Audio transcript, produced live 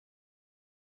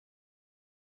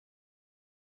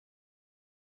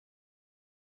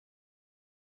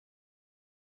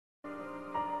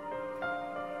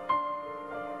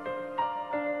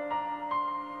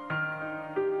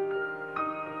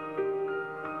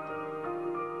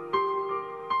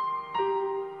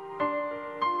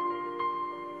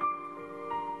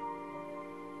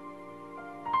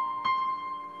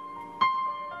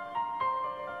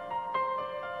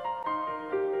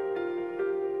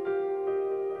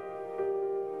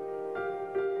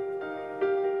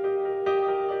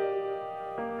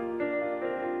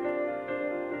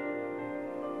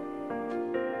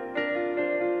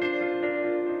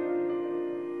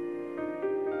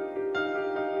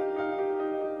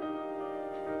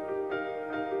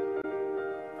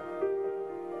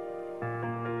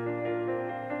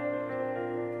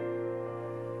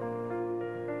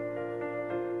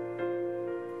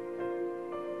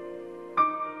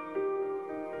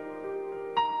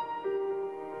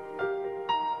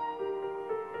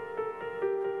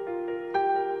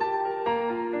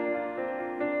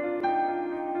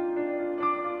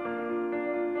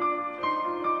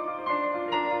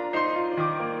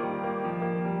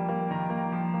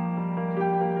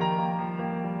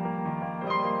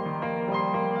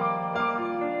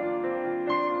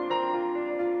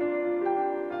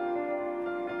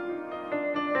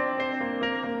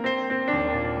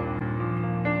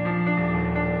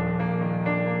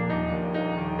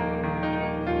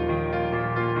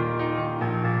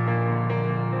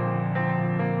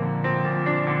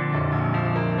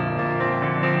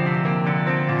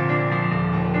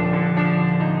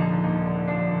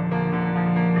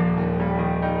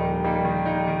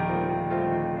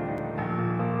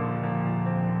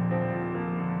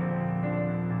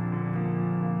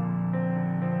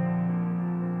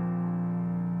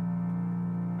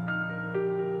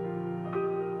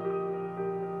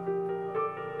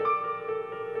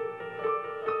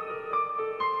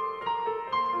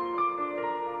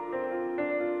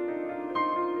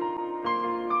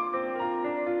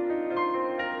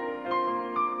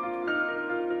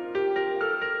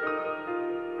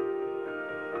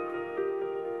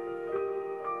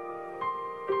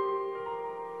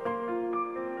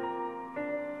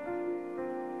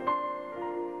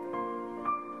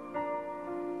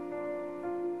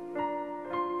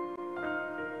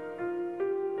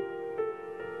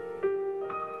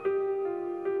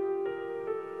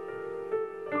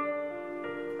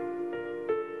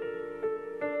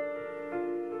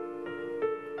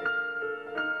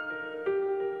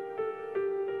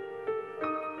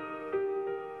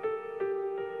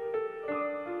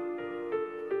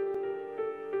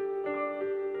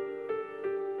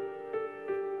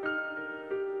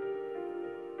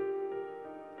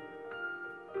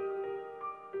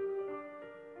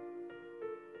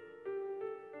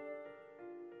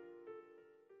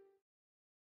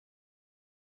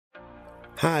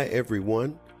Hi,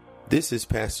 everyone. This is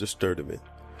Pastor Sturdivant.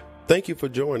 Thank you for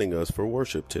joining us for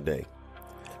worship today.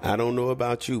 I don't know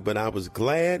about you, but I was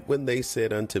glad when they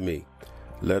said unto me,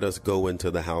 "Let us go into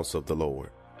the house of the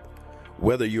Lord."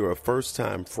 Whether you're a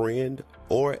first-time friend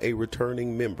or a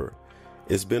returning member,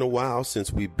 it's been a while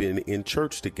since we've been in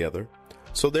church together,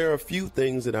 so there are a few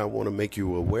things that I want to make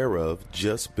you aware of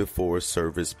just before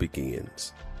service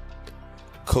begins.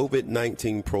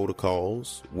 COVID-19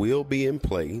 protocols will be in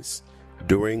place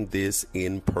during this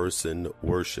in-person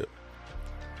worship.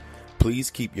 Please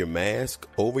keep your mask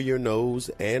over your nose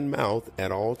and mouth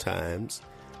at all times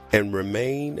and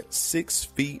remain 6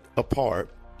 feet apart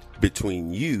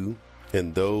between you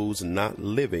and those not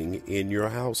living in your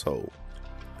household.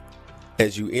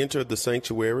 As you enter the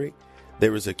sanctuary,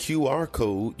 there is a QR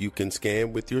code you can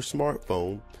scan with your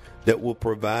smartphone that will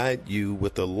provide you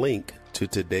with a link to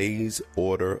today's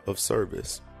order of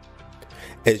service.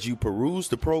 As you peruse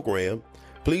the program,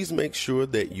 please make sure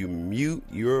that you mute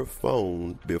your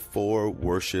phone before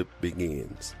worship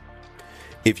begins.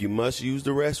 If you must use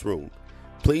the restroom,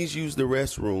 please use the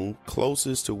restroom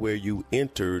closest to where you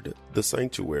entered the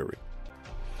sanctuary.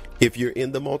 If you're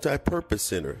in the multi-purpose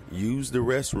center, use the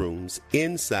restrooms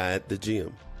inside the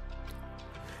gym.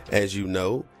 As you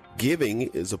know, giving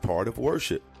is a part of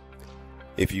worship.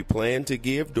 If you plan to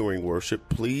give during worship,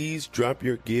 please drop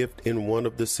your gift in one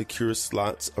of the secure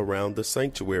slots around the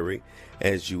sanctuary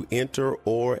as you enter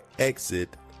or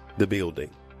exit the building.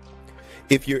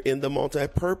 If you're in the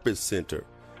multi-purpose center,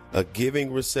 a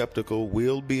giving receptacle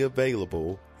will be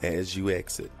available as you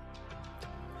exit.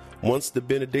 Once the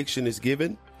benediction is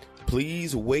given,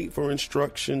 please wait for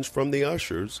instructions from the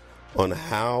ushers on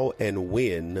how and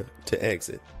when to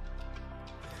exit.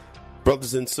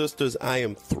 Brothers and sisters, I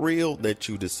am thrilled that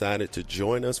you decided to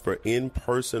join us for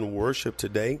in-person worship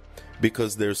today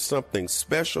because there's something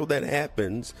special that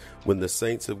happens when the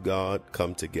saints of God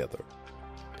come together.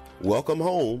 Welcome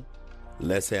home.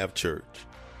 Let's have church.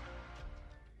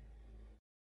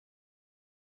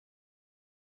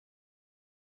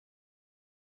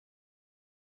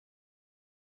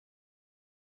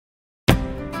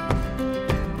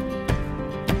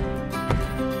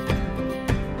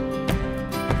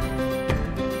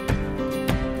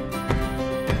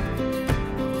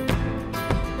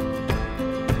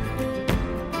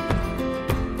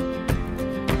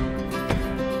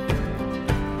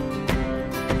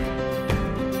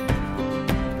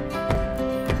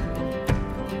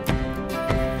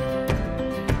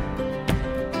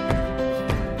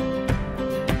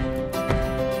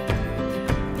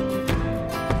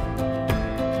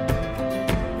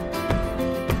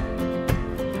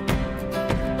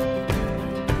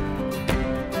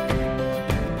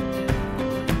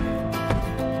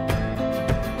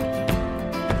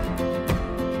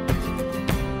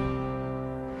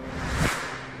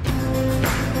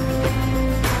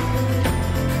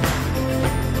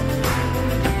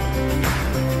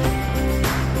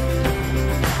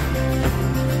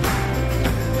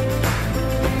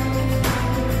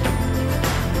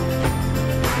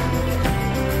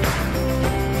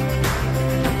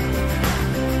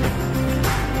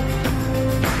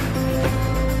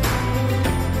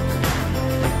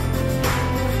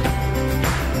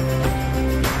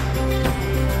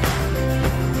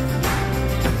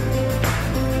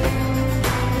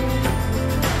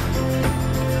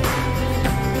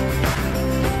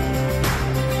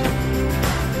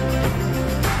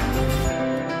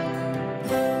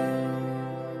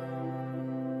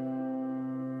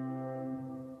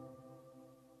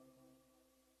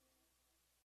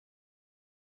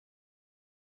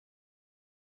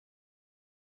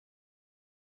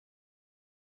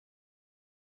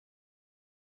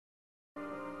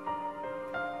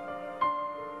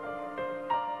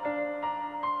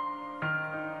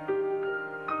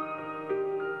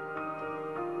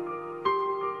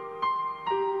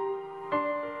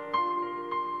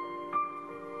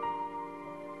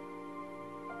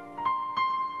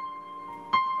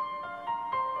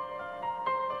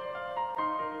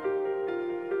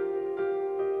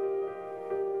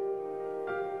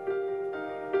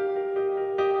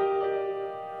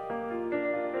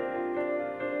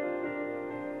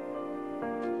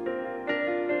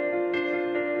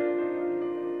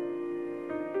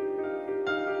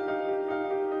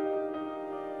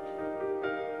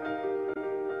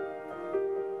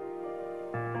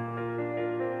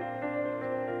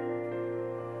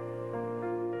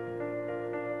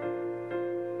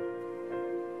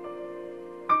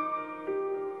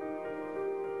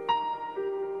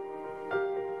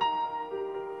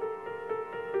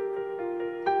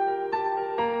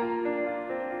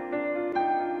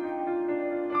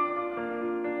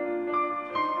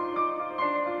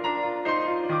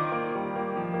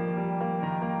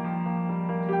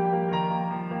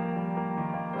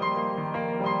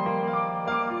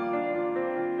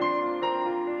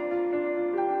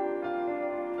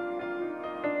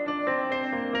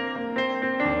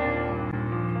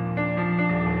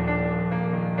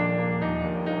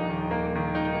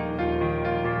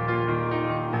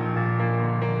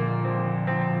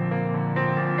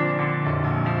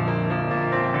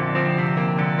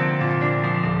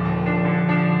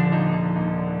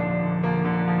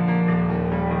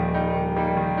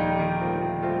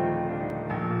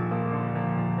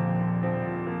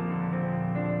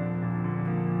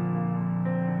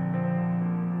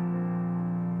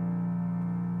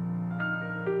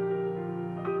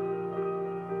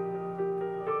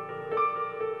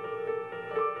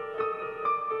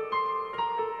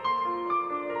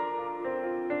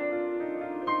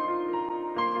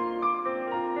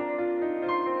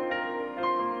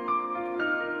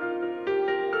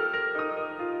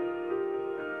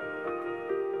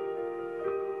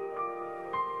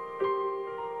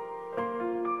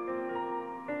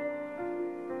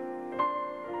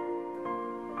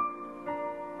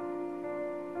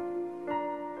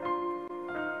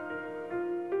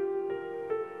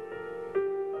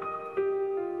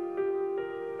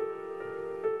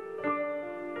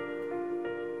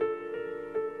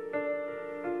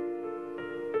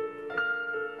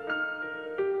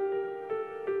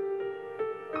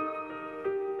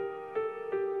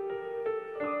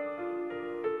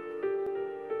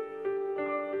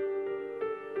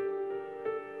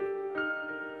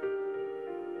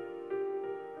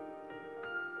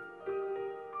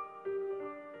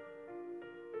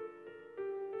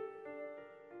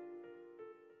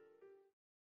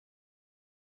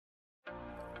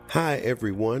 Hi,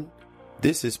 everyone.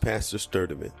 This is Pastor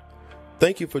Sturdivant.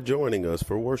 Thank you for joining us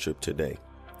for worship today.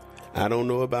 I don't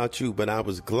know about you, but I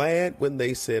was glad when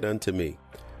they said unto me,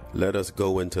 "Let us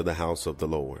go into the house of the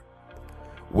Lord."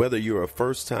 Whether you're a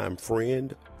first-time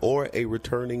friend or a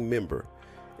returning member,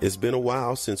 it's been a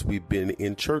while since we've been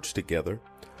in church together,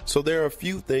 so there are a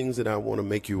few things that I want to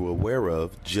make you aware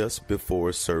of just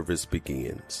before service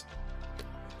begins.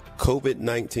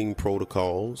 COVID-19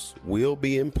 protocols will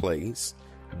be in place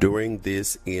during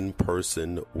this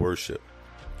in-person worship.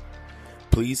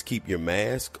 Please keep your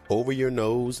mask over your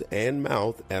nose and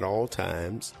mouth at all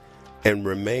times and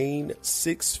remain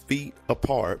 6 feet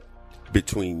apart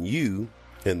between you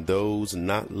and those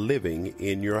not living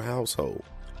in your household.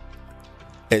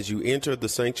 As you enter the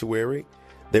sanctuary,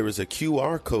 there is a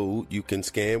QR code you can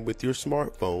scan with your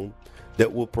smartphone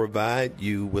that will provide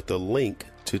you with a link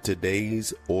to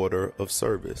today's order of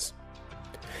service.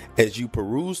 As you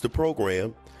peruse the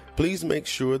program, please make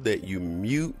sure that you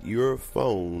mute your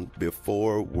phone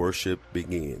before worship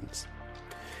begins.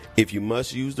 If you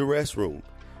must use the restroom,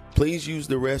 please use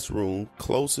the restroom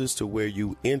closest to where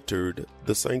you entered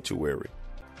the sanctuary.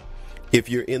 If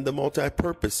you're in the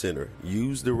multi-purpose center,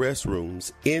 use the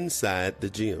restrooms inside the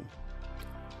gym.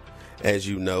 As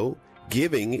you know,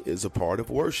 giving is a part of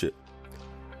worship.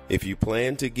 If you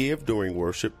plan to give during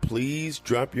worship, please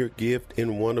drop your gift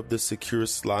in one of the secure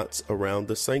slots around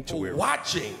the sanctuary.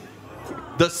 Watching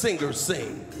the singers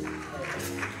sing.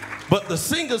 But the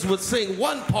singers would sing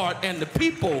one part and the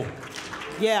people,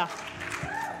 I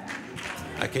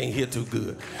can't hear too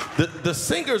good. The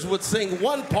singers would sing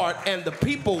one part and the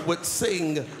people would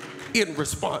sing in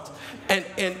response. And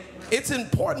it's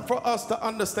important for us to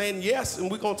understand, yes,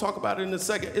 and we're going to talk about it in a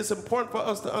second. It's important for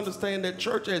us to understand that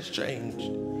church has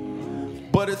changed.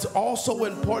 But it's also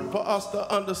important for us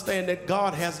to understand that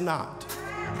God has not.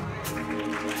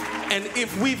 And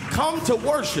if we've come to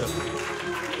worship,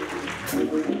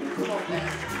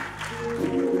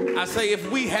 I say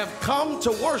if we have come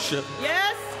to worship,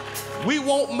 yes, we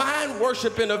won't mind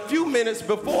worshiping a few minutes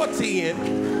before 10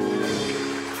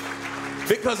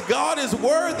 because God is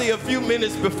worthy a few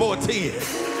minutes before 10.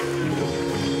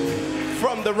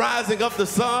 From the rising of the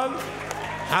sun,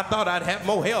 I thought I'd have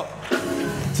more help,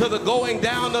 to the going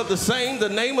down of the same, the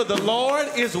name of the Lord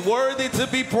is worthy to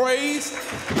be praised.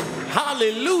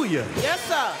 Hallelujah. Yes,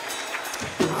 sir.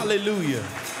 Hallelujah.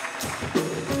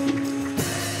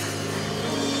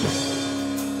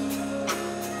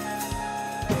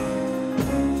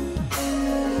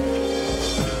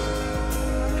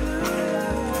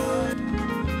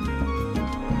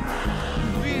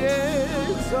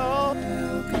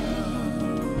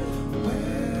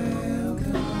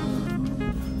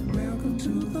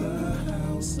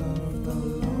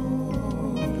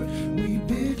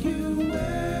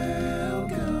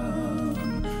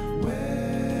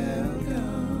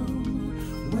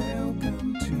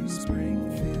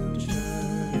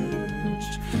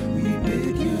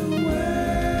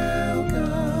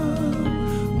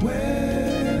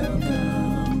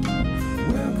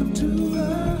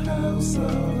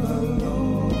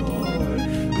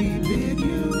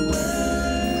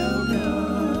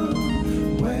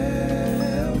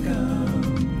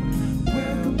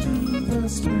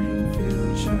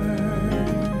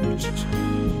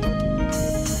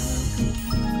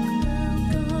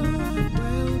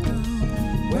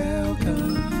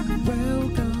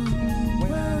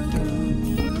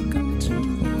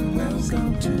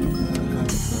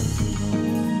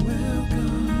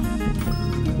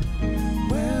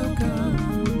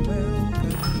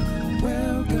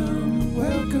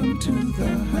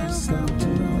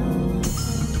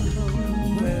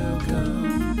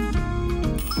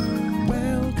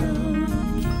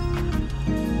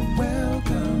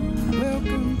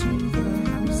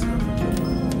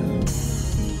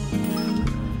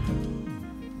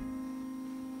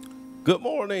 Good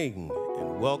morning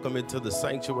and welcome into the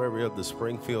sanctuary of the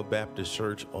Springfield Baptist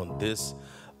Church on this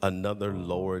another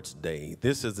Lord's Day.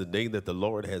 This is the day that the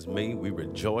Lord has made. We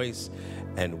rejoice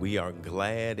and we are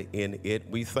glad in it.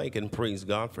 We thank and praise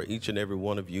God for each and every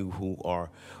one of you who are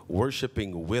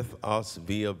worshiping with us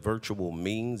via virtual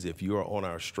means. If you are on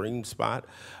our stream spot,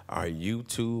 our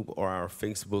YouTube or our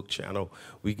Facebook channel,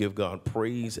 we give God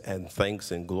praise and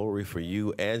thanks and glory for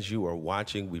you. As you are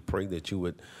watching, we pray that you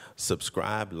would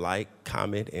subscribe, like,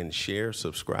 comment, and share.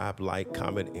 Subscribe, like,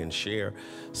 comment, and share.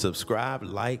 Subscribe,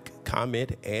 like,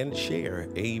 comment, and share.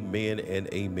 Amen and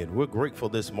amen. We're grateful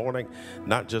this morning,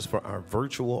 not just for our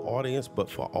virtual audience, but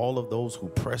for all of those who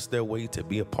pressed their way to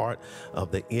be a part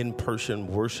of the in-person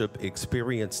worship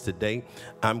experience today.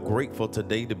 I'm grateful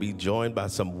today to be joined by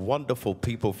some wonderful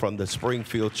people from the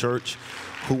Springfield Church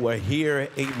who are here,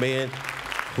 amen,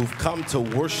 who've come to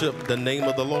worship the name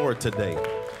of the Lord today.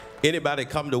 Anybody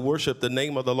come to worship the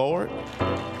name of the Lord?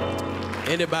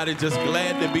 Anybody just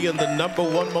glad to be in the number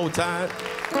one more time?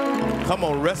 Come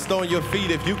on, rest on your feet.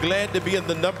 If you're glad to be in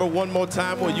the number one more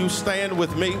time, will you stand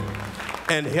with me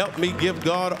and help me give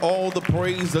God all the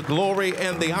praise, the glory,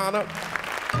 and the honor?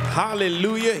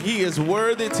 Hallelujah. He is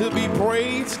worthy to be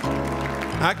praised.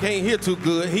 I can't hear too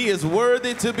good. He is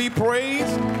worthy to be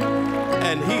praised,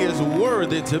 and he is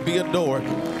worthy to be adored.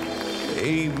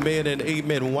 Amen and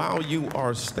amen. While you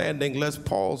are standing, let's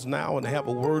pause now and have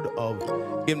a word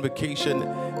of invocation.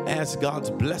 Ask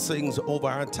God's blessings over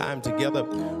our time together.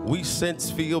 We sense,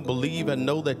 feel, believe, and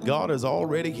know that God is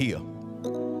already here.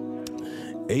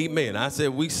 Amen. I said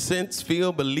we sense,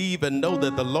 feel, believe, and know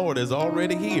that the Lord is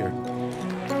already here.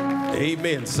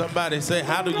 Amen. Somebody say,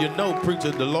 how do you know, preacher,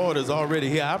 the Lord is already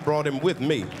here? I brought him with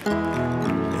me.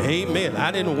 Amen. I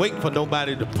didn't wait for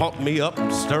nobody to pump me up,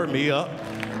 stir me up.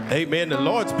 Amen. The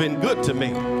Lord's been good to me.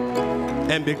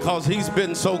 And because he's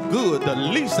been so good, the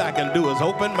least I can do is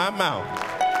open my mouth,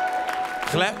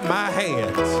 clap my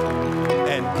hands,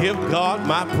 and give God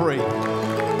my praise.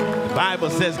 The Bible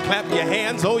says, clap your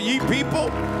hands, O ye people,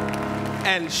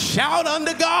 and shout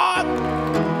unto God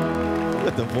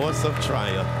with the voice of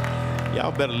triumph.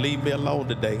 Y'all better leave me alone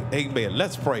today. Amen.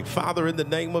 Let's pray. Father, in the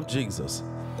name of Jesus,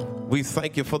 we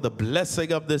thank you for the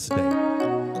blessing of this day.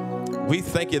 We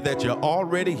thank you that you're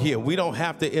already here. We don't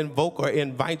have to invoke or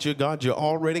invite you, God. You're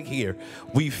already here.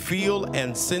 We feel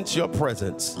and sense your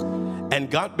presence. And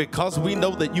God, because we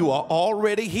know that you are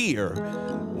already here,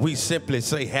 we simply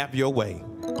say, have your way.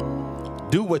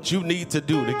 Do what you need to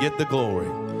do to get the glory.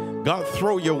 God,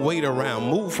 throw your weight around.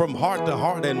 Move from heart to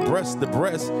heart and breast to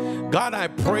breast. God, I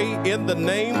pray in the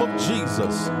name of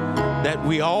Jesus that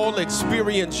we all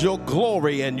experience your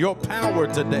glory and your power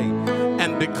today.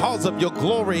 And because of your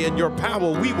glory and your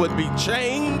power, we would be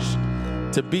changed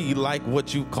to be like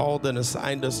what you called and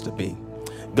assigned us to be.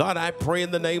 God, I pray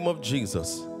in the name of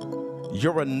Jesus,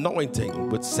 your anointing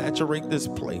would saturate this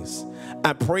place.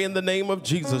 I pray in the name of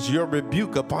Jesus, your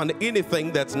rebuke upon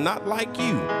anything that's not like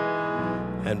you.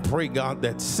 And pray, God,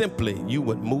 that simply you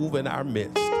would move in our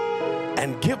midst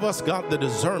and give us, God, the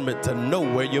discernment to know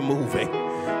where you're moving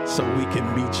so we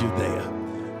can meet you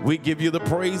there. We give you the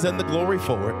praise and the glory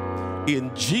for it.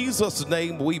 In Jesus'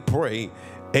 name we pray.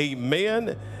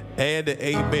 Amen and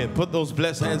amen. Put those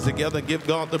blessed hands together. Give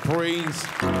God the praise.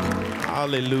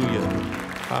 Hallelujah.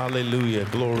 Hallelujah.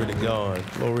 Glory to God.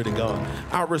 Glory to God.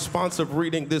 Our responsive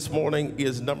reading this morning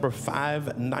is number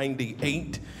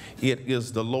 598. It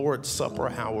is the Lord's Supper.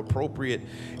 How appropriate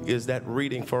is that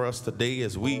reading for us today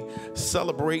as we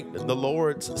celebrate the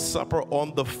Lord's Supper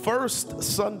on the first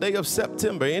Sunday of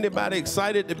September. Anybody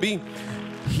excited to be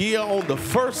here on the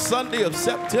first Sunday of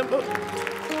September?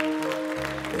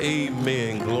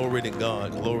 Amen. Glory to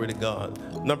God. Glory to God.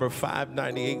 Number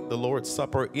 598, the Lord's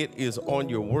Supper. It is on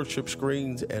your worship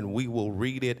screens, and we will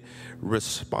read it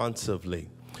responsively.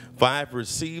 For I have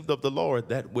received of the Lord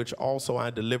that which also I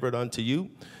delivered unto you,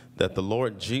 that the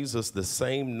Lord Jesus, the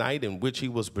same night in which he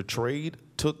was betrayed,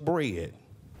 took bread.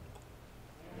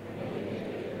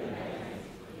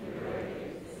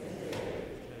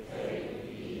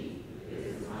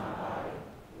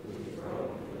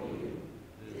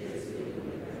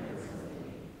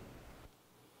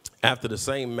 After the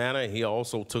same manner, he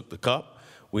also took the cup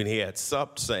when he had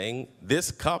supped, saying,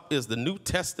 this cup is the New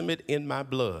Testament in my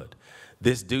blood.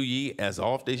 This do ye as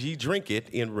oft as ye drink it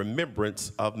in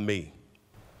remembrance of me.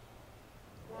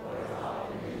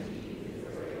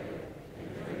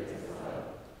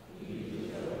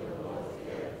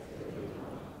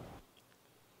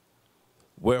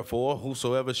 Wherefore,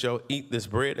 whosoever shall eat this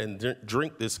bread and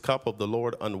drink this cup of the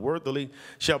Lord unworthily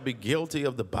shall be guilty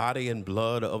of the body and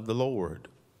blood of the Lord.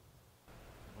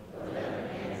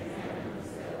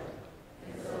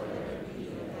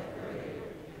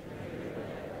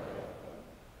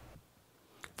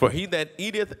 For he that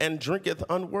eateth and drinketh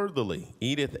unworthily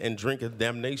eateth and drinketh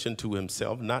damnation to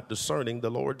himself, not discerning the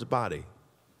Lord's body.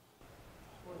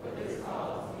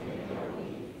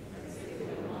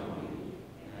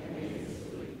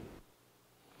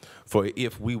 For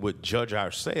if we would judge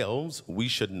ourselves, we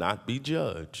should not be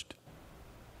judged.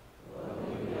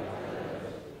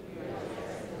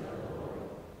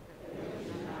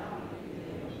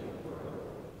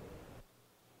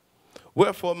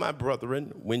 Wherefore, my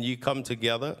brethren, when ye come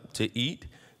together to eat,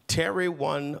 tarry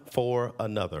one for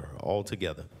another, all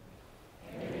together.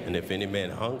 And if any man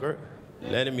hunger,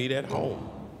 let him eat at home,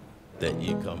 that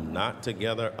ye come not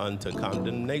together unto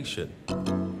condemnation.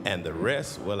 And the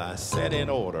rest will I set in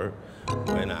order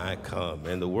when I come.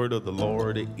 And the word of the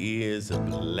Lord is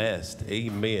blessed.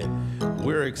 Amen.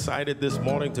 We're excited this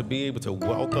morning to be able to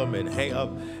welcome and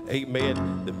have,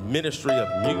 amen, the ministry of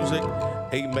music,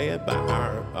 amen, by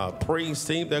our praise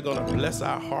team. They're going to bless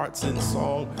our hearts in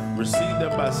song. Receive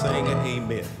them by saying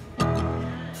amen.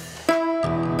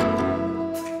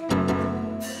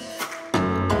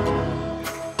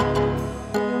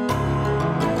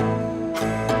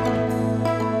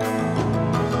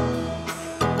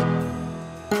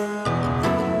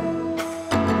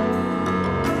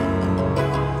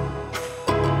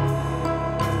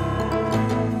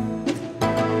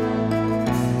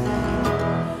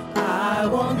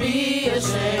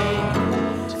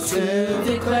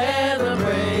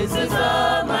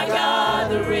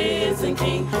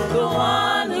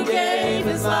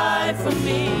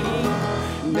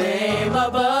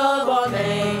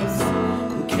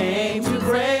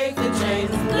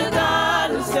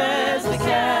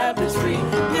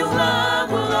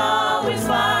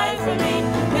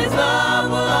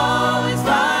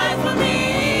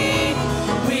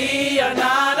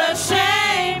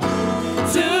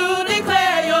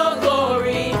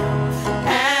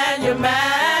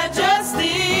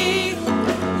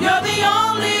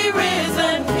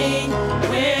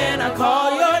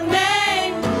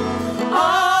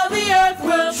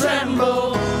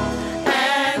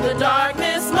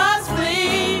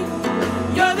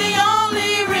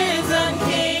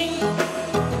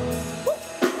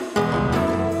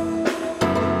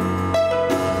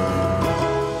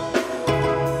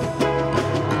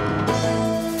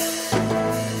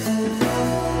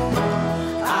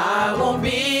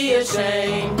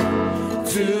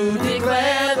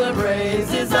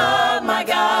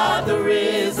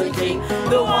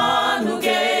 The one who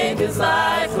gave his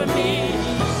life for me,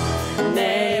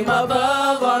 name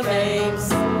above all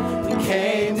names. He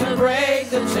came to break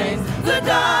the chains. The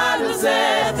God who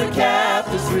set the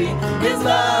captives free. His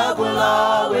love will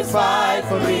always fight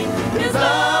for me. His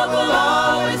love will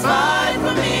always fight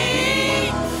for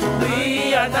me.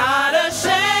 We are not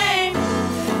ashamed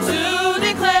to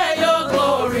declare your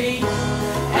glory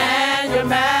and your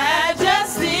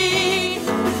majesty.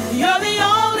 You're the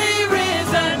only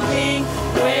risen King.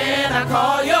 When I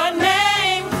call your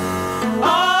name,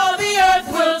 all the earth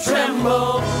will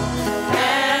tremble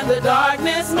and the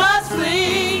darkness must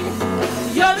flee.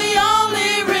 You're the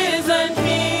only risen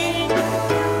King.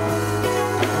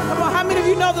 Come on, how many of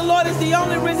you know the Lord is the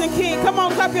only risen King? Come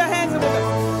on, clap your hands with us.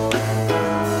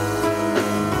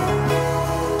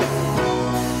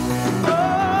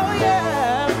 Oh,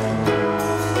 yeah.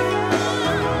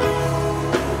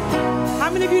 How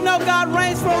many of you know God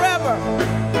reigns forever?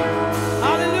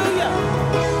 Hallelujah.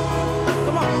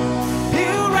 Come on.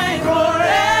 You reign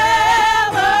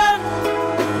forever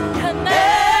and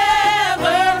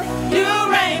ever. You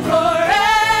reign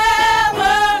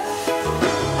forever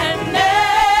and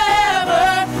ever.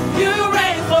 You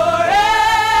reign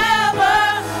forever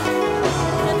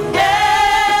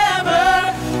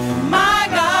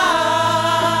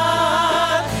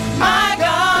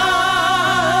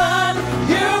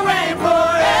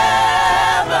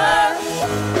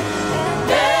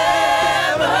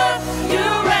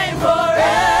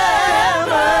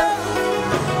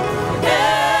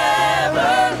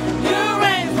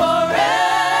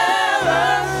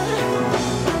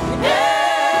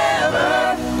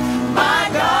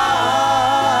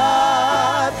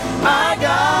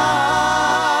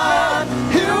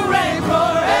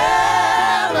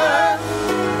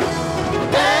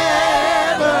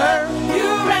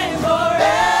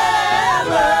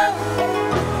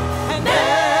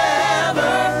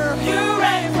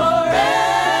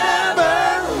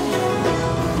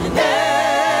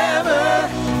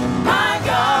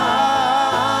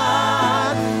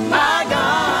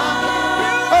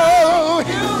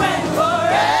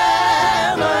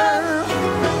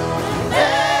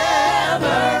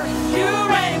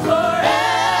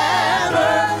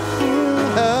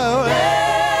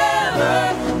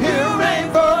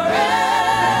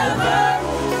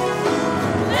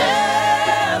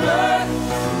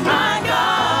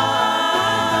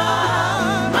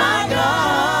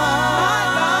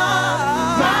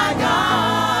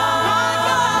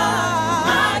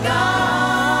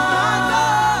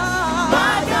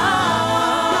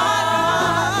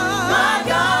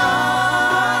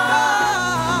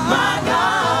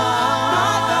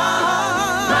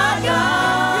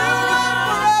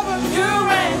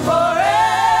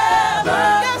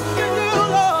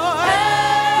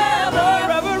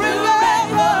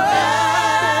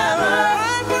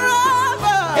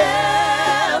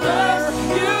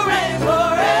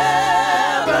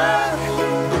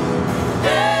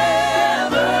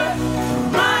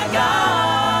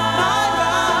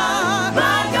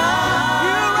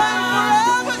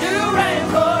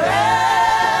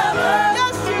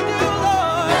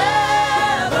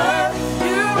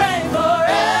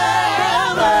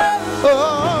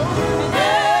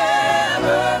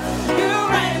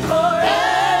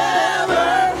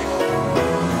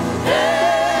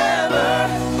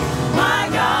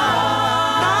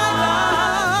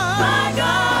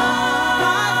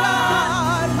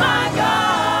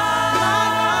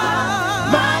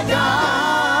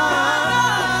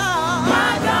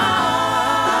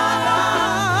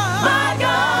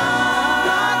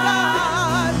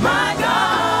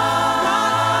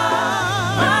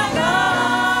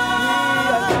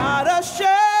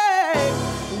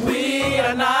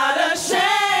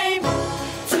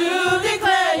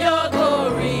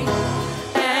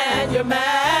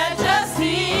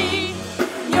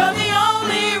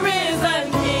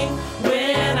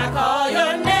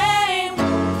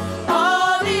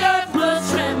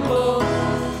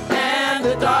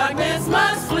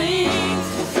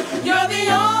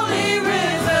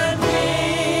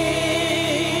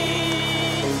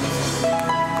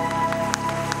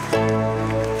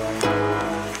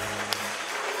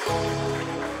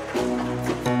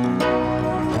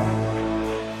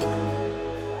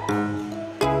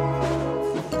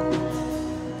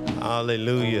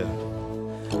Hallelujah.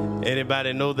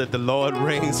 Anybody know that the Lord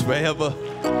reigns forever?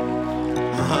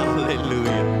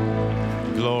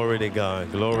 Hallelujah. Glory to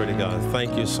God. Glory to God.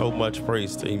 Thank you so much,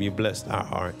 praise team. You blessed our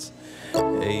hearts.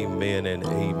 Amen and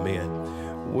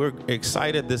amen. We're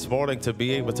excited this morning to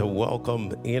be able to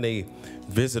welcome any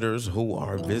visitors who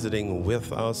are visiting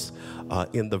with us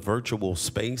in the virtual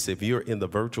space. If you're in the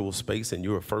virtual space and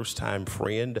you're a first-time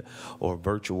friend or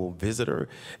virtual visitor,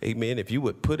 amen, if you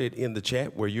would put it in the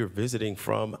chat where you're visiting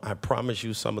from, I promise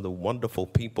you some of the wonderful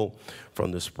people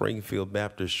from the Springfield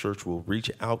Baptist Church will reach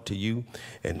out to you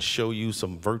and show you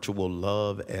some virtual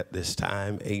love at this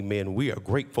time. Amen. We are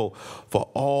grateful for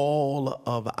all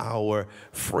of our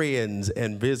friends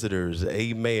and visitors,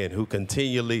 amen, who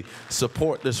continually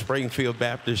support the Springfield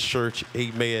Baptist Church.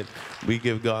 Amen. We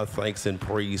give God thanks and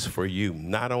praise for you,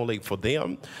 not only for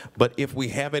them, but if we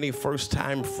have any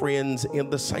first-time friends in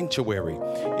the sanctuary.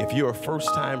 If you're a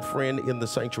first-time friend in the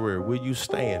sanctuary, will you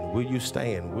stand? Will you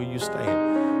stand? Will you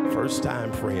stand?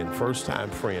 First-time friend, first-time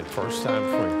friend, first-time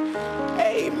friend.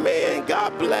 Amen.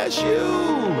 God bless you.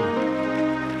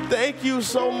 Thank you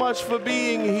so much for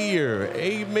being here.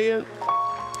 Amen.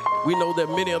 We know that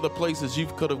many other places you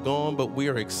could have gone, but we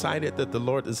are excited that the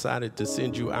Lord decided to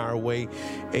send you our way.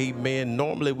 Amen.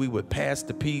 Normally we would pass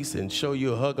the peace and show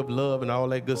you a hug of love and all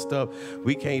that good stuff.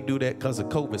 We can't do that because of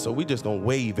COVID, so we just going to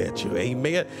wave at you.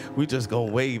 Amen. We just going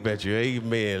to wave at you.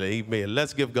 Amen. Amen.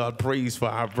 Let's give God praise for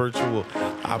our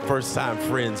first-time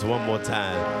friends one more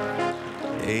time.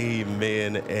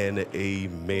 Amen and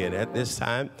amen. At this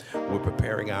time, we're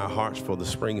preparing our hearts for the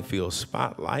Springfield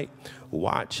Spotlight.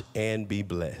 Watch and be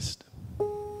blessed.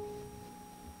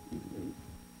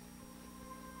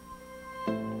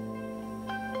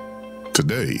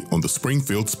 Today on the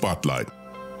Springfield Spotlight.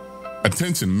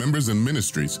 Attention members and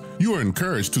ministries, you are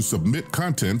encouraged to submit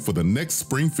content for the next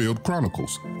Springfield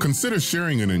Chronicles. Consider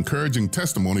sharing an encouraging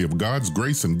testimony of God's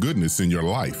grace and goodness in your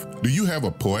life. Do you have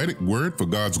a poetic word for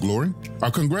God's glory?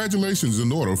 Are congratulations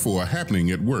in order for a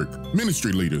happening at work?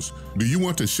 Ministry leaders, do you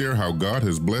want to share how God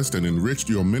has blessed and enriched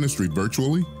your ministry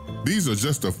virtually? These are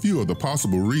just a few of the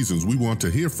possible reasons we want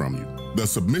to hear from you. The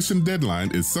submission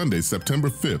deadline is Sunday, September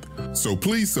 5th, so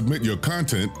please submit your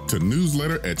content to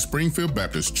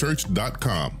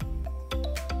newsletter@springfieldbaptistchurch.com.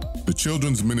 The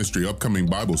Children's Ministry upcoming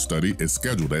Bible study is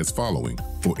scheduled as following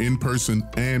for in-person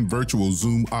and virtual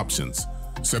Zoom options.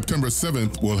 September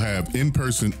 7th will have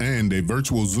in-person and a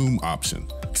virtual Zoom option.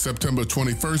 September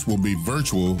 21st will be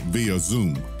virtual via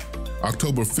Zoom.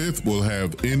 October 5th will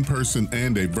have in-person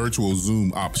and a virtual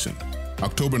Zoom option.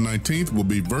 October 19th will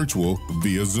be virtual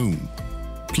via Zoom.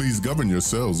 Please govern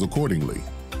yourselves accordingly.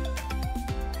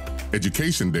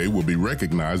 Education Day will be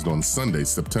recognized on Sunday,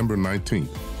 September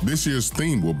 19th. This year's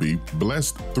theme will be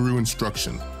Blessed Through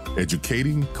Instruction,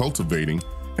 Educating, Cultivating,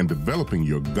 and Developing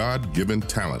Your God-Given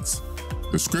Talents.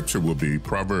 The scripture will be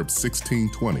Proverbs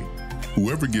 16:20.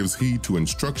 Whoever gives heed to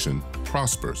instruction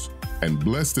prospers, and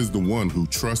blessed is the one who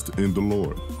trusts in the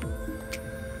Lord.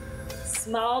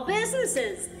 Small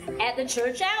businesses at the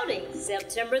church outing,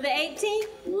 September the 18th,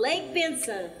 Lake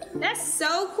Benson. That's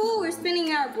so cool. We're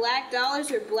spending our black dollars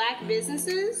with black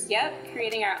businesses. Yep,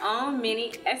 creating our own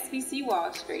mini SBC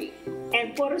Wall Street.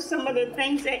 And what are some of the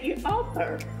things that you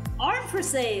offer? Art for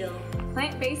sale.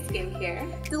 Plant-based skincare.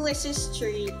 Delicious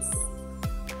treats.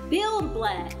 Build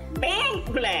Black.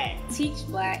 Bank Black. Teach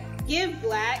Black. Give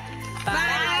Black.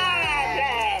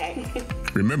 Buy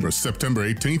Black. Remember, September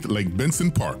 18th, Lake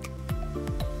Benson Park.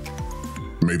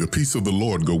 May the peace of the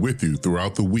Lord go with you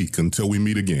throughout the week until we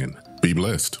meet again. Be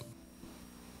blessed.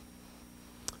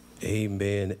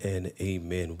 Amen and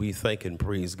amen. We thank and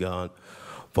praise God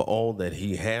for all that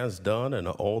he has done and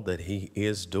all that he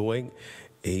is doing.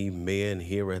 Amen.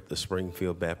 Here at the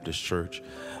Springfield Baptist Church.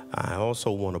 I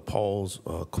also want to pause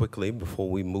quickly before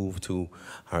we move to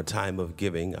our time of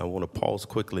giving. I want to pause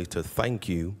quickly to thank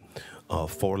you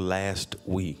for last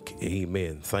week.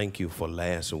 Amen. Thank you for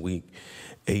last week.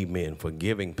 Amen. For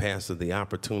giving Pastor the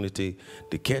opportunity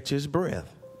to catch his breath.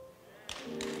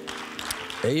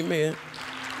 Amen.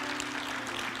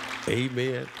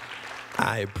 Amen.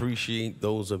 I appreciate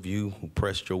those of you who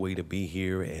pressed your way to be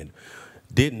here. And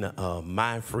didn't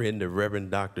my friend, the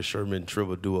Reverend Dr. Sherman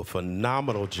Tribble, do a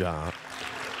phenomenal job,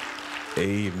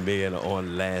 amen,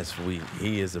 on last week.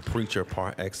 He is a preacher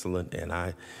par excellence, and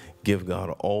I give God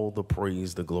all the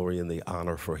praise, the glory, and the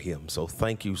honor for him. So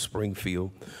thank you, Springfield,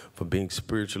 for being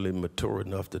spiritually mature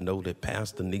enough to know that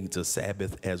Pastor needs a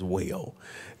Sabbath as well.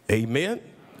 Amen.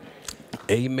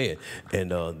 Amen. And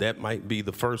that might be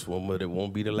the first one, but it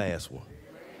won't be the last one.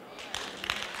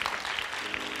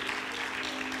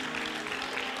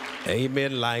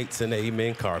 Amen lights and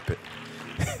amen carpet.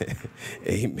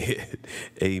 Amen.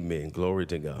 Amen. Glory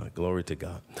to God. Glory to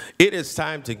God. It is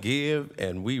time to give,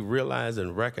 and we realize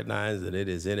and recognize that it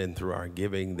is in and through our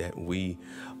giving that we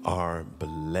are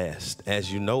blessed.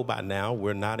 As you know by now,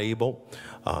 we're not able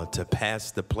to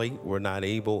pass the plate. We're not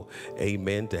able,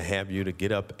 amen, to have you to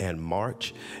get up and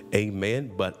march,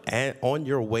 amen. But on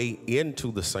your way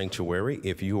into the sanctuary,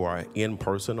 if you are in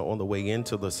person on the way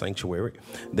into the sanctuary,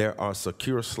 there are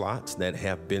secure slots that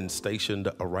have been stationed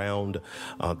around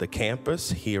the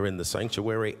campus here in the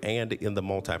sanctuary and in the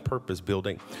multi-purpose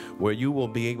building, where you will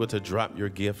be able to drop your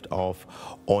gift off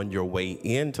on your way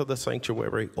into the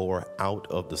sanctuary or out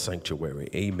of the sanctuary.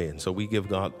 Amen. So we give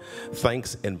God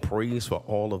thanks and praise for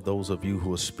all of those of you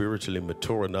who are spiritually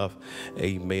mature enough,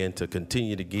 amen, to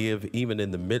continue to give even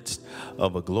in the midst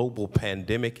of a global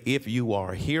pandemic. If you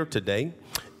are here today,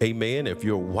 amen, if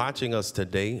you're watching us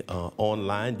today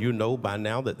online, you know by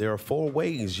now that there are 4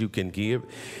 ways you can give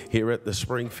here at the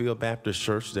Springfield Baptist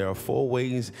Church. There are 4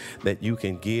 ways that you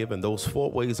can give, and those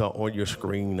 4 ways are on your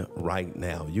screen right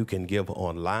now. You can give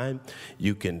online.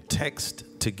 You can text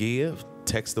to give.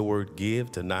 Text the word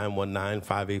give to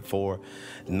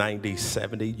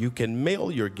 919-584-9070. You can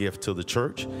mail your gift to the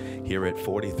church here at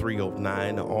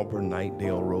 4309 Auburn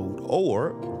Nightdale Road,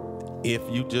 or if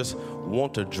you just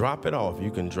want to drop it off,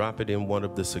 you can drop it in one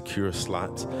of the secure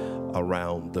slots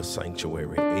around the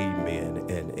sanctuary. Amen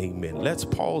and amen. Let's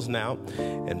pause now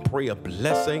and pray a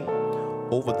blessing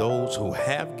over those who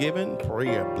have given.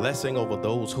 Pray a blessing over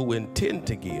those who intend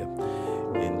to give.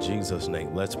 In Jesus'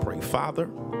 name, let's pray. Father,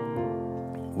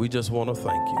 we just want to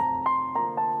thank you.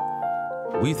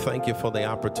 We thank you for the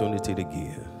opportunity to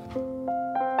give.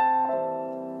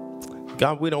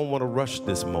 God, we don't want to rush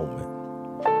this moment.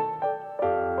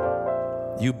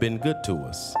 You've been good to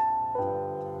us.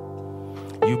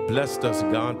 You blessed us,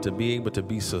 God, to be able to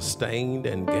be sustained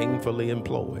and gainfully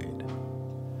employed.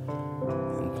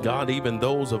 And God, even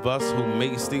those of us who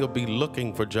may still be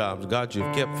looking for jobs, God,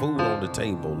 you've kept food on the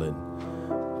table and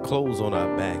clothes on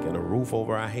our back and a roof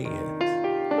over our heads.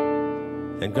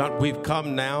 And God, we've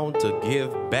come now to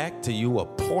give back to you a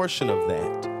portion of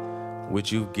that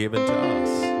which you've given to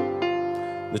us.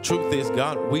 The truth is,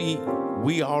 God, we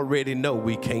already know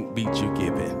we can't beat you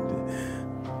giving.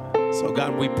 So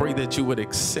God, we pray that you would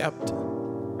accept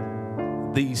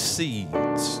these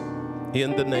seeds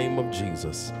in the name of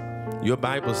Jesus. Your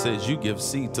Bible says you give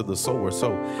seed to the sower.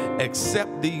 So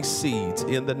accept these seeds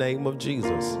in the name of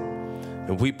Jesus.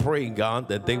 And we pray, God,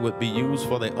 that they would be used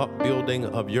for the upbuilding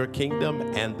of your kingdom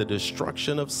and the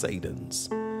destruction of Satan's.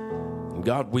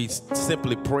 God, we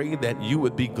simply pray that you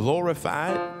would be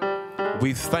glorified.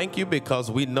 We thank you because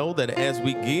we know that as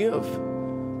we give,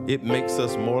 it makes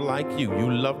us more like you. You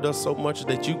loved us so much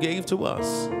that you gave to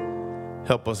us.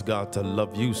 Help us, God, to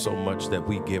love you so much that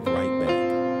we give right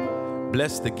back.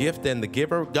 Bless the gift and the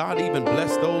giver. God, even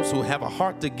bless those who have a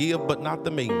heart to give but not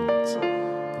the means.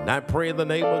 And I pray in the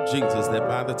name of Jesus that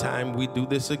by the time we do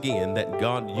this again, that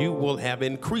God, you will have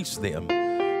increased them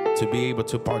to be able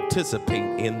to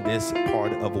participate in this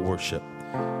part of worship.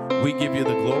 We give you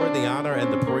the glory, the honor,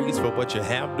 and the praise for what you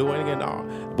have doing and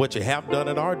what you have done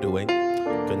and are doing.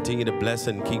 Continue to bless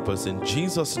and keep us. In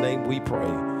Jesus' name we pray.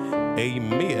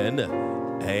 Amen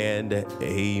and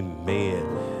amen.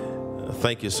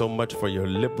 Thank you so much for your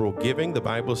liberal giving. The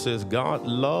Bible says God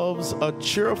loves a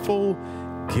cheerful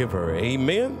giver.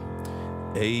 Amen.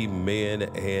 Amen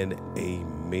and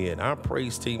amen. Our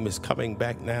praise team is coming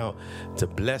back now to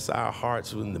bless our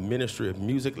hearts in the ministry of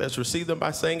music. Let's receive them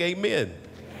by saying amen.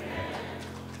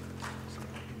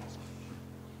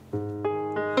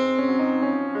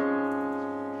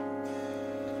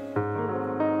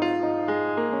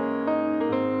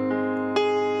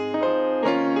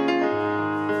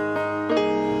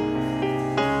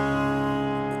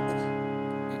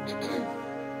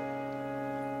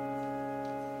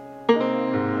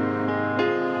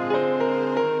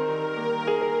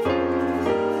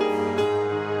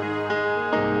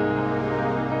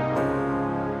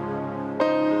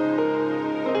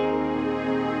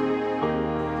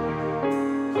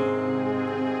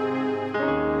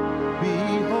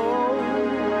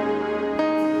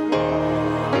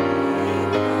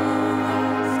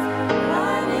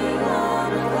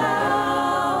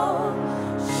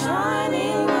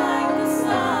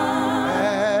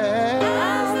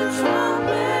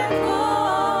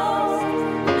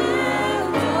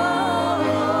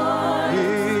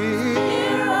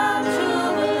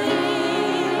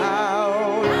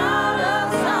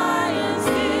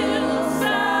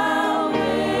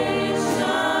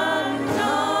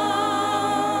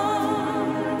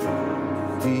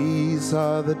 These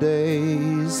are the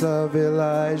days of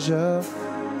Elijah.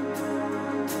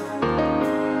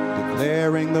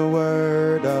 declaring the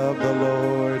word of the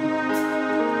Lord.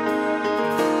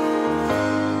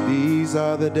 These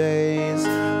are the days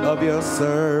of your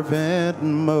servant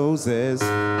Moses,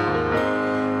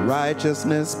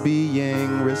 righteousness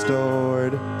being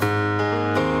restored.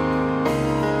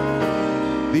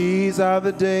 These are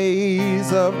the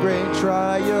days of great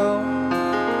trial,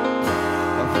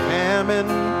 of famine,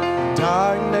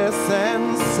 darkness,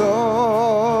 and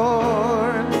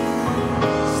sword.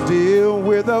 Still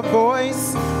with a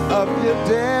voice of the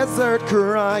desert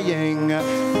crying,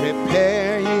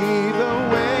 prepare ye the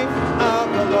way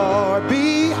of the Lord.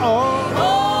 Behold,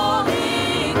 Behold,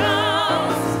 he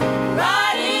comes,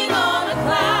 riding on the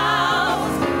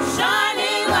clouds,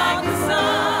 shining like the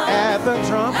sun. at the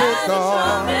trumpet call,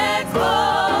 Trumpet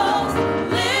blows,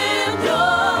 lift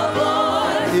your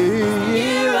voice,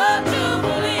 year of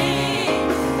jubilee,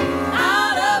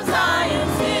 out of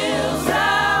Zion's hill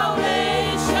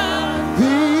salvation.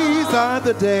 these are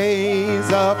the days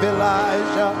of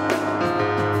Elijah,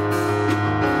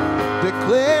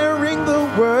 declaring the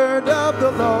word of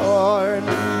the Lord.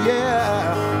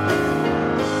 Yeah.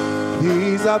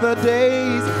 These are the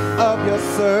days of your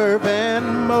servant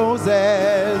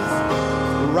Moses,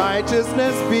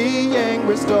 righteousness being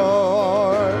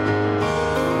restored.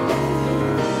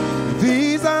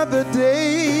 These are the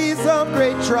days of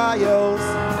great trials,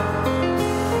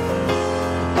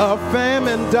 of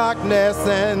famine, darkness,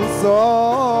 and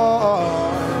sword.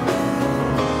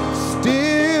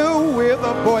 Still with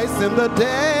a voice in the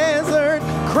desert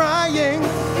crying,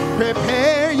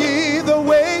 prepare ye the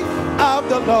way of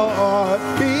the Lord.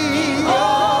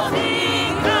 Behold,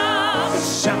 he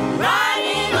comes,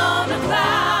 riding on the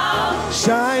clouds,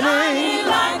 shining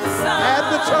like the sun. at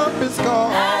the trumpet's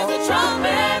call. As the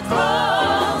trumpet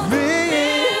calls,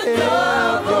 Lift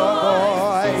your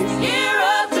voice. year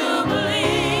of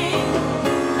jubilee,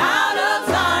 out of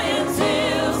Zion's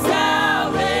hill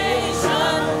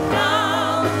salvation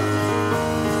comes.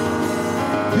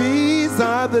 These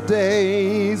are the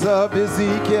days of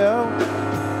Ezekiel,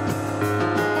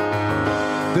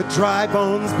 the dry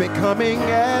bones becoming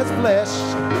as flesh.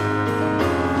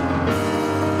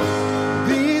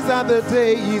 These are the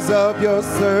days of your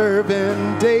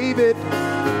servant David,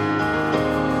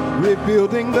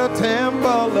 rebuilding the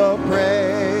temple of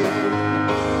praise.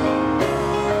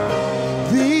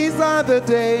 These are the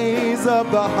days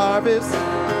of the harvest.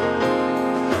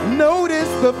 Notice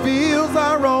the fields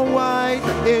are all white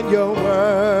in your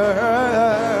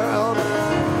world.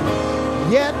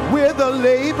 Yet we're the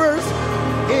laborers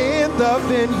in the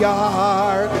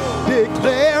vineyard,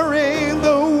 declaring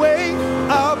the way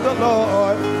of the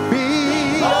Lord.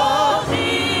 Behold,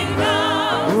 he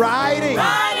comes, Riding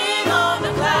on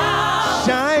the clouds,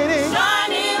 shining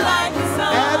like the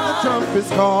sun. at the trumpet's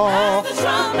call. As the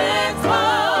trumpet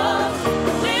calls,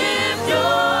 lift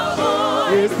your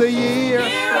voice. It's the year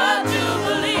Year of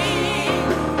jubilee,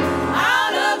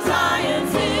 out of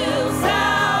Zion's hill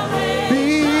salvation.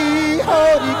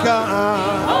 behold he comes.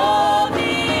 Behold,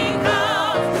 he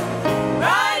comes,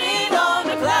 riding on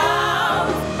the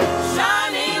clouds,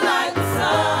 shining like the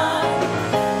sun.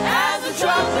 As the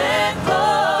trumpet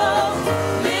calls,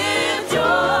 lift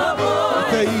your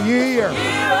voice. The year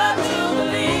Year of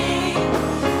jubilee,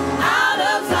 out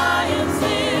of Zion's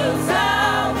hill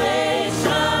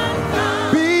salvation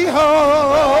comes.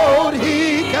 behold he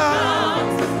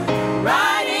comes,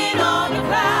 Riding on the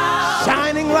clouds,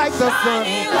 shining like the sun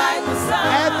shining like the sun.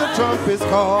 at the trumpet's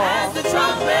call. As the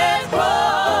trumpet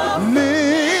calls,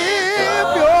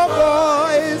 Lift your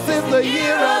voice in the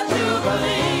year of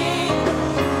jubilee,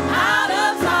 out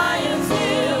of Zion's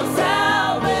hill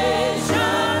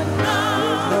salvation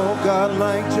comes. no God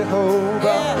like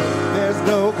Jehovah. There's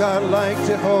no God like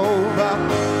Jehovah.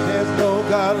 There's no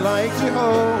God like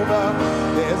Jehovah.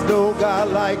 There's no God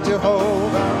like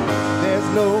Jehovah. There's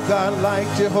no God like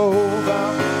Jehovah.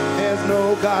 There's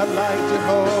no God like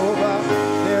Jehovah.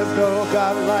 There's no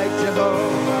God like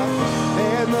Jehovah.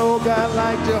 There's no God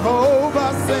like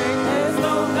Jehovah. Sing. There's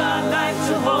no God like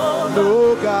Jehovah.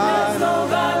 No God. There's no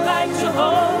God like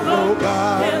Jehovah. No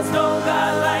God. There's no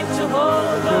God like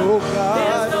Jehovah. No God. There's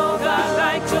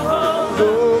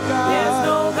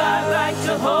no God like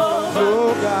Jehovah. No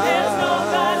God. There's no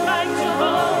God like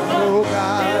Jehovah. No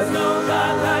God. There's no God like Jehovah. No God. There's no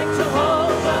God like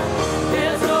Jehovah.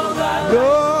 There's no God like No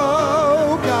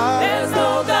God. There's no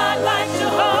God like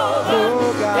Jehovah. No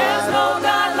God. There's no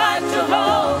God like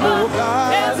Jehovah. No God.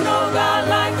 There's no God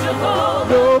like Jehovah.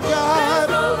 No There's God.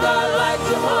 no God like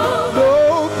Jehovah. No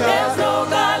There's God. no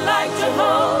God like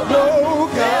Jehovah. No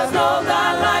God.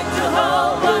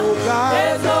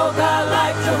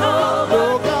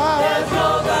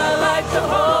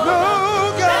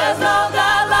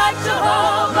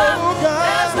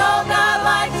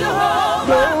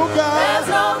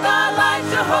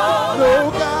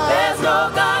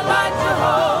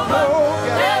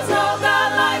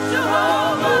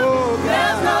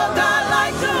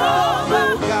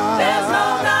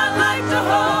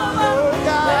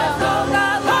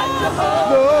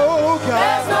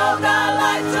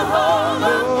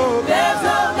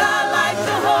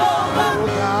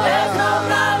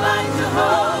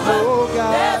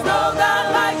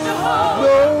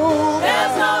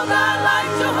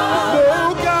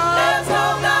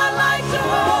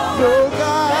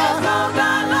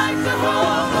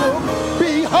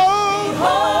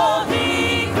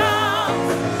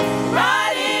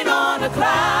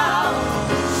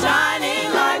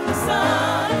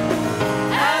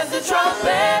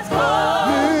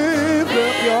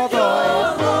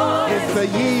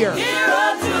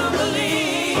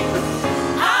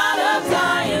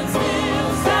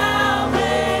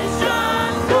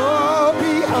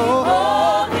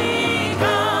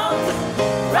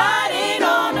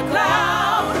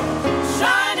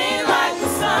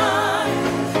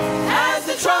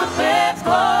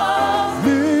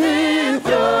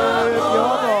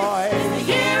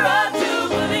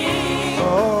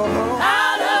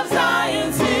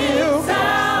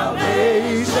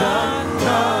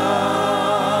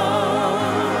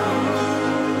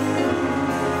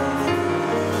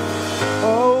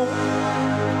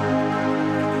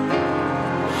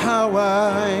 how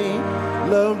I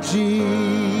love Jesus.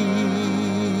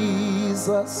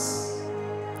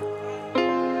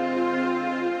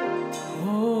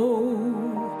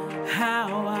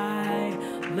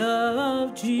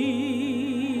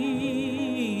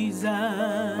 Jesus.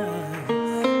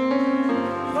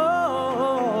 Oh,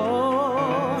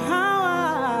 how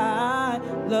I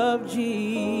love Jesus.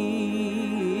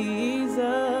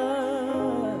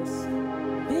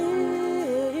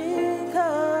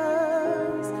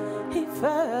 Because he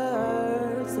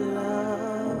first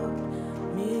loved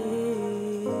me.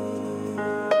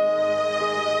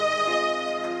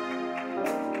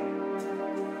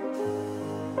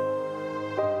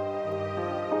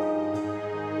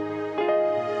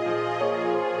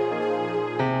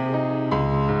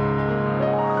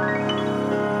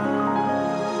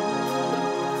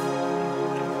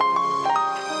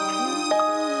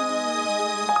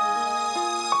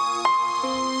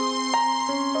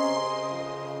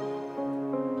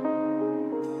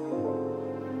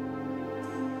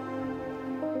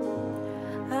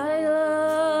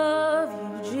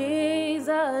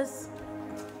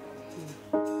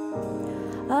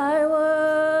 I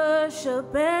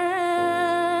worship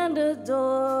and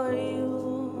adore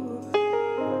you.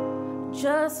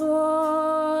 Just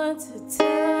want to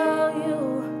tell you,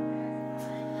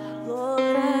 Lord,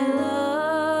 I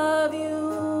love you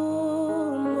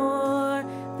more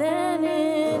than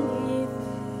anything.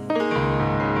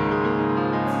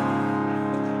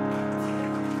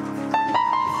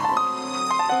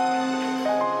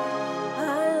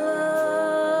 I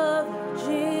love you,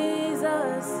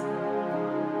 Jesus.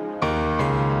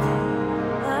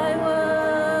 I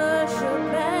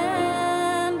worship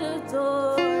and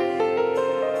adore you.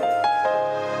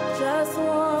 Just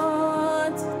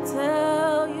want to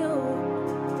tell you,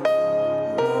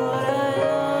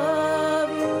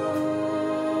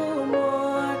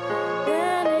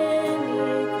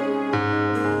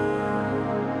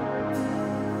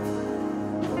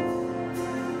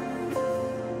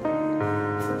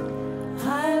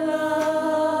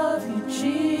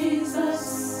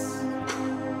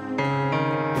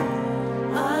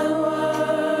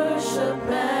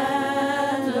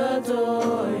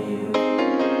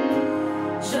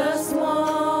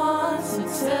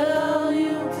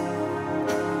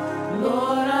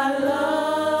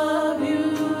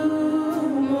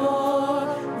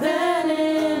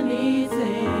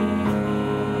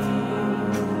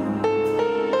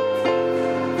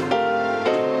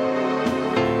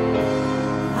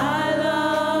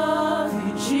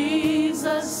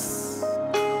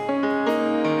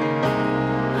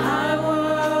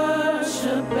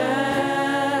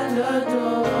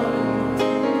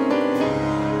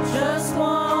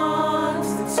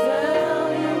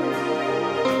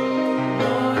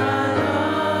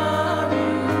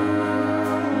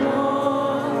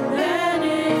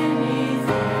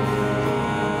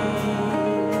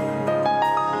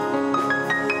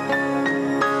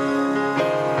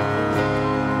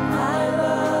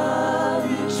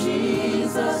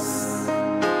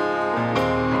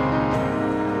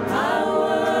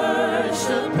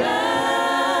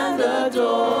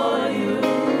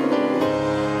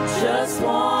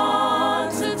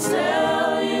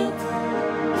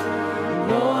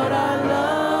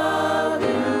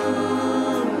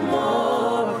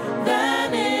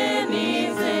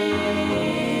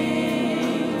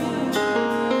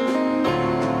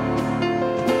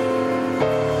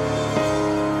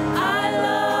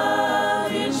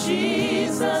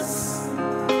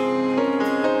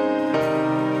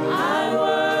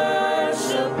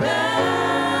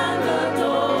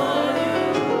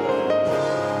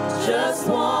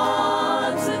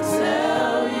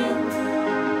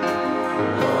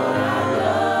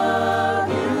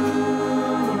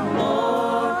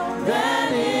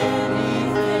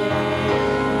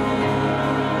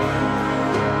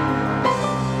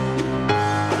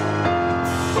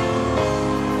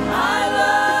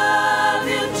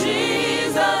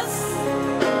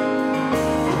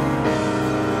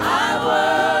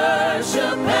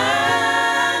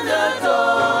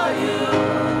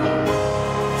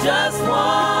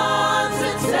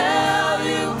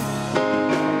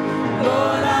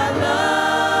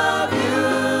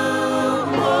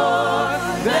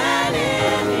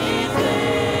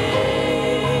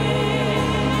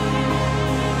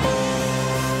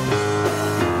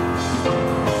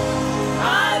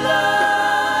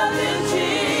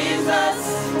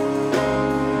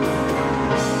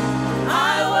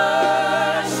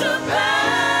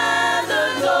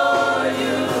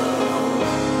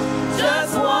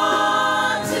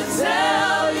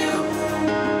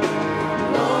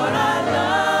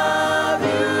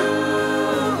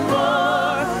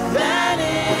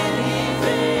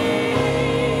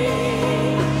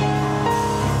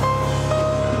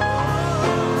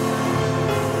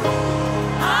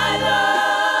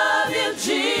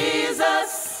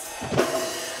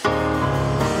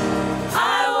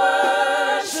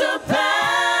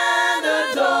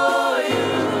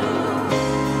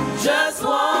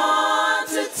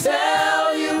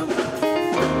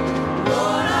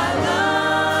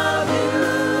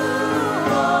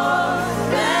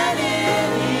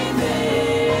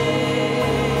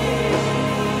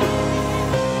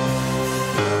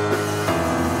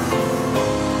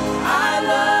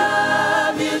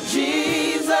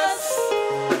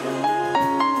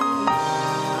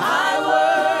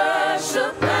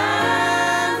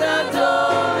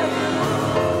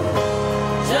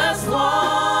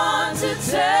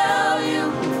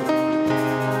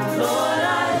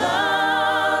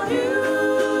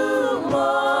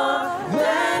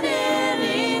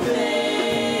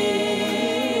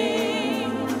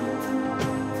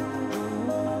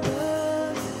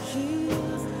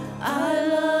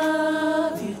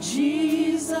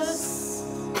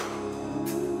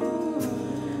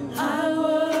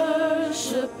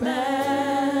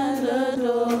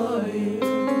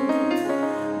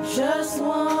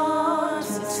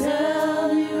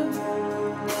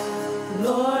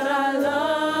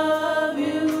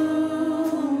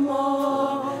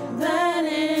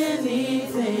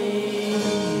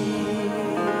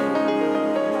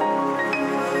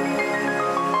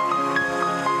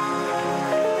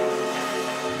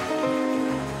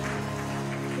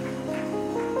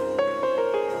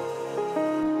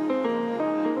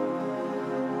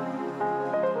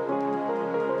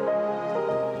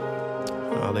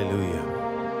 Hallelujah.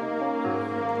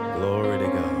 Glory to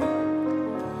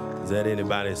God. Is that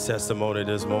anybody's testimony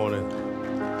this morning?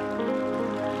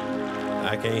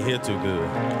 I can't hear too good.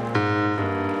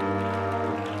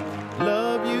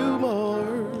 Love you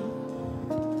more,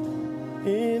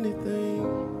 anything.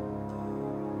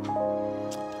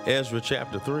 Ezra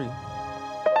chapter 3.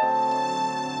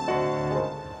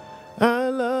 I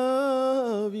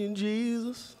love you,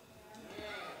 Jesus.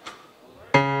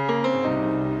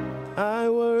 I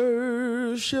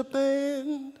worship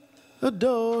and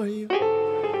adore you.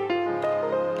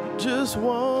 Just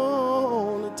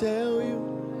want to tell you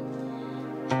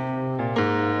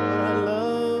I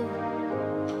love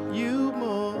you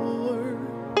more.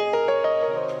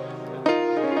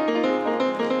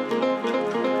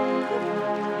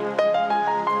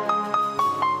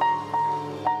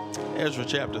 Ezra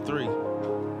chapter 3.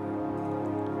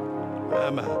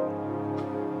 I'm out.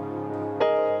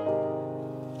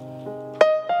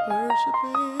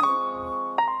 Worshiping.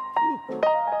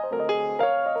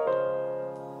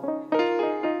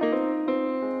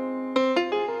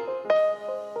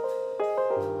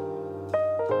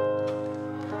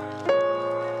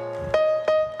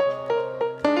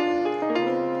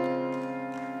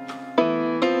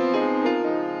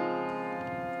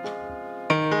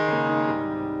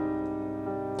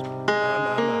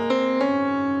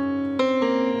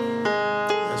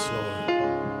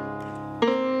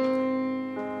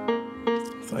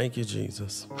 Thank you,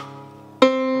 Jesus. Love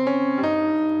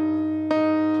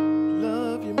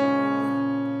you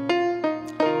more.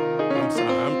 I'm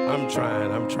sorry,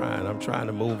 I'm trying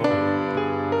to move on.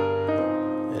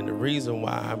 And the reason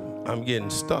why I'm getting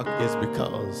stuck is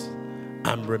because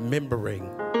I'm remembering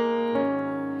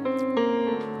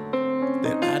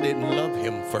that I didn't love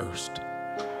him first.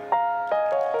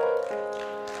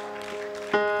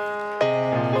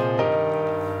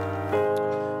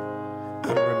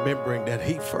 Remembering that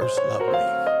he first loved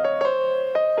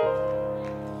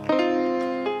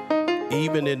me.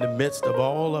 Even in the midst of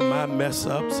all of my mess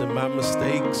ups and my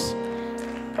mistakes,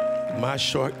 my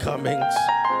shortcomings,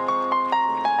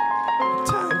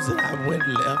 times that I went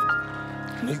left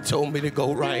and he told me to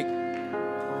go right,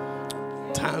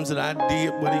 times that I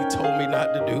did what he told me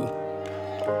not to do.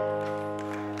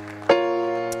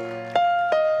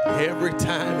 Every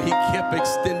time he kept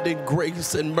extending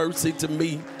grace and mercy to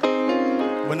me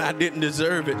when I didn't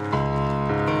deserve it.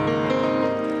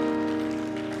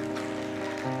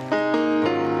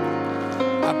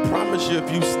 I promise you,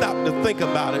 if you stop to think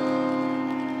about it,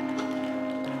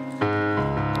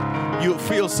 you'll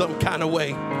feel some kind of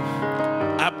way.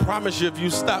 I promise you, if you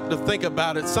stop to think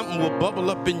about it, something will bubble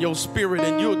up in your spirit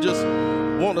and you'll just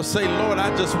want to say, Lord,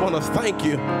 I just want to thank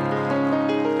you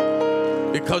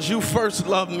because you first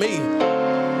loved me.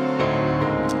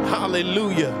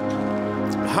 Hallelujah.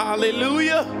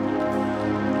 Hallelujah.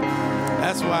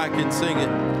 That's why I can sing it.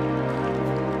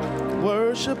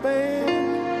 Worship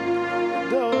and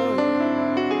adore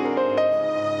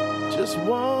you. Just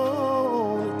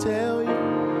want to tell you,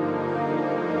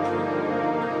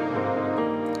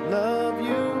 love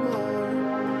you more.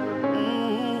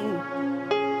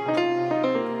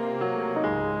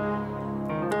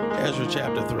 Ezra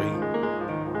chapter 3.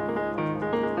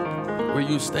 Will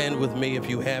you stand with me if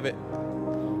you have it?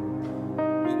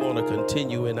 To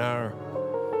continue in our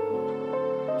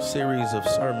series of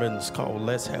sermons called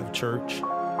Let's Have Church.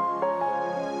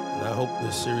 And I hope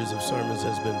this series of sermons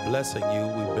has been blessing you.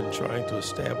 We've been trying to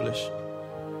establish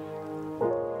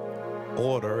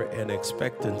order and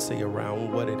expectancy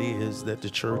around what it is that the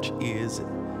church is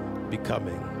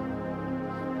becoming.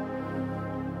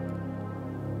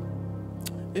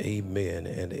 Amen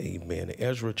and amen.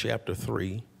 Ezra chapter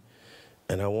 3.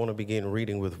 And I want to begin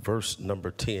reading with verse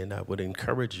number 10. I would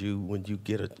encourage you, when you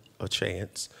get a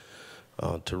chance,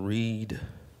 to read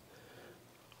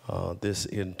this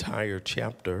entire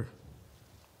chapter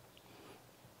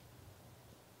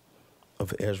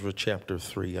of Ezra chapter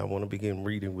 3. I want to begin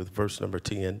reading with verse number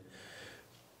 10.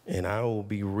 And I will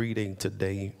be reading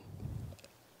today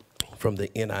from the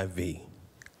NIV.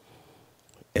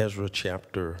 Ezra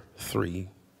chapter 3.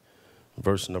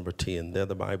 Verse number 10, there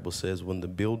the Bible says, when the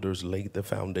builders laid the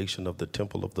foundation of the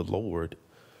temple of the Lord,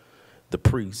 the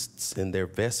priests in their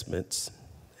vestments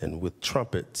and with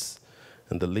trumpets,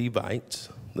 and the Levites,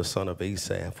 the son of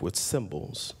Asaph, with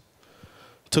cymbals,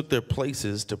 took their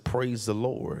places to praise the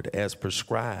Lord as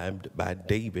prescribed by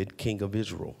David, king of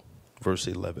Israel. Verse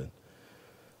 11,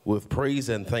 with praise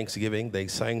and thanksgiving they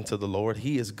sang to the Lord,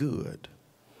 he is good.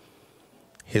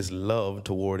 His love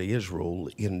toward Israel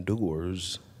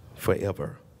endures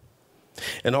forever.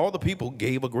 And all the people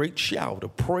gave a great shout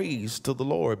of praise to the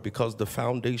Lord because the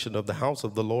foundation of the house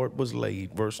of the Lord was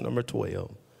laid. Verse number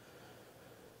 12.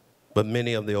 But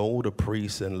many of the older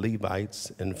priests and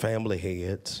Levites and family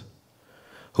heads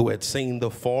who had seen the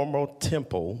former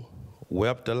temple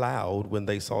wept aloud when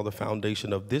they saw the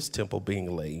foundation of this temple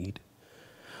being laid,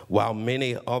 while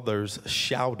many others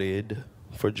shouted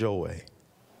for joy.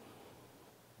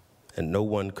 And no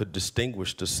one could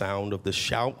distinguish the sound of the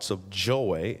shouts of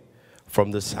joy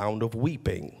from the sound of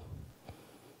weeping,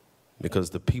 because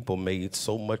the people made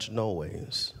so much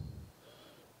noise,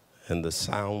 and the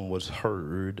sound was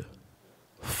heard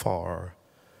far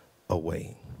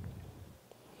away.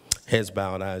 Heads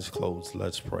bowed, eyes closed,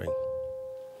 let's pray.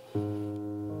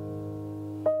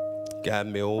 Guide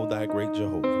me, O thy great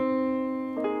Jehovah.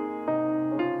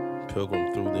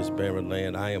 Pilgrim through this barren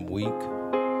land, I am weak.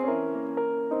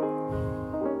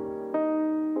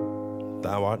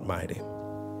 Thou art mighty.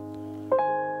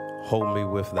 Hold me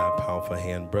with thy powerful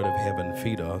hand. Bread of heaven,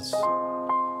 feed us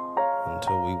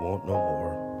until we want no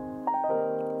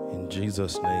more. In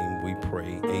Jesus' name we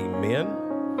pray. Amen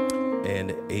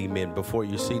and amen. Before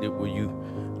you're seated, will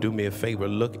you do me a favor?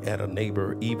 Look at a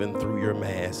neighbor even through your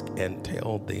mask and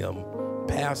tell them,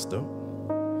 Pastor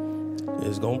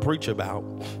is going to preach about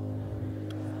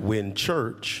when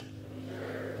church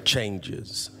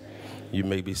changes. You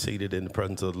may be seated in the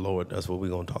presence of the Lord. That's what we're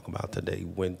going to talk about today,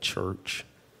 when church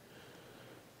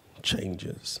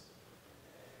changes.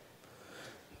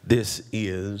 This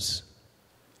is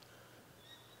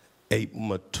a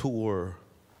mature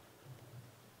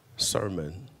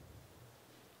sermon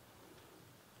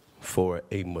for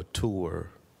a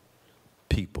mature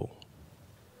people.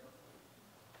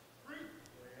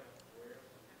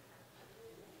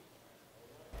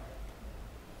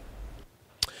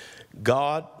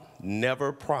 God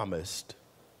never promised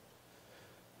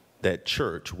that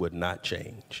church would not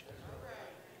change.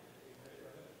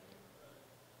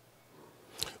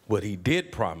 What he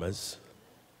did promise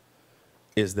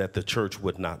is that the church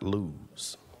would not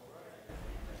lose.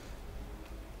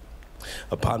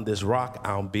 Upon this rock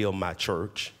I'll build my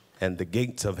church, and the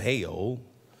gates of hell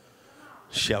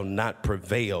shall not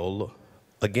prevail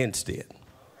against it.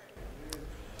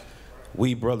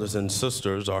 We, brothers and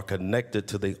sisters, are connected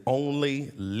to the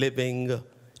only living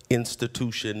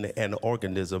institution and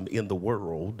organism in the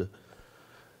world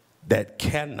that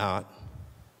cannot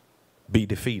be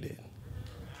defeated.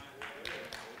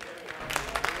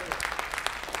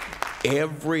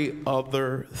 Every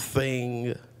other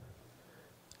thing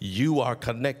you are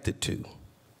connected to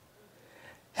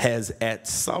has at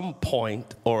some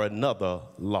point or another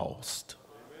lost.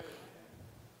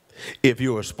 If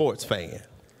you're a sports fan,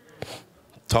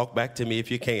 talk back to me if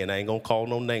you can. I ain't gonna call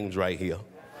no names right here.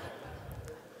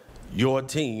 Your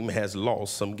team has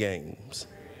lost some games.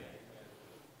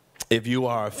 If you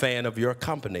are a fan of your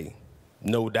company,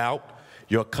 no doubt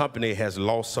your company has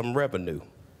lost some revenue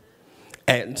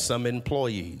and some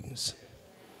employees.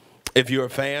 If you're a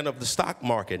fan of the stock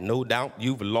market, no doubt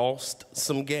you've lost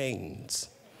some gains.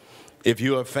 If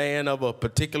you're a fan of a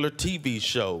particular TV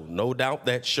show, no doubt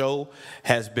that show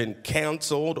has been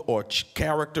canceled or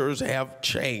characters have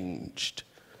changed.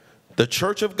 The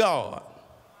Church of God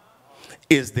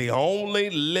is the only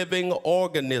living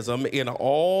organism in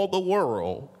all the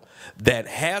world that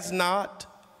has not,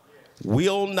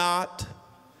 will not,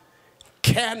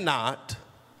 cannot,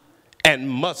 and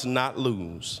must not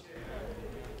lose.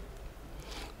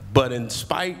 But in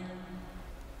spite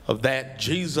of that,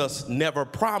 Jesus never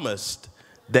promised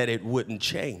that it wouldn't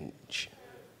change.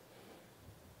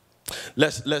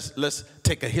 Let's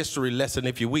take a history lesson,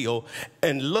 if you will,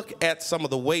 and look at some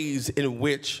of the ways in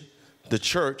which the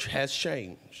church has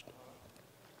changed.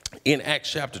 In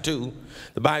Acts chapter 2,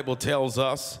 the Bible tells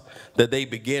us that they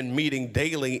began meeting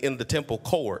daily in the temple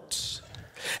courts.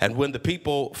 And when the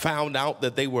people found out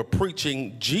that they were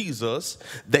preaching Jesus,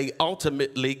 they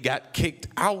ultimately got kicked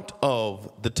out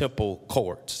of the temple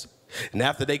courts. And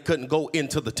after they couldn't go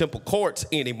into the temple courts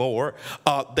anymore,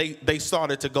 they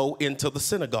started to go into the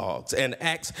synagogues. And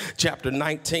Acts chapter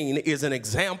 19 is an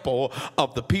example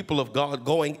of the people of God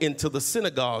going into the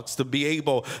synagogues to be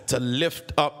able to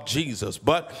lift up Jesus.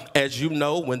 But as you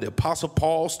know, when the Apostle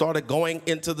Paul started going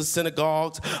into the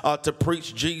synagogues to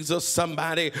preach Jesus,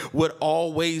 somebody would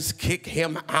always kick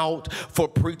him out for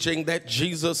preaching that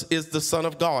Jesus is the Son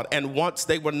of God. And once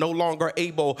they were no longer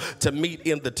able to meet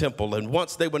in the temple, and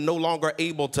once they were no longer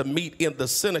able to meet in the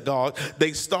synagogue,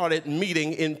 they started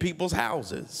meeting in people's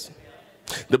houses.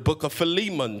 The book of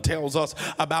Philemon tells us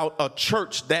about a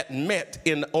church that met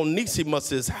in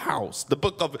Onesimus's house. The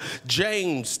book of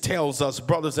James tells us,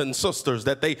 brothers and sisters,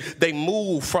 that they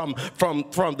move from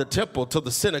the temple to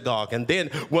the synagogue. And then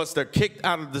once they're kicked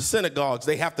out of the synagogues,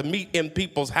 they have to meet in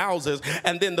people's houses.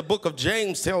 And then the book of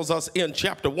James tells us in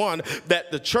chapter 1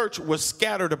 that the church was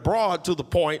scattered abroad to the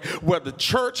point where the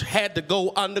church had to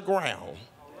go underground.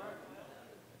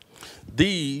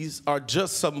 These are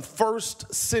just some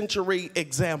first century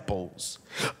examples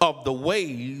of the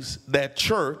ways that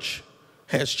church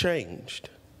has changed.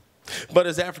 But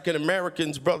as African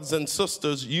Americans, brothers and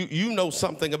sisters, you know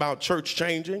something about church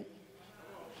changing.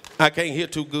 I can't hear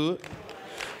too good.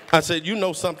 I said, you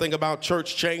know something about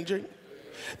church changing.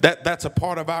 That's a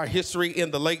part of our history in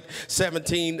the late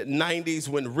 1790s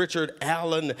when Richard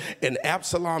Allen and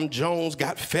Absalom Jones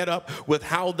got fed up with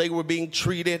how they were being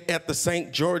treated at the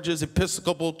St. George's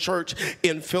Episcopal Church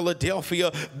in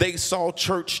Philadelphia. They saw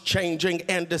church changing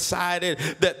and decided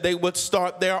that they would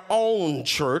start their own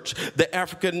church, the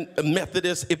African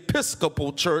Methodist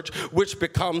Episcopal Church, which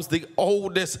becomes the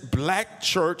oldest black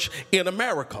church in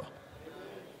America.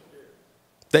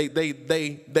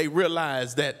 They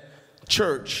realized that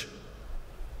church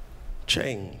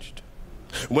changed.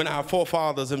 When our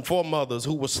forefathers and foremothers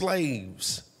who were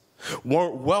slaves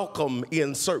weren't welcome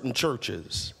in certain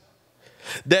churches,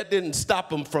 that didn't stop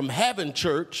them from having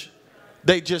church.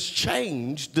 They just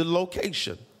changed the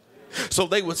location. So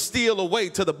they would steal away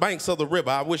to the banks of the river.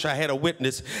 I wish I had a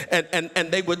witness.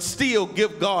 And they would still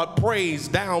give God praise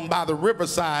down by the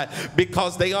riverside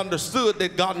because they understood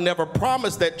that God never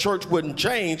promised that church wouldn't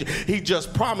change. He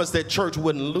just promised that church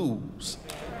wouldn't lose.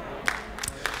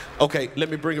 Okay, let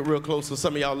me bring it real close so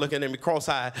some of y'all looking at me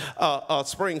cross-eyed.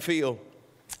 Springfield,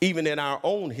 even in our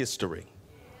own history,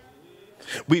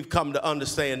 we've come to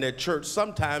understand that church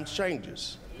sometimes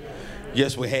changes.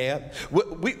 Yes, we have.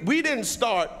 We didn't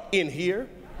start in here.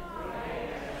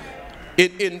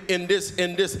 In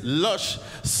this lush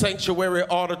sanctuary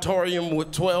auditorium with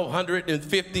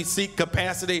 1,250 seat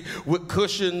capacity with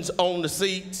cushions on the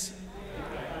seats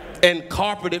and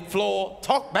carpeted floor.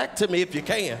 Talk back to me if you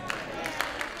can.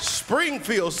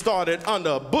 Springfield started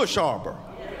under a bush arbor.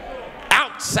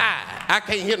 Outside. I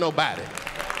can't hear nobody.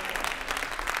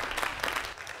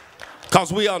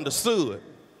 Because we understood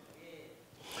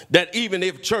that even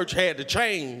if church had to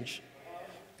change,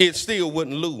 it still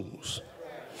wouldn't lose.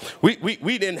 We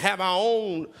didn't have our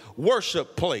own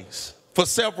worship place. For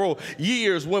several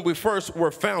years when we first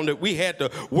were founded, we had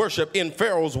to worship in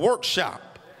Pharaoh's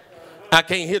workshop. I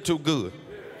can't hear too good.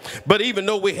 But even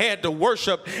though we had to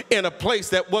worship in a place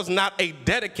that was not a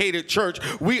dedicated church,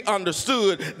 we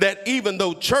understood that even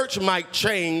though church might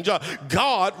change,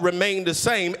 God remained the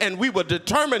same, and we were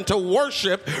determined to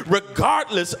worship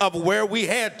regardless of where we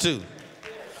had to.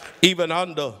 Even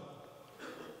under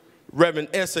Reverend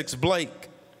Essex Blake,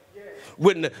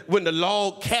 when the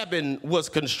log cabin was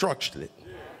constructed,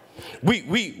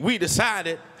 we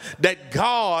decided that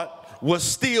God was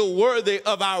still worthy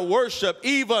of our worship,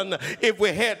 even if we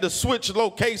had to switch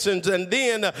locations. And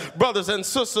then, brothers and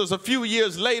sisters, a few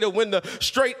years later, when the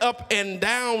straight up and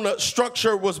down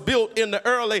structure was built in the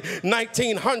early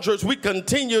 1900s, we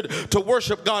continued to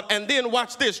worship God. And then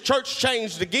watch this, church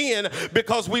changed again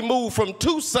because we moved from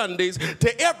 2 Sundays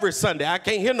to every Sunday. I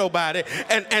can't hear nobody.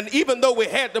 And even though we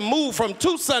had to move from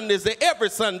 2 Sundays to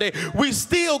every Sunday, we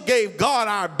still gave God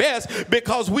our best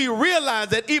because we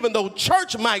realized that even though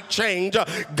church might change,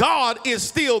 God is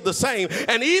still the same.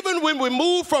 And even when we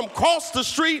moved from across the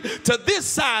street to this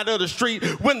side of the street,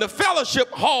 when the fellowship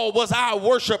hall was our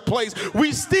worship place,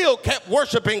 we still kept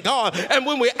worshiping God. And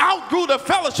when we outgrew the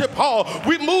fellowship hall,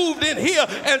 we moved in here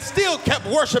and still kept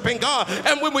worshiping God.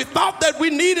 And when we thought that we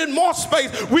needed more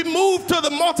space, we moved to the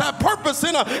multi-purpose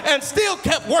center and still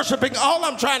kept worshiping. All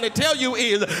I'm trying to tell you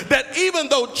is that even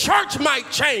though church might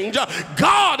change,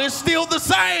 God is still the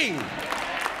same.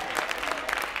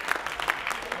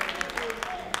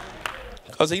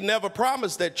 Because he never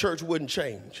promised that church wouldn't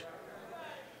change.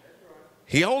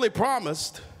 He only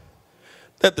promised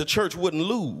that the church wouldn't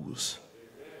lose.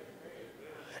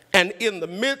 And in the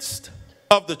midst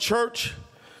of the church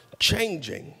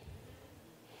changing,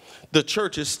 the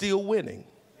church is still winning.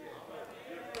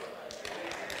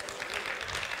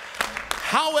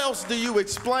 How else do you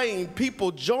explain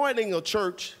people joining a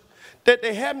church that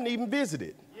they haven't even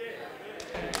visited?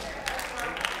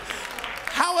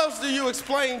 How else do you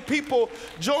explain people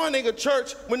joining a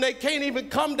church when they can't even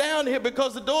come down here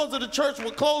because the doors of the church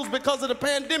were closed because of the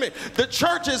pandemic? The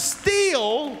church is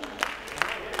still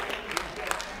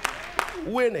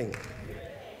winning.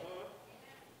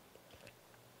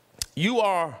 You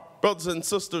are, brothers and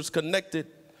sisters, connected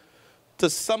to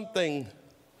something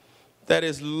that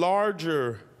is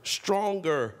larger,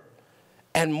 stronger,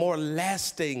 and more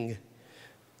lasting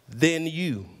than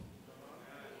you.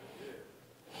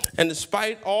 And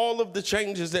despite all of the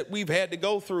changes that we've had to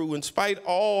go through, in spite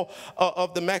all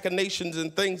of the machinations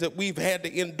and things that we've had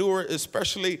to endure,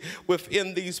 especially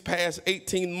within these past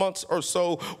 18 months or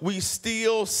so, we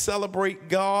still celebrate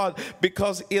God,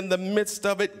 because in the midst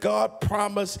of it, God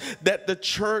promised that the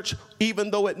church,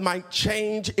 even though it might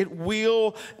change, it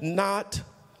will not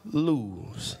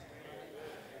lose.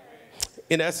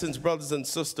 In essence, brothers and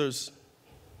sisters,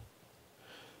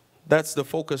 that's the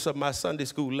focus of my Sunday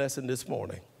school lesson this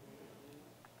morning.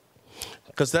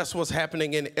 Because that's what's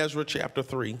happening in Ezra chapter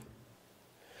 3.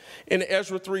 In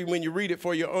Ezra 3, when you read it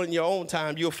for your own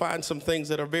time, you'll find some things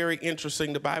that are very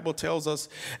interesting. The Bible tells us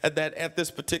that at this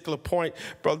particular point,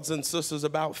 brothers and sisters,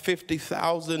 about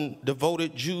 50,000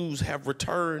 devoted Jews have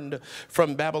returned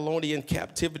from Babylonian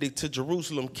captivity to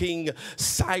Jerusalem. King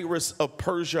Cyrus of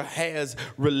Persia has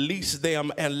released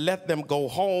them and let them go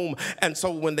home. And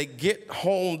so when they get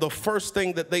home, the first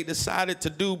thing that they decided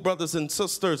to do, brothers and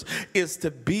sisters, is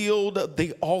to build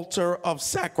the altar of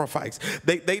sacrifice.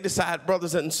 They decide,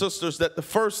 brothers and sisters, that the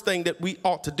first thing that we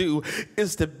ought to do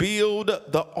is to build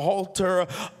the altar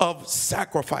of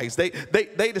sacrifice.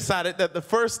 They decided that the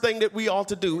first thing that we ought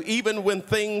to do, even when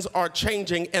things are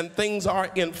changing and things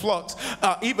are in flux,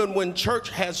 even when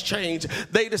church has changed,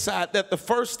 they decide that the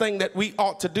first thing that we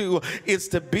ought to do is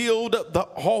to build the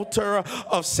altar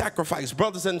of sacrifice.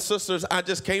 Brothers and sisters, I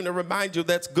just came to remind you,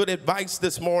 that's good advice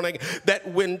this morning,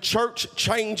 that when church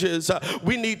changes,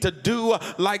 we need to do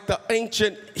like the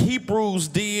ancient Hebrews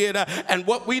did. And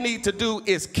what we need to do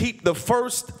is keep the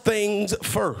first things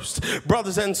first.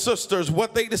 Brothers and sisters,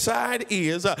 what they decide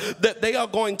is that they are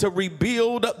going to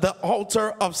rebuild the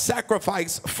altar of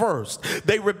sacrifice first.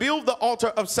 They rebuild the altar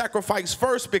of sacrifice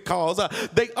first because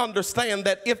they understand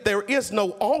that if there is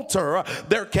no altar,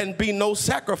 there can be no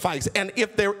sacrifice. And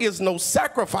if there is no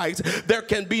sacrifice, there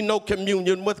can be no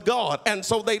communion with God. And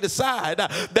so they decide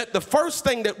that the first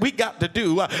thing that we got to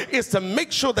do is to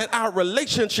make sure that our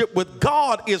relationship with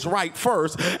God is right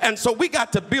first. And so we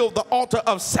got to build the altar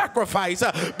of sacrifice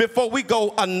before we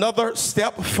go another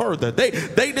step further.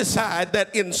 They decide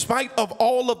that in spite of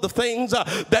all of the things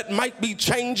that might be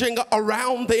changing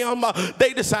around them,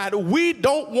 they decide we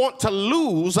don't want to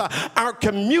lose our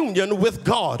communion with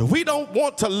God. We don't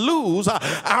want to lose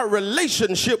our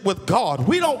relationship with God.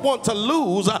 We don't want to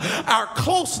lose our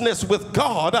closeness with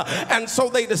God. And so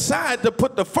they decide to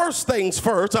put the first things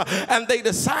first, and they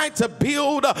decide to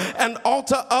build an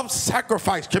altar of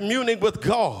sacrifice. Communing with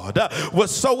God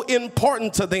was so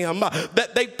important to them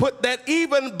that they put that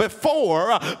even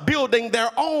before building their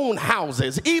own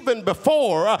houses, even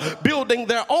before building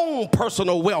their own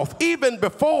personal wealth, even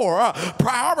before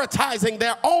prioritizing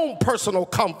their own personal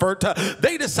comfort.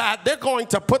 They decide they're going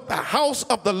to put the house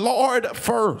of the Lord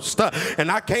first.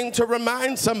 And I came to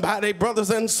remind somebody, brothers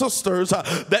and sisters,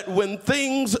 that when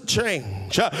things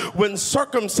change, when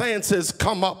circumstances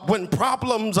come up, when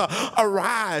problems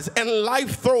arise, and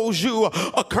life throws you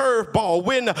a curveball,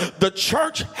 when the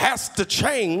church has to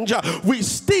change, we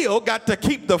still got to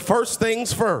keep the first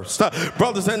things first.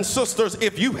 Brothers and sisters,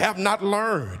 if you have not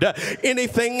learned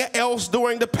anything else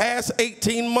during the past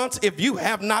 18 months, if you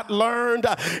have not learned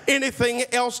anything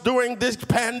else during this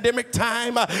pandemic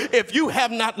time, if you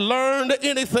have not learned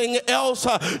anything else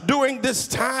during this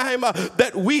time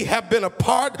that we have been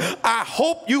apart, I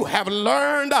hope you have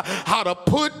learned how to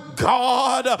put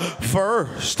God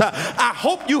first. I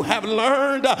hope you have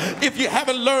learned, if you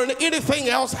haven't learned anything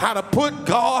else, how to put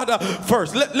God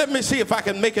first. Let me see if I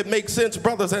can make it make sense,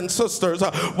 brothers and sisters.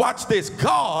 Watch this.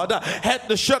 God had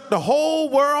to shut the whole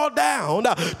world down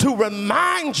to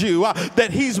remind you that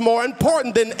he's more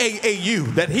important than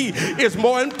AAU, that he is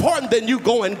more important than you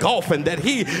going golfing, that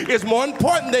he is more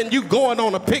important than you going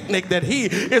on a picnic, that he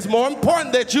is more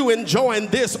important that you enjoying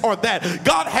this or that.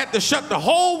 God had to shut the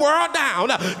whole world down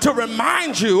to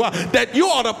remind you that you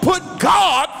ought to put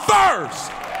God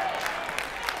first.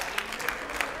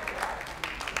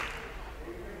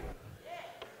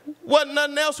 Wasn't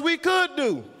nothing else we could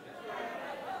do.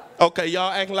 Okay,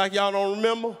 y'all acting like y'all don't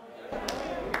remember?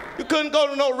 You couldn't go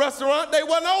to no restaurant, they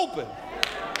wasn't open.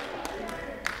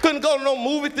 Couldn't go to no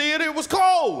movie theater, it was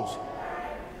closed.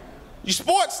 Your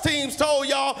sports teams told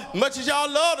y'all, much as y'all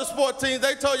love the sports teams,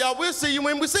 they told y'all, we'll see you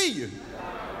when we see you.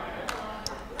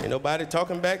 Ain't nobody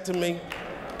talking back to me.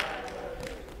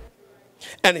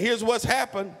 And here's what's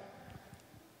happened.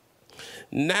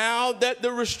 Now that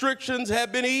the restrictions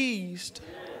have been eased,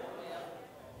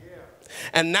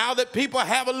 and now that people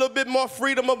have a little bit more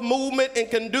freedom of movement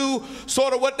and can do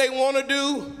sort of what they want to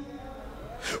do,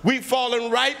 We've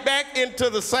fallen right back into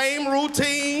the same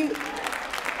routine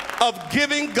of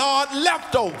giving God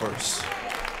leftovers.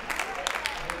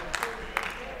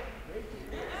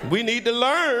 We need to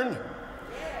learn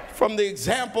from the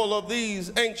example of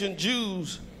these ancient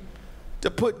Jews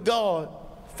to put God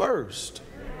first.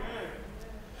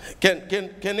 Can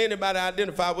anybody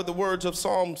identify with the words of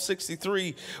Psalm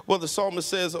 63 where the psalmist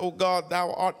says, "O God,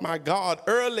 thou art my God,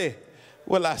 early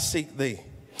will I seek thee.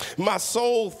 My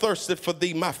soul thirsteth for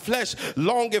thee, my flesh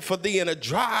longeth for thee in a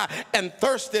dry and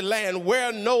thirsty land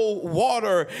where no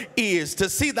water is, to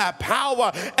see thy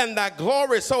power and thy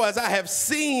glory, so as I have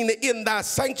seen in thy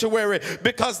sanctuary,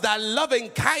 because thy loving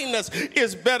kindness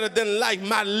is better than life.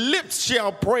 My lips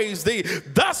shall praise thee.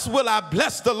 Thus will I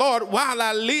bless the Lord while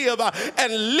I live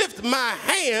and lift my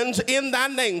hands in thy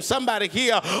name." Somebody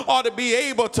here ought to be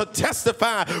able to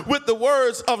testify with the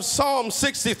words of Psalm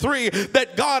 63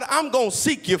 that, God, I'm going to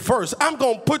seek you first. I'm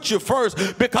going to put you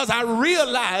first because I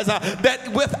realize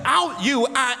that without you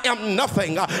I am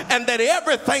nothing, and that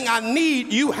everything I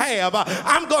need you have.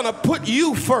 I'm going to put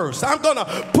you first. I'm going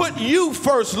to put you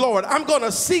first, Lord. I'm going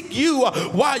to seek you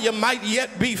while you might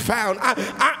yet be found.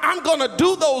 I'm going to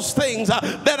do those things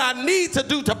that I need to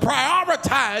do to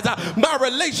prioritize my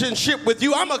relationship with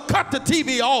you. I'm going to cut the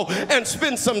TV off and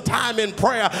spend some time in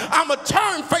prayer. I'm going to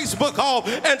turn Facebook off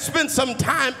and spend some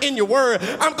time in your word.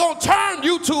 I'm going to turn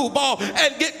YouTube off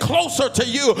and get closer to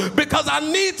you because I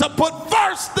need to put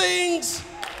first things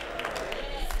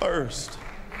first.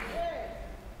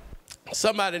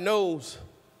 Somebody knows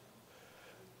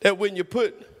that when you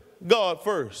put God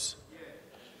first,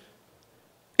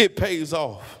 it pays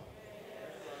off.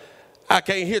 I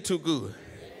can't hear too good.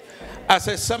 I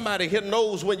said somebody here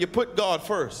knows when you put God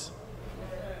first,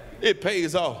 it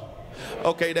pays off.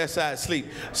 Okay, that's side sleep.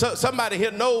 So somebody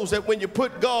here knows that when you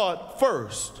put God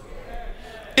first,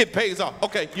 it pays off.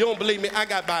 Okay, you don't believe me? I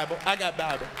got Bible. I got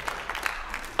Bible.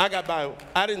 I got Bible.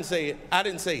 I didn't say it. I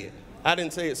didn't say it. I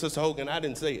didn't say it, Sister Hogan. I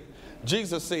didn't say it.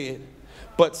 Jesus said,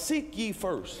 "But seek ye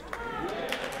first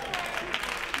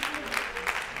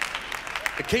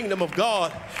the kingdom of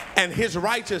God and his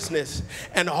righteousness,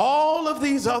 and all of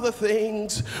these other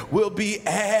things will be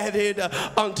added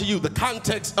unto you." The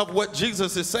context of what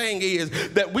Jesus is saying is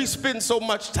that we spend so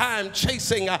much time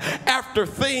chasing after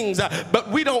things,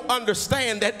 but we don't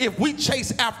understand that if we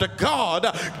chase after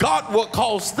God, God will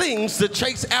cause things to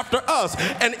chase after us.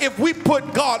 And if we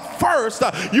put God first,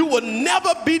 you will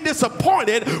never be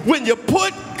disappointed when you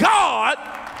put God.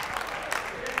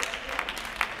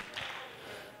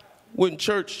 When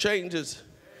church changes,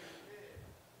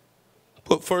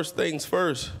 put first things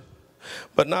first.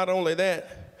 But not only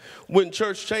that, when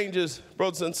church changes,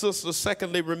 brothers and sisters,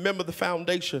 secondly, remember the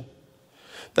foundation.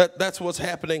 That's what's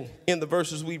happening in the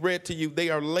verses we read to you. They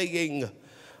are laying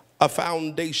a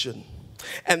foundation.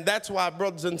 And that's why,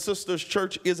 brothers and sisters,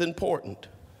 church is important.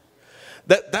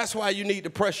 That's why you need to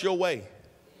press your way.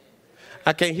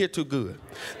 I can't hear too good.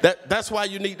 That's why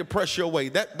you need to press your way.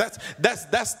 That's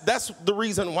the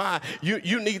reason why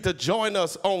you need to join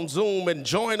us on Zoom and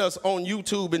join us on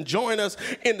YouTube and join us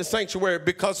in the sanctuary,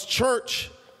 because church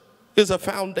is a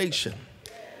foundation.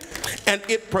 And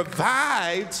it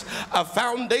provides a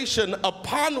foundation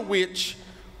upon which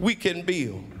we can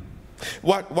build.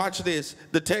 Watch this.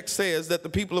 The text says that the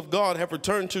people of God have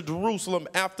returned to Jerusalem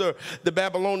after the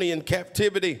Babylonian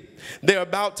captivity. They're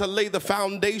about to lay the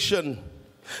foundation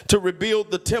to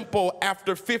rebuild the temple.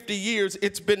 After 50 years,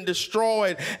 it's been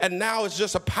destroyed, and now it's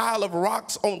just a pile of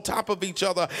rocks on top of each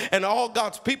other. And all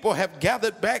God's people have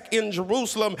gathered back in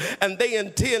Jerusalem, and they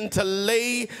intend to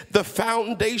lay the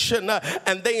foundation,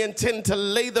 and they intend to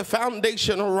lay the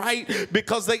foundation right,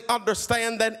 because they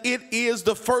understand that it is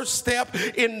the first step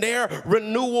in their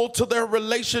renewal to their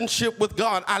relationship with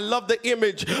God. I love the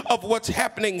image of what's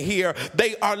happening here.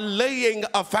 They are laying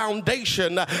a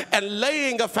foundation, and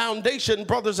laying a foundation,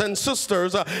 brothers and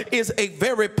sisters, is a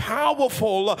very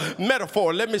powerful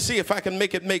metaphor. Let me see if I can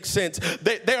make it make sense.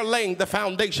 They're laying the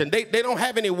foundation. They don't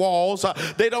have any walls.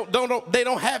 They don't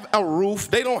have a roof.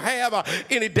 They don't have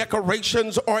any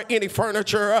decorations or any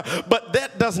furniture. But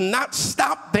that does not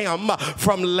stop them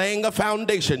from laying a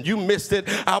foundation. You missed it.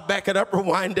 I'll back it up,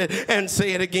 rewind it, and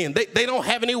say it again. They don't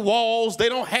have any walls. They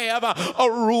don't have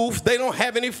a roof. They don't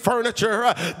have any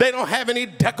furniture. They don't have any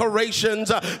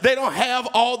decorations. They don't have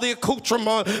all the accoutrements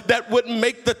that would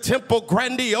make the temple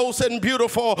grandiose and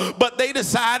beautiful. But they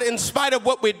decide, in spite of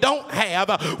what we don't have,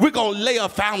 we're going to lay a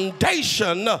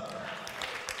foundation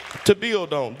to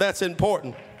build on. That's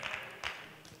important,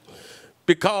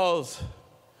 because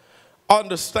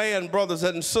understand, brothers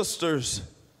and sisters,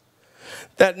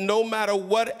 that no matter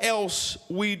what else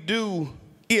we do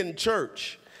in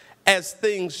church as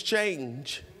things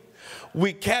change,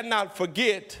 we cannot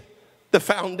forget the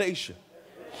foundation.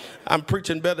 I'm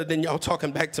preaching better than y'all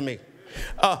talking back to me.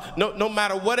 No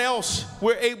matter what else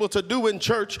we're able to do in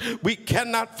church, we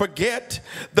cannot forget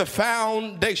the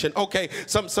foundation. Okay,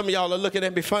 some of y'all are looking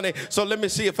at me funny, so let me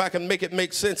see if I can make it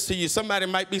make sense to you. Somebody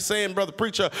might be saying, Brother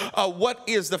Preacher, what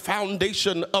is the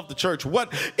foundation of the church?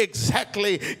 What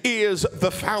exactly is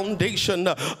the foundation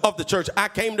of the church? I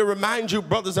came to remind you,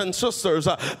 brothers and sisters,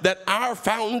 that our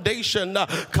foundation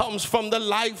comes from the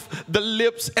life, the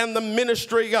lips, and the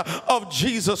ministry of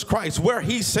Jesus Christ, where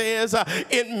he says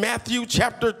in Matthew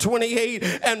chapter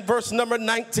 28 and verse number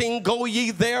 19, go ye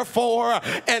therefore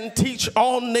and teach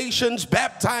all nations,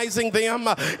 baptizing them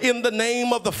in the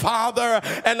name of the Father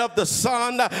and of the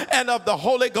Son and of the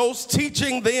Holy Ghost,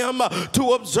 teaching them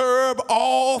to observe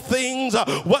all things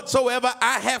whatsoever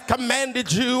I have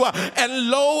commanded you,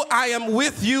 and lo, I am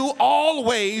with you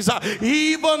always,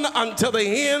 even until the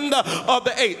end of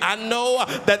the age. I know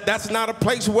that that's not a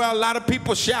place where a lot of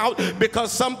people shout,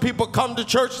 because some people come to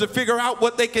church to figure out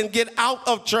what they can get out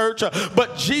of church,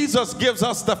 but Jesus gives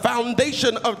us the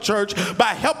foundation of church by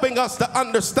helping us to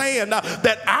understand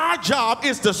that our job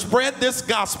is to spread this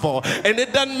gospel, and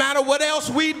it doesn't matter what else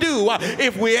we do.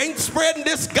 If we ain't spreading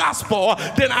this gospel,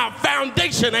 then our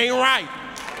foundation ain't right.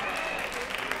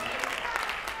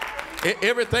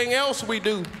 Everything else we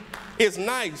do is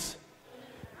nice,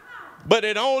 but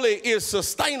it only is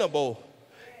sustainable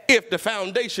if the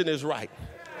foundation is right.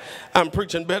 I'm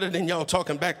preaching better than y'all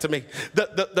talking back to me.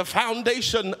 The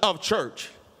foundation of church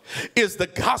is the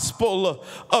gospel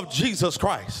of Jesus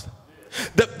Christ.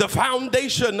 The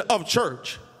foundation of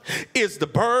church is the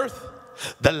birth,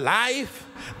 the life,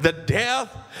 the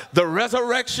death, the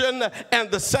resurrection, and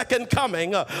the second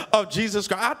coming of Jesus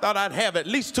Christ. I thought I'd have at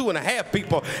least 2.5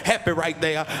 people happy right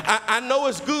there. I know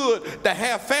it's good to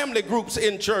have family groups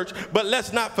in church, but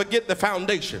let's not forget the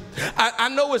foundation. I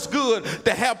know it's good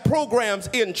to have programs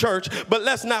in church, but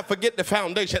let's not forget the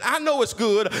foundation. I know it's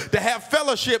good to have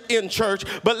fellowship in church,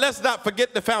 but let's not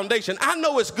forget the foundation. I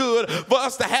know it's good for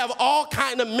us to have all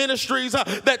kind of ministries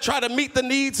that try to meet the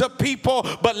needs of people,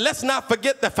 but let's not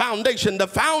forget the foundation.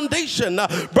 The foundation,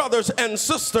 brothers and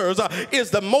sisters,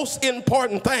 is the most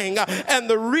important thing. And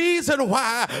the reason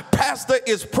why Pastor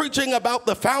is preaching about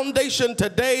the foundation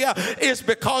today is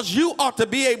because you ought to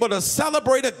be able to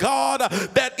celebrate a God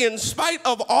that, in spite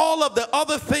of all of the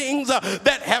other things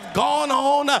that have gone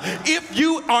on, if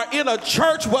you are in a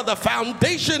church where the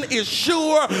foundation is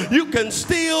sure, you can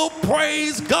still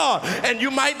praise God. And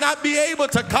you might not be able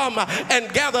to come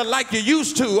and gather like you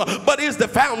used to, but is the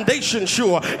foundation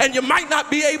sure? And you might not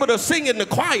be able to sing in the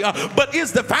choir, but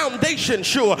is the foundation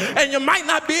sure? And you might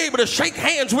not be able to shake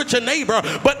hands with your neighbor,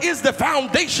 but is the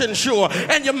foundation sure?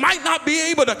 And you might not be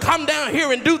able to come down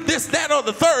here and do this, that, or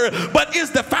the third, but is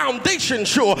the foundation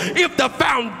sure? If the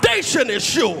foundation is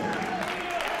sure,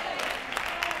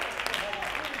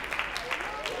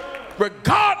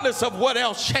 regardless of what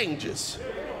else changes,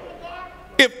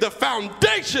 if the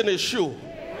foundation is sure,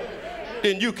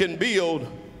 then you can build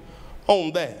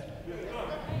on that.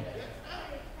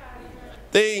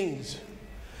 Things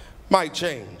might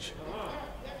change,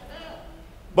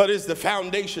 but is the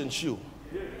foundation sure?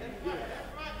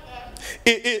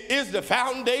 Is the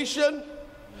foundation,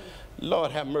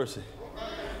 Lord have mercy,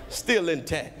 still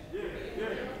intact?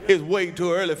 It's way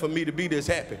too early for me to be this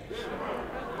happy.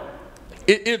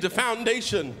 Is the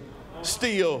foundation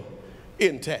still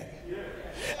intact?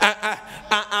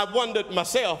 I wondered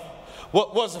myself,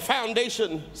 what was the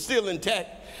foundation still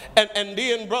intact? And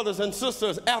then, brothers and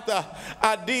sisters, after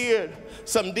I did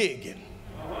some digging,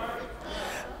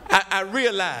 I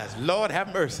realized, Lord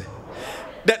have mercy,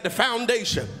 that the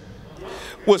foundation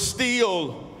was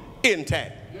still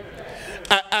intact.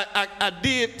 I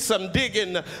did some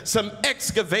digging, some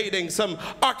excavating, some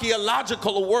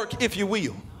archaeological work, if you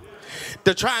will,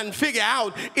 to try and figure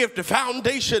out if the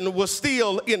foundation was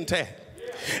still intact.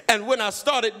 And when I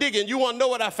started digging, you want to know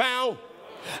what I found?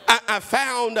 I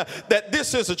found that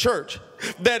this is a church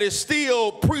that is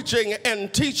still preaching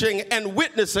and teaching and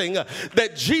witnessing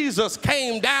that Jesus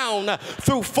came down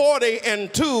through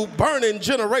 42 burning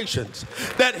generations,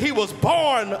 that he was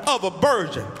born of a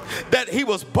virgin, that he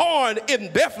was born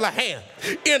in Bethlehem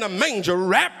in a manger,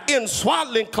 wrapped in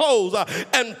swaddling clothes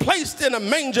and placed in a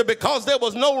manger because there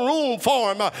was no room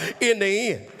for him in the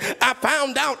inn. I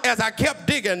found out as I kept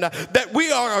digging that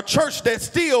we are a church that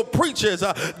still preaches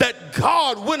that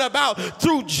God went about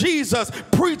through Jesus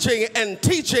preaching and and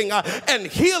teaching and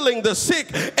healing the sick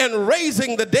and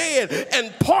raising the dead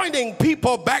and pointing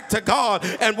people back to God.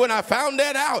 And when I found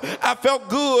that out, I felt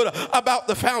good about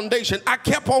the foundation. I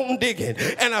kept on digging,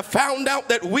 and I found out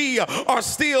that we are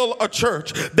still a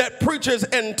church that preaches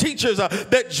and teaches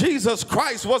that Jesus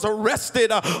Christ was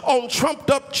arrested on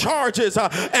trumped up charges.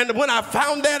 And when I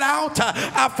found that out,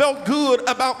 I felt good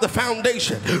about the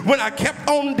foundation. When I kept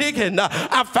on digging,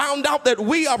 I found out that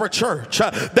we are a church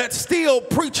that still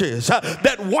preaches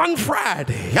that one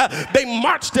Friday they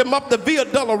marched him up the Via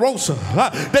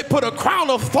Dolorosa. They put a crown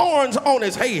of thorns on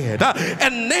his head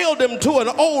and nailed him to an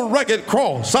old rugged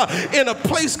cross in a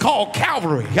place called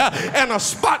Calvary and a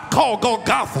spot called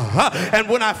Golgotha. And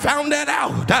when I found that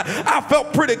out, I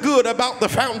felt pretty good about the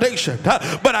foundation.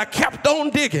 But I kept on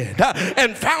digging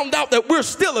and found out that we're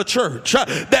still a church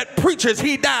that preaches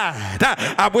he died.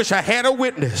 I wish I had a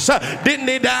witness. Didn't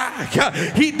he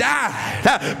die? He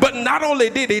died. But not only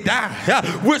did he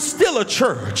die, we're still a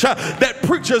church that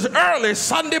preaches early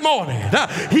Sunday morning.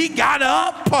 He got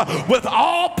up with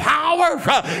all power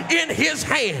in his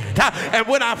hand. And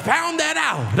when I found that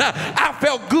out, I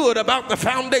felt good about the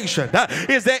foundation.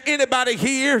 Is there anybody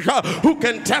here who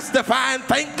can testify and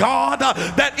thank God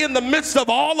that in the midst of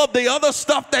all of the other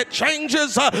stuff that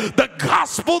changes, the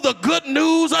gospel, the good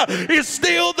news is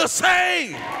still the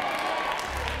same?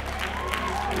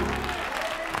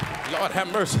 Lord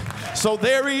have mercy. So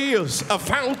there is a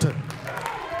fountain.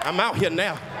 I'm out here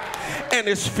now, and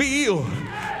it's filled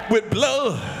with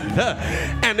blood,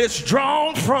 and it's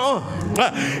drawn from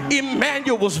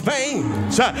Emmanuel's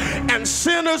veins, and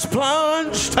sinners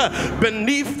plunged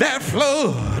beneath that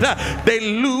flood, they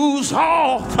lose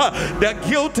all their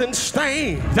guilt and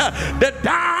stain. The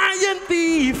dying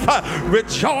thief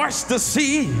rejoiced to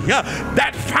see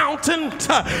that fountain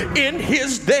in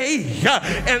his day,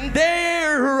 and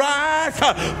there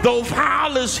right, though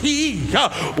foul as he,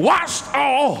 washed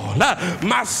all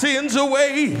my sins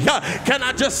away. Can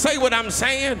I just say what I'm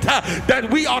saying? That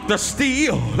we ought to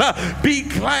still be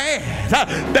glad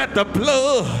that the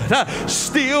blood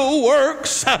still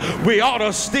works. We ought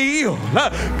to still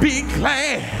be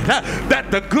glad that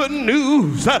the good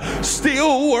news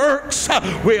still works.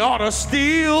 We ought to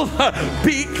still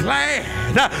be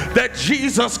glad that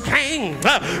Jesus came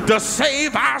to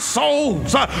save our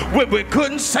souls when we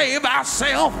couldn't save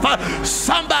ourselves.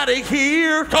 Somebody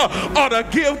here ought to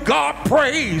give God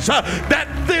praise that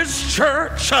this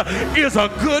church is a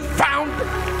good founder.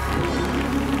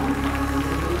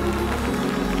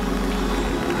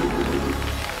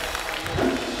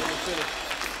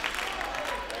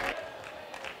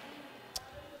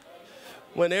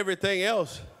 When everything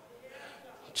else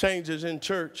changes in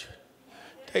church,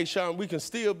 hey Sean, we can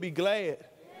still be glad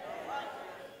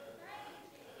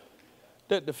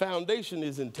that the foundation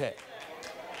is intact.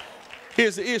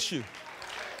 Here's the issue.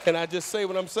 Can I just say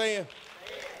what I'm saying?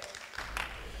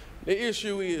 The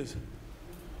issue is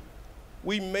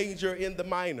we major in the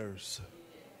minors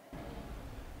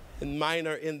and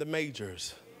minor in the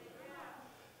majors.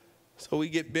 So we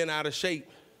get bent out of shape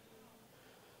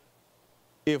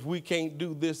if we can't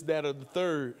do this, that, or the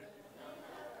third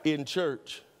in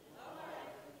church.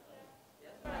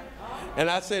 And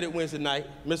I said it Wednesday night.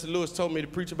 Mr. Lewis told me to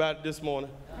preach about it this morning.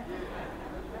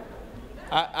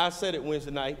 I said it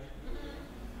Wednesday night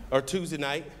or Tuesday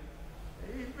night.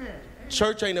 Amen.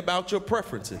 Church ain't about your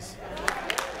preferences.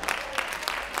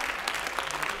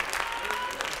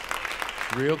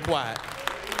 Real quiet.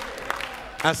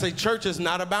 I say church is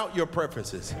not about your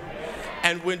preferences.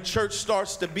 And when church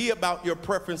starts to be about your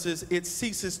preferences, it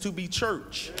ceases to be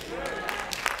church.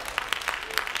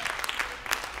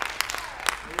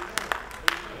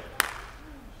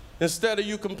 Instead of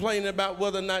you complaining about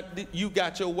whether or not you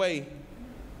got your way,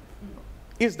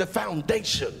 is the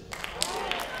foundation.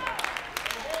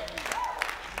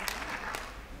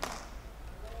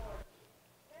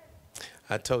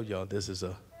 I told y'all this is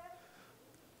a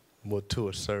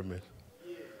mature sermon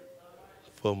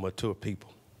for mature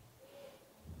people.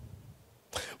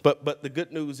 But the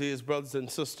good news is, brothers and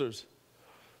sisters,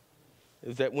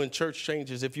 is that when church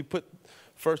changes, if you put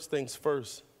first things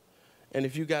first, and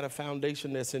if you got a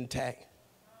foundation that's intact,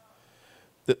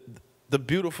 the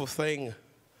beautiful thing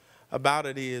about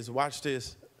it is, watch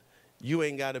this, you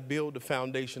ain't got to build the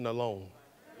foundation alone.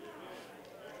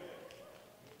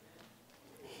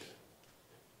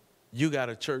 You got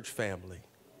a church family.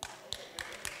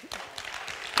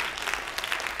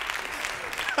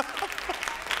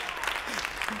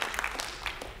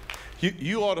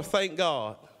 You ought to thank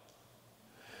God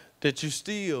that you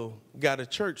still got a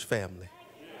church family.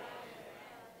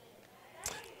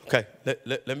 Okay,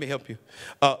 let me help you.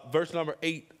 Verse number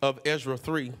 8 of Ezra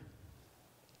 3.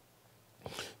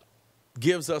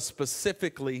 gives us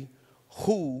specifically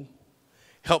who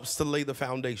helps to lay the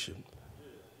foundation.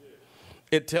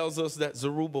 It tells us that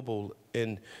Zerubbabel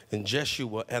and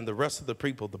Jeshua and the rest of the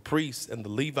people, the priests and the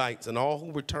Levites and all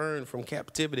who return from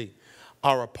captivity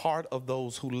are a part of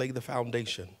those who lay the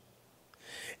foundation.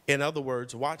 In other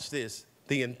words, watch this.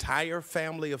 The entire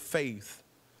family of faith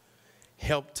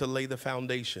helped to lay the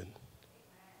foundation.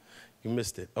 You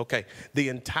missed it. Okay. The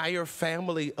entire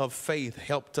family of faith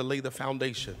helped to lay the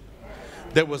foundation.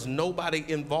 There was nobody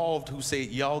involved who said,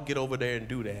 y'all get over there and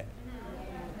do that.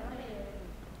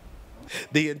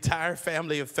 The entire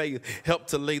family of faith helped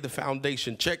to lay the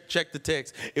foundation. Check the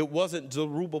text. It wasn't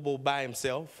Zerubbabel by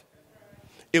himself.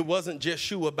 It wasn't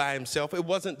Jeshua by himself. It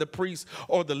wasn't the priests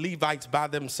or the Levites by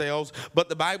themselves. But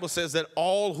the Bible says that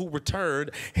all who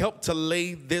returned helped to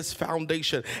lay this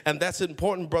foundation. And that's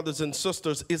important, brothers and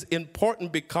sisters. Is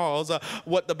important because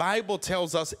what the Bible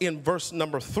tells us in verse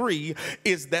number 3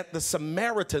 is that the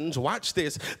Samaritans, watch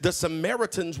this, the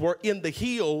Samaritans were in the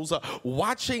hills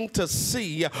watching to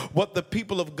see what the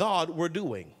people of God were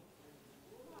doing.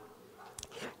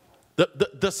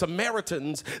 The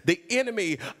Samaritans, the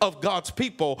enemy of God's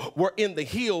people, were in the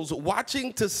hills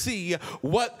watching to see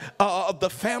what the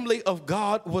family of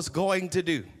God was going to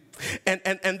do.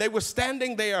 And they were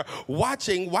standing there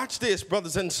watching, watch this,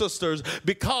 brothers and sisters,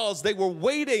 because they were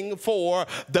waiting for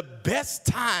the best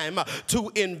time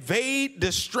to invade,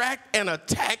 distract, and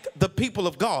attack the people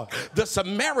of God. The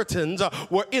Samaritans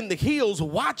were in the hills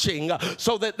watching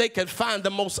so that they could find the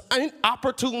most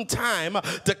inopportune time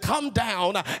to come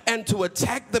down and to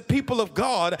attack the people of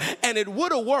God. And it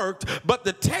would have worked, but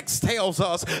the text tells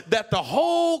us that the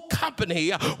whole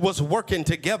company was working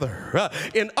together.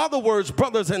 In other words,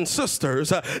 brothers and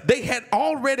sisters, they had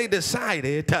already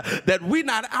decided that we're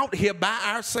not out here by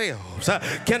ourselves.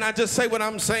 Can I just say what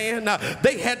I'm saying?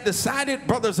 They had decided,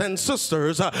 brothers and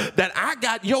sisters, that I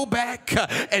got your back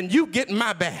and you get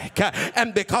my back.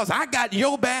 And because I got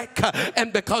your back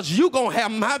and because you gonna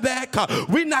have my back,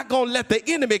 we're not gonna let the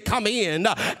enemy come in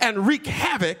and wreak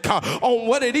havoc on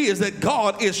what it is that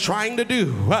God is trying to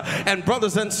do. And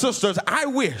brothers and sisters, I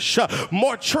wish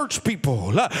more church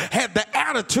people had the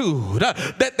attitude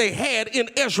that they had in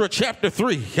Ezra chapter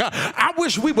 3. I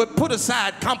wish we would put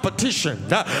aside competition.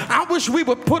 I wish we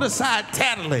would put aside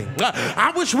tattling.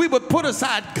 I wish we would put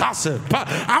aside gossip.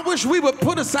 I wish we would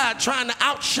put aside trying to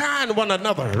outshine one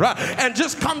another and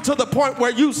just come to the point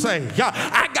where you say,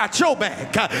 I got your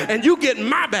back and you get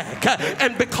my back.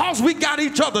 And because we got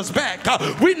each other's back,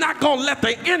 we're not going to let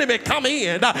the enemy come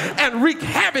in and wreak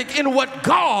havoc in what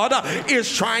God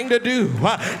is trying to do.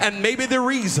 And maybe the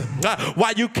reason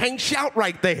why you can't shout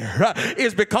right there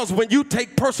is because when you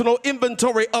take personal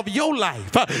inventory of your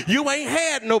life, you ain't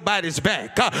had nobody's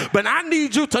back. But I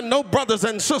need you to know, brothers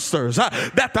and sisters,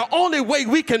 that the only way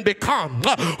we can become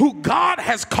who God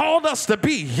has called us to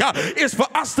be is for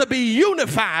us to be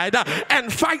unified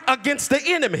and fight against the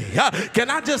enemy.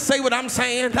 Can I just say what I'm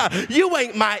saying? You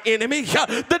ain't my enemy.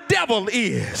 The devil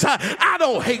is. I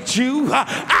don't hate you.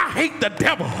 I hate the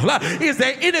devil. Is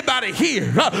there anybody here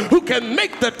who can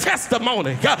make the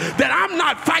testimony that I'm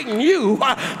not fighting you,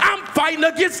 I'm fighting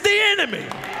against the enemy?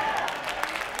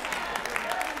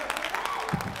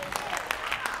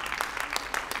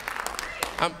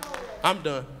 I'm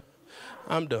done.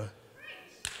 I'm done.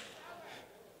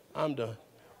 I'm done.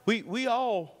 We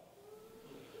all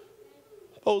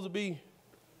supposed to be.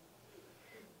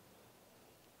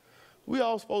 We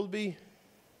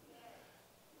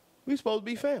supposed to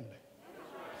be family.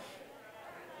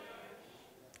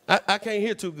 I can't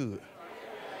hear too good.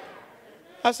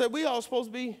 I said we all supposed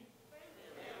to be.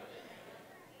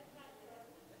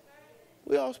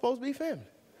 We all supposed to be family.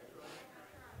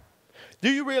 Do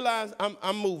you realize,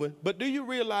 I'm moving, but do you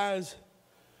realize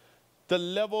the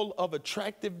level of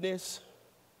attractiveness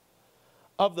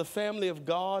of the family of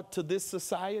God to this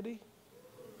society?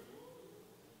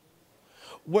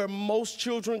 Where most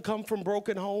children come from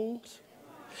broken homes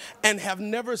and have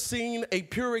never seen a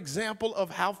pure example of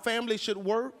how family should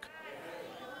work.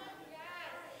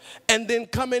 And then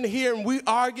come in here and we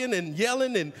arguing and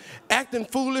yelling and acting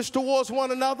foolish towards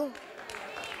one another.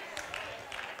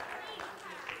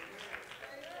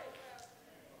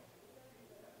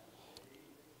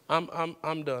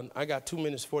 I'm done. I got 2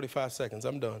 minutes, 45 seconds.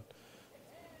 I'm done.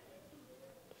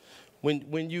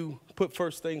 When you put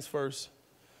first things first,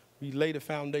 you lay the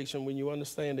foundation, when you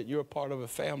understand that you're a part of a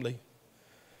family,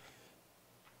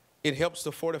 it helps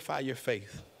to fortify your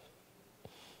faith.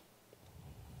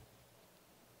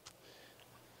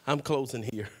 I'm closing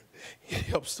here. It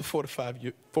helps to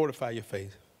fortify your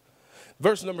faith.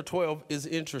 Verse number 12 is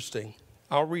interesting.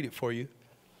 I'll read it for you.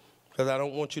 because I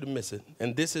don't want you to miss it.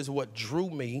 And this is what drew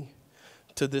me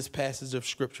to this passage of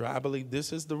Scripture. I believe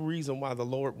this is the reason why the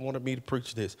Lord wanted me to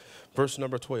preach this. Verse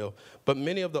number 12. But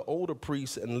many of the older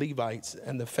priests and Levites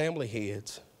and the family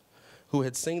heads who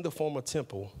had seen the former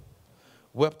temple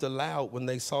wept aloud when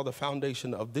they saw the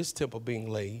foundation of this temple being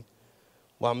laid,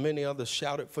 while many others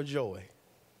shouted for joy.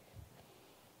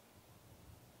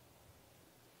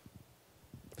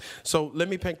 So let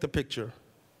me paint the picture.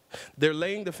 They're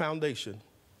laying the foundation,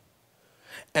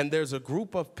 and there's a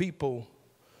group of people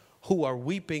who are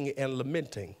weeping and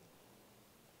lamenting.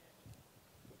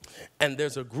 And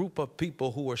there's a group of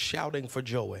people who are shouting for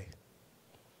joy.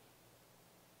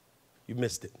 You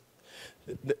missed it.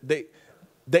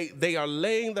 They are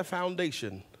laying the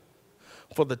foundation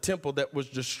for the temple that was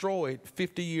destroyed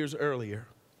 50 years earlier.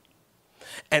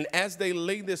 And as they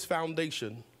lay this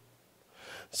foundation,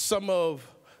 some of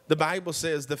the Bible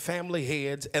says the family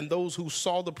heads and those who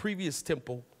saw the previous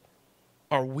temple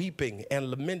are weeping and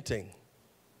lamenting.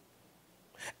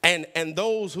 And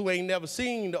those who ain't never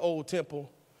seen the old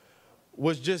temple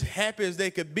was just happy as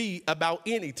they could be about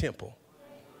any temple.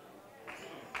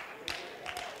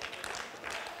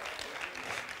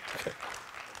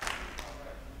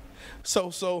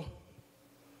 So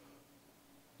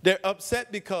they're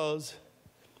upset because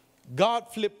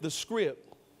God flipped the script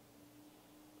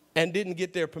and didn't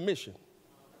get their permission.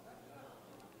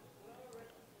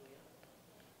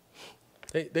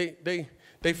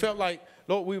 They felt like,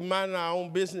 Lord, we were minding our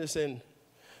own business and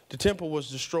the temple was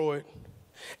destroyed.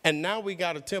 And now we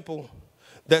got a temple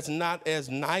that's not as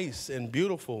nice and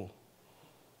beautiful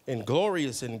and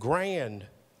glorious and grand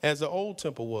as the old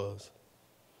temple was.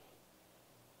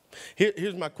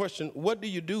 Here's my question. What do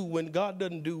you do when God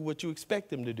doesn't do what you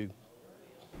expect him to do?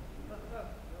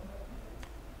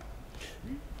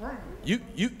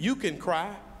 You can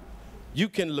cry, you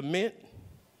can lament,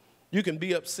 you can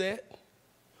be upset,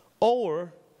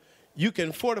 or you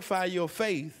can fortify your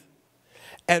faith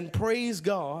and praise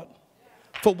God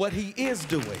for what he is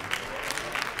doing.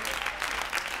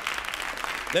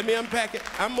 Let me unpack it.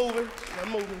 I'm moving.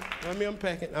 Let me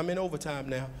unpack it. I'm in overtime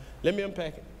now. Let me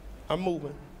unpack it. I'm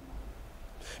moving.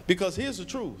 Because here's the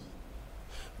truth.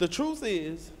 The truth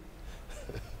is,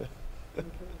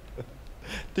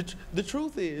 the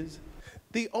truth is,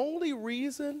 the only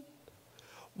reason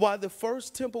why the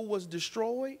first temple was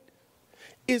destroyed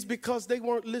is because they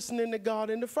weren't listening to God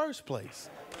in the first place.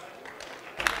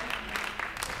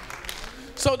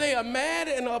 So they are mad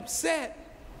and upset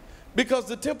because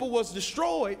the temple was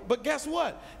destroyed. But guess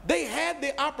what? They had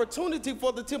the opportunity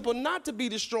for the temple not to be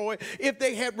destroyed if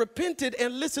they had repented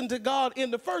and listened to God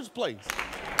in the first place.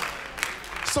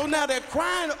 So now they're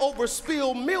crying over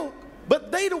spilled milk,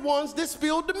 but they the ones that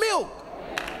spilled the milk.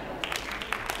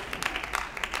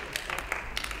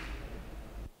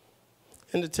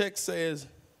 And the text says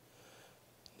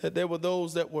that there were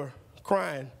those that were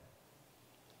crying,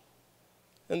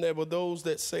 and there were those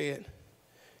that said,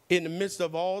 in the midst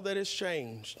of all that has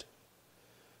changed,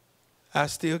 I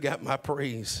still got my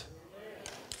praise,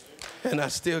 and I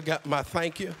still got my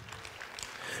thank you,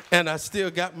 and I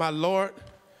still got my Lord,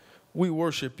 we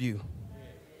worship you.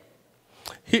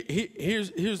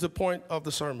 Here's the point of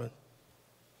the sermon.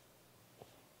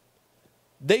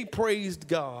 They praised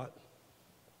God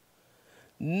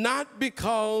not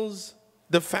because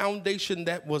the foundation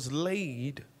that was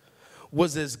laid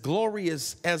was as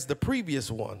glorious as the previous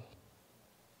one,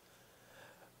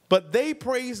 but they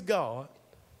praised God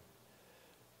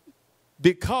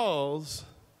because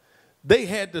they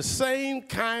had the same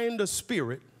kind of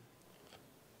spirit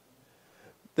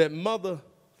that Mother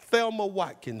Thelma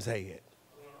Watkins had.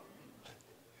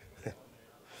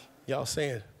 Y'all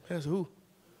saying, that's who?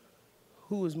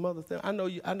 Who is Mother Thelma? I know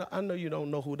you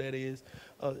don't know who that is.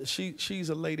 She's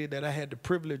a lady that I had the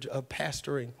privilege of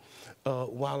pastoring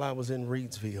while I was in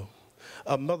Reidsville.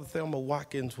 Mother Thelma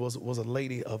Watkins was a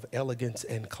lady of elegance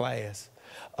and class.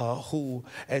 Who,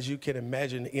 as you can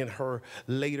imagine, in her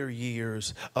later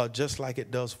years, just like it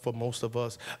does for most of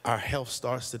us, our health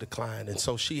starts to decline. And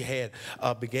so she had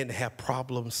began to have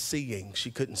problems seeing.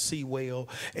 She couldn't see well,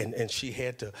 and she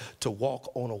had to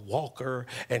walk on a walker.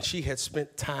 And she had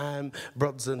spent time,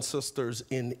 brothers and sisters,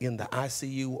 in the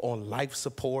ICU on life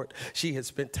support. She had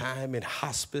spent time in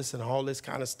hospice and all this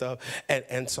kind of stuff.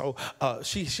 And so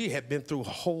she had been through a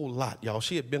whole lot, y'all.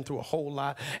 She had been through a whole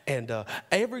lot. And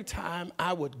every time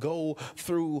I would go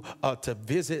through to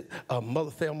visit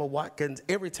Mother Thelma Watkins,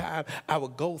 every time I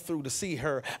would go through to see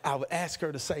her, I would ask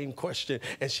her the same question,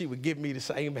 and she would give me the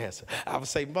same answer. I would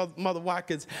say, Mother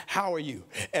Watkins, how are you?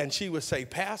 And she would say,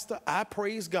 Pastor, I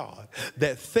praise God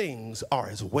that things are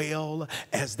as well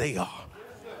as they are.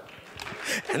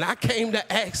 And I came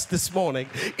to ask this morning,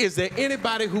 is there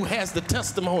anybody who has the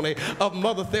testimony of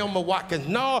Mother Thelma Watkins?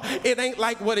 No, it ain't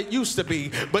like what it used to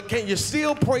be, but can you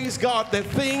still praise God that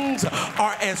things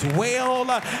are as well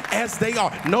as they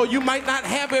are? No, you might not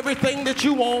have everything that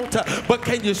you want, but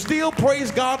can you still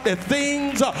praise God that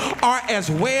things are as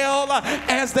well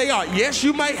as they are? Yes,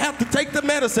 you might have to take the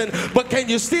medicine, but can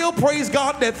you still praise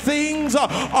God that things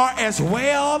are as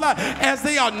well as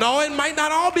they are? No, it might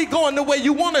not all be going the way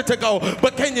you want it to go,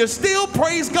 but can you still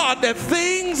praise God that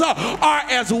things are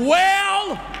as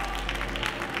well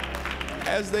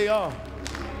as they are?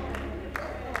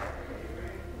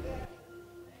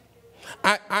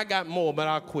 I got more, but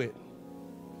I'll quit.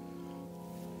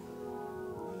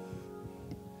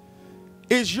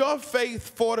 Is your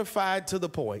faith fortified to the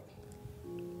point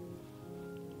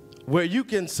where you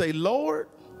can say, Lord,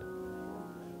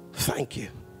 thank you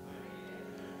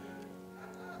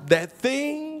that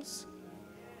things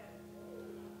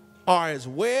are as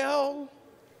well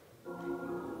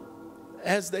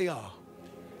as they are?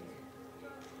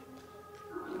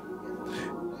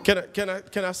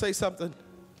 Can I say something?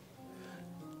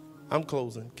 I'm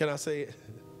closing. Can I say it?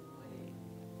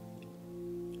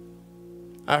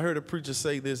 I heard a preacher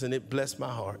say this and it blessed my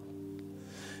heart.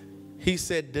 He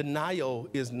said, denial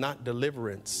is not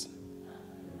deliverance,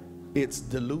 it's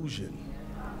delusion.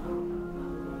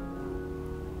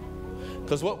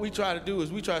 Because what we try to do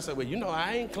is we try to say, well, you know,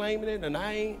 I ain't claiming it and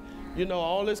I ain't, you know,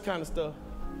 all this kind of stuff.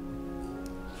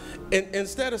 And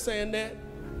instead of saying that,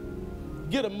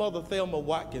 get a Mother Thelma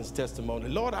Watkins testimony.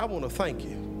 Lord, I want to thank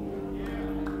you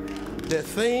that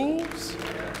things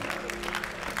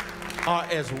are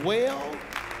as well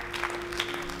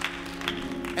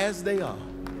as they are.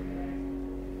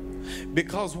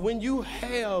 Because when you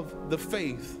have the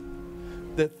faith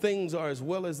that things are as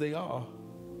well as they are,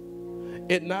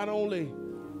 it not only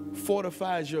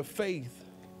fortifies your faith,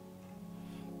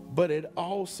 but it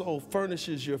also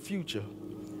furnishes your future.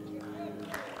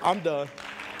 I'm done.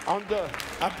 I'm done.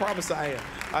 I promise I am.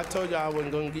 I told you I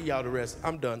wasn't going to give y'all the rest.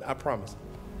 I'm done. I promise.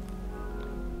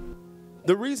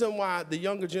 The reason why the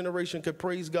younger generation could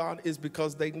praise God is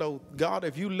because they know, God,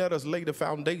 if you let us lay the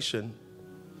foundation,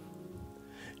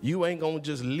 you ain't going to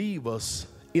just leave us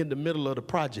in the middle of the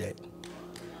project.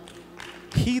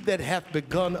 He that hath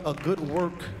begun a good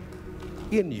work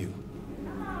in you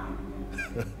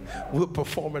will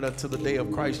perform it unto the day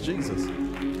of Christ Jesus.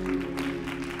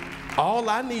 All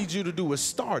I need you to do is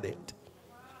start it.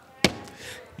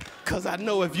 Because I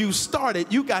know if you start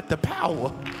it, you got the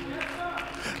power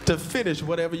to finish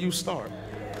whatever you start.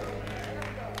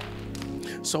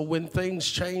 So when things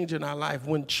change in our life,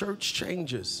 when church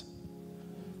changes,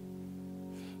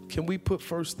 can we put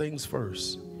first things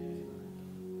first?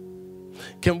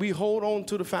 Can we hold on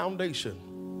to the foundation?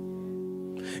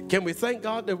 Can we thank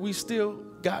God that we still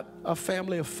got a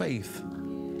family of faith?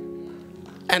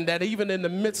 And that even in the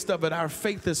midst of it, our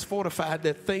faith is fortified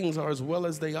that things are as well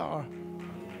as they are.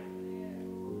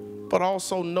 But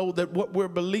also know that what we're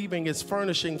believing is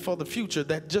furnishing for the future,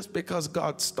 that just because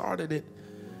God started it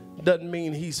doesn't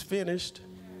mean he's finished.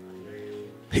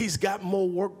 He's got more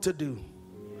work to do.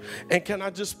 And can I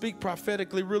just speak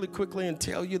prophetically really quickly and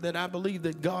tell you that I believe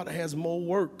that God has more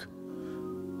work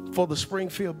for the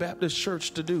Springfield Baptist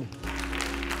Church to do.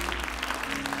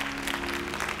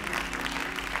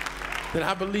 That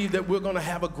I believe that we're going to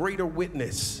have a greater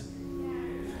witness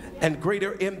and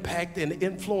greater impact and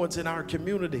influence in our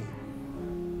community.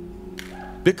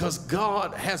 Because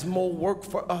God has more work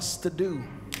for us to do.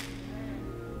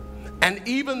 And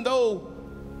even though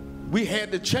we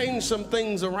had to change some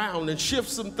things around and shift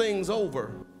some things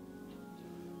over,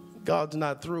 God's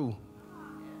not through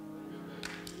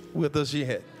with us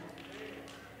yet.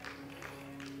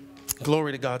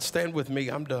 Glory to God. Stand with me.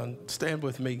 I'm done. Stand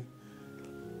with me.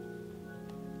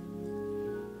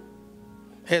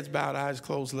 Heads bowed, eyes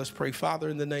closed. Let's pray. Father,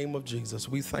 in the name of Jesus,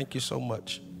 we thank you so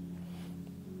much.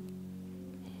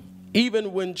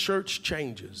 Even when church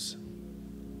changes,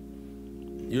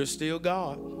 you're still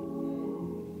God.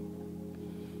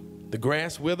 The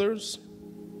grass withers,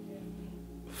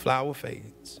 flower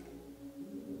fades,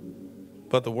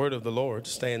 but the word of the Lord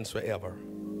stands forever.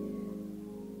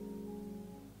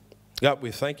 God,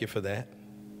 we thank you for that.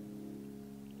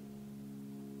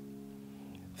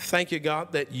 Thank you,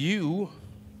 God, that you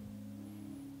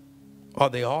are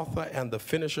the author and the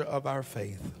finisher of our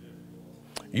faith.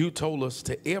 You told us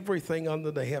to everything under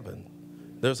the heaven,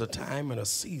 there's a time and a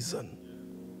season.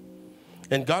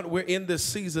 And God, we're in this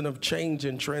season of change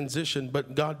and transition,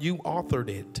 but God, you authored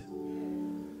it.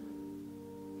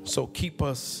 So keep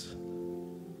us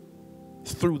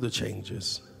through the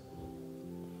changes.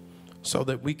 so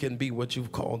that we can be what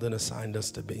you've called and assigned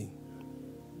us to be.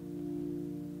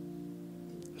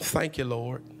 Thank you,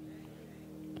 Lord,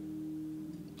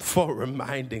 for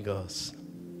reminding us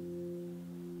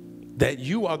that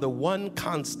you are the one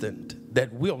constant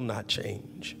that will not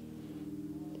change.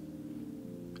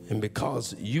 And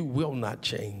because you will not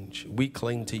change, we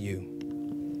cling to you.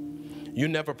 You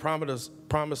never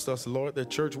promised us, Lord, that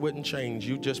church wouldn't change.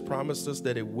 You just promised us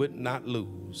that it would not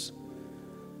lose.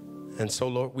 And so,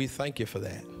 Lord, we thank you for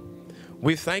that.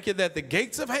 We thank you that the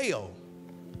gates of hell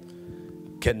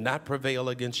cannot prevail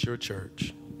against your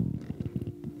church.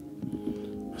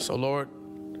 So, Lord,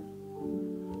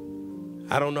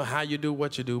 I don't know how you do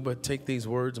what you do, but take these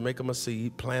words, make them a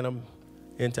seed, plant them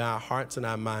into our hearts and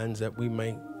our minds that we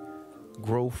may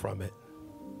grow from it.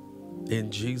 In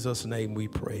Jesus' name we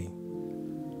pray.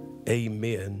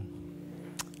 Amen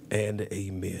and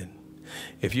amen.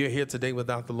 If you're here today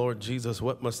without the Lord Jesus,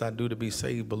 what must I do to be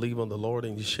saved? Believe on the Lord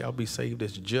and you shall be saved.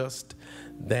 It's just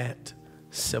that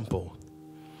simple.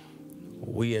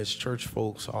 We as church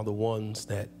folks are the ones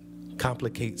that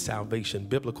complicate salvation.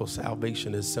 Biblical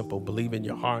salvation is simple. Believe in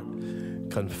your heart,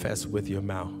 confess with your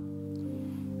mouth.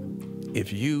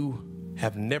 If you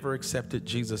have never accepted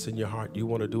Jesus in your heart, you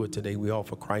want to do it today, we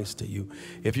offer Christ to you.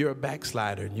 If you're a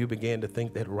backslider and you began to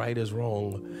think that right is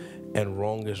wrong and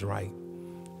wrong is right,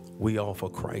 we offer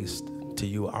Christ to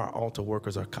you. Our altar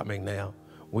workers are coming now.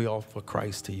 We offer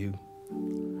Christ to you.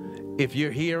 If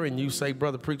you're here and you say,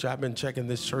 Brother Preacher, I've been checking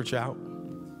this church out,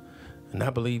 and I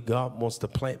believe God wants to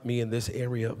plant me in this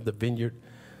area of the vineyard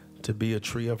to be a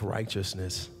tree of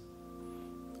righteousness,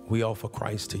 we offer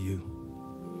Christ to you.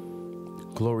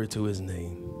 Glory to his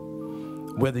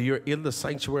name. Whether you're in the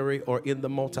sanctuary or in the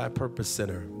multi-purpose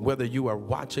center, whether you are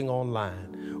watching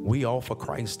online, we offer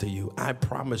Christ to you. I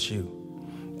promise you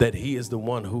that he is the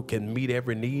one who can meet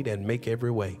every need and make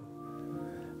every way.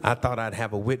 I thought I'd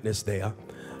have a witness there.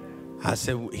 I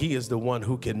said, he is the one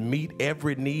who can meet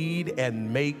every need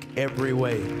and make every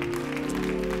way.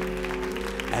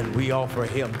 And we offer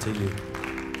him to you.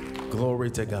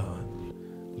 Glory to God.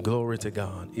 Glory to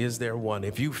God. Is there one?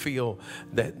 If you feel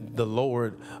that the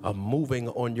Lord moving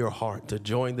on your heart to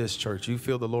join this church, you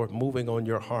feel the Lord moving on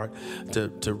your heart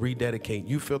to rededicate,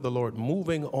 you feel the Lord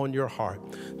moving on your heart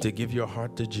to give your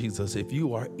heart to Jesus. If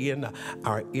you are in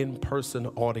our in-person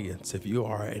audience, if you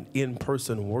are an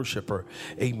in-person worshiper,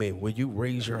 amen, will you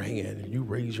raise your hand? You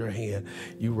raise your hand.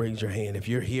 You raise your hand. If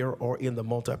you're here or in the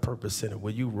multi-purpose center,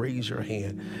 will you raise your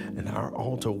hand and our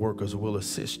altar workers will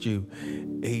assist you?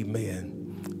 Amen.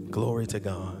 Glory to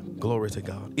God. Glory to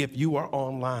God. If you are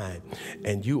online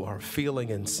and you are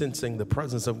feeling and sensing the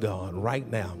presence of God right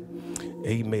now,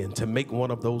 amen, to make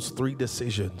one of those three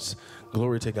decisions,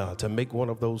 glory to God, to make one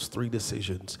of those three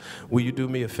decisions, will you do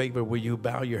me a favor? Will you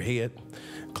bow your head,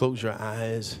 close your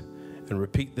eyes, and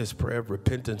repeat this prayer of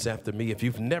repentance after me? If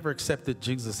you've never accepted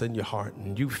Jesus in your heart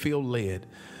and you feel led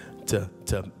to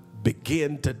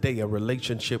begin today a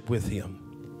relationship with him,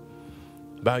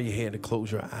 bow your head and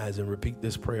close your eyes and repeat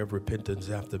this prayer of repentance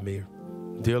after me.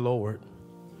 Dear Lord,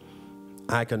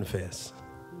 I confess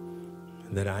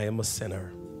that I am a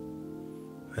sinner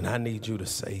and I need you to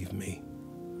save me.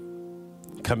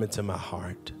 Come into my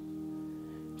heart.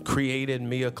 Create in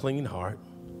me a clean heart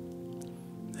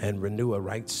and renew a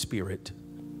right spirit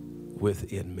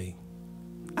within me.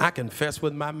 I confess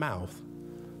with my mouth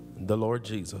the Lord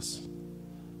Jesus,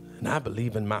 and I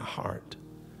believe in my heart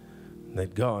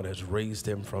that God has raised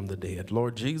him from the dead.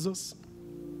 Lord Jesus,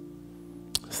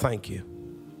 thank you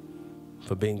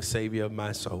for being Savior of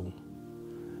my soul.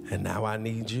 And now I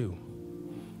need you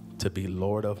to be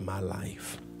Lord of my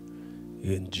life.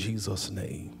 In Jesus'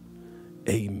 name,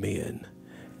 amen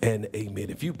and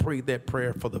amen. If you prayed that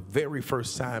prayer for the very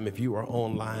first time, if you are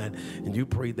online and you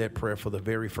prayed that prayer for the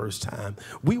very first time,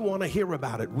 we want to hear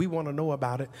about it. We want to know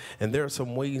about it. And there are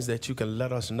some ways that you can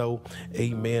let us know,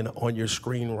 amen, on your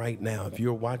screen right now. If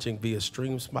you're watching via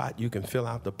StreamSpot, you can fill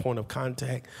out the point of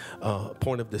contact,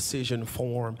 point of decision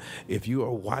form. If you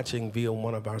are watching via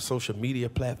one of our social media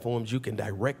platforms, you can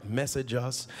direct message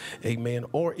us, amen.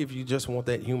 Or if you just want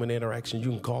that human interaction, you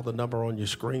can call the number on your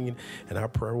screen, and our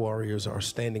prayer warriors are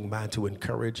standing by to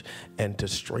encourage and to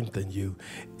strengthen you.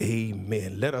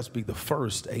 Amen. Let us be the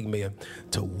first, amen,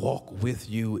 to walk with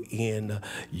you in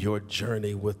your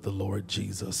journey with the Lord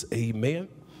Jesus. Amen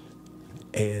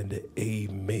and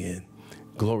amen.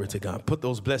 Glory to God. Put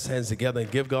those blessed hands together and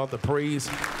give God the praise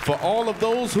for all of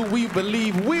those who we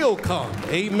believe will come.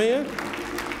 Amen.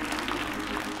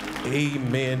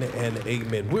 Amen and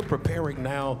amen. We're preparing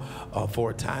now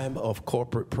for a time of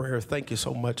corporate prayer. Thank you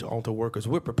so much, altar workers.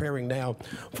 We're preparing now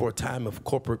for a time of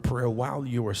corporate prayer. While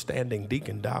you are standing,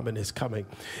 Deacon Dobbin is coming,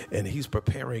 and he's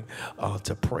preparing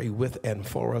to pray with and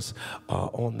for us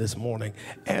on this morning.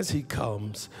 As he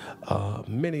comes,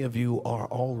 many of you are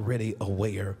already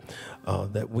aware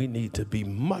that we need to be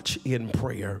much in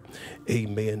prayer,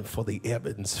 amen, for the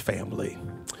Evans family.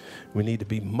 We need to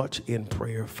be much in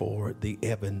prayer for the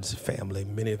Evans family.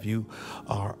 Many of you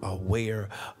are aware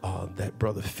that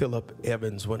Brother Philip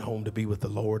Evans went home to be with the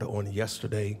Lord on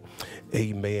yesterday.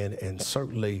 Amen. And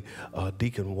certainly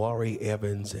Deacon Wari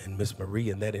Evans and Miss Marie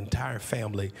and that entire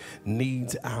family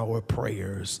needs our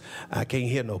prayers. I can't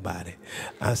hear nobody.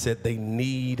 I said they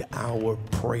need our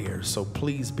prayers. So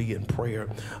please be in prayer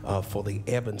for the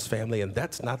Evans family. And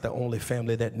that's not the only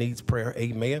family that needs prayer.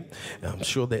 Amen. I'm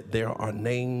sure that there are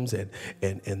names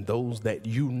and those that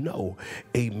you know,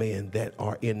 amen, that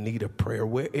are in need of prayer.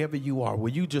 Wherever you are,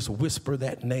 will you just whisper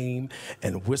that name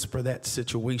and whisper that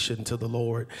situation to the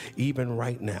Lord even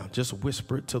right now? Just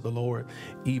whisper it to the Lord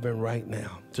even right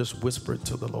now. Just whisper it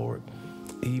to the Lord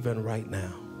even right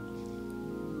now.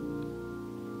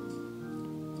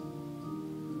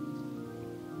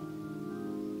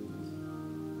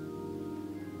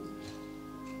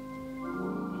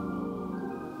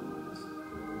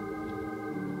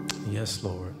 Yes,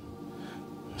 Lord.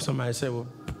 Somebody said, well,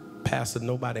 Pastor,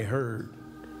 nobody heard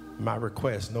my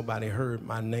request. Nobody heard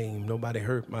my name. Nobody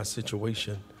heard my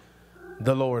situation.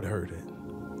 The Lord heard it.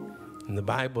 And the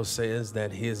Bible says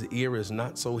that his ear is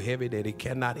not so heavy that he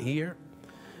cannot hear,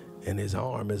 and his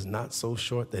arm is not so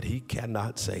short that he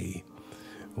cannot save.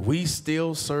 We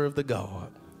still serve the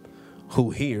God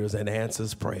who hears and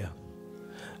answers prayer.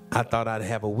 I thought I'd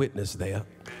have a witness there.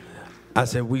 I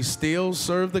said, we still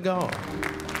serve the God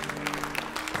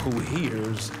who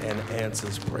hears and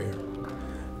answers prayer.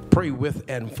 Pray with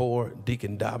and for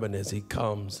Deacon Dobbin as he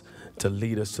comes to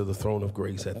lead us to the throne of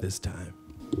grace at this time.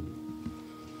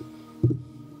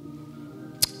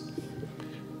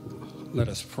 Let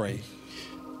us pray.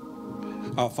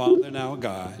 Our Father and our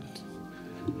God,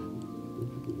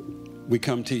 we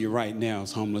come to you right now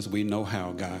as humble as we know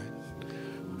how, God.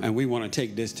 And we want to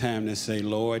take this time to say,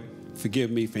 Lord, forgive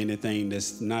me for anything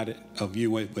that's not of you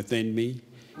within me.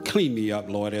 Clean me up,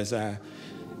 Lord, as I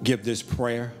give this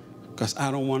prayer, because I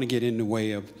don't want to get in the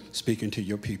way of speaking to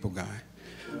your people, God.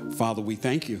 Father, we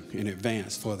thank you in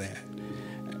advance for that.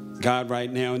 God,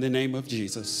 right now, in the name of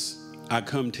Jesus, I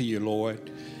come to you, Lord,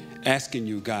 asking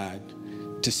you, God,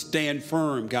 to stand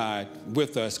firm, God,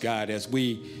 with us, God, as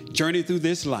we journey through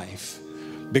this life,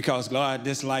 because, God,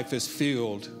 this life is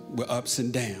filled with ups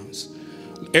and downs.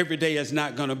 Every day is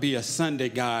not going to be a Sunday,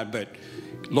 God, but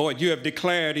Lord, you have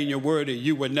declared in your word that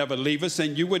you would never leave us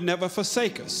and you would never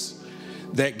forsake us.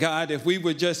 That, God, if we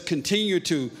would just continue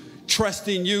to trust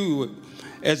in you,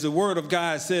 as the word of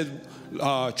God says,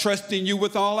 trust in you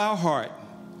with all our heart,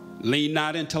 lean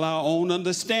not into our own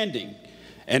understanding,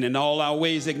 and in all our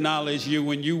ways acknowledge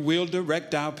you, and you will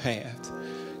direct our path.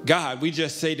 God, we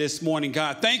just say this morning,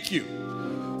 God, thank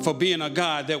you for being a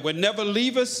God that would never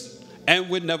leave us and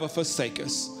would never forsake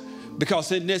us.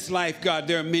 Because in this life, God,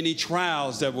 there are many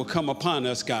trials that will come upon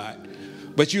us, God.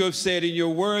 But you have said in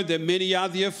your word that many are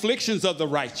the afflictions of the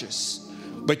righteous.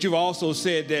 But you've also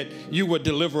said that you would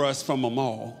deliver us from them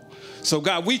all. So,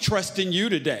 God, we trust in you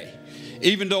today.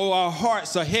 Even though our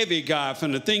hearts are heavy, God,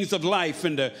 from the things of life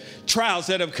and the trials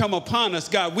that have come upon us,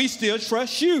 God, we still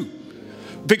trust you.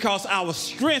 Because our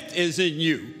strength is in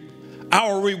you.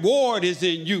 Our reward is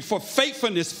in you for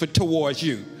faithfulness towards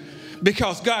you.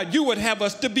 Because, God, you would have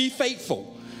us to be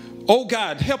faithful. Oh,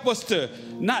 God, help us to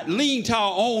not lean to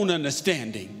our own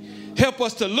understanding. Help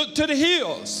us to look to the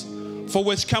hills for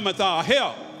which cometh our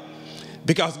help.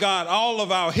 Because, God, all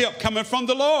of our help cometh from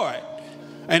the Lord.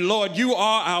 And, Lord, you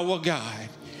are our God.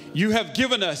 You have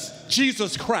given us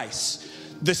Jesus Christ,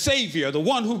 the Savior, the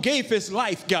one who gave his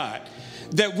life, God,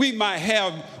 that we might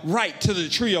have right to the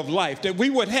tree of life, that we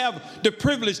would have the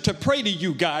privilege to pray to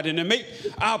you, God, and to make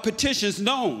our petitions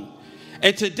known.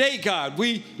 And today, God,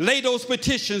 we lay those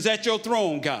petitions at your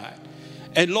throne, God.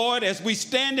 And Lord, as we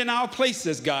stand in our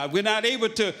places, God, we're not able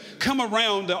to come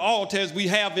around the altar as we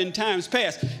have in times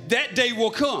past. That day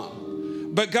will come.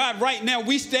 But God, right now,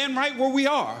 we stand right where we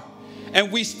are.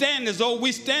 And we stand as though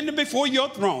we're standing before your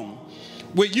throne,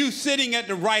 with you sitting at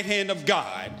the right hand of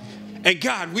God. And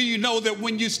God, we know that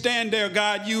when you stand there,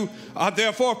 God, you are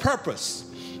there for a purpose.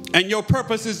 And your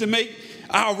purpose is to make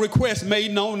our requests made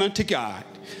known unto God.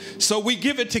 So we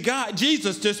give it to God,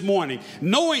 Jesus, this morning,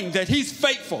 knowing that he's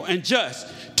faithful and just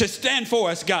to stand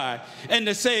for us, God, and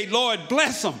to say, Lord,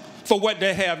 bless them for what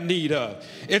they have need of.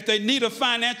 If they need a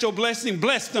financial blessing,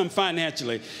 bless them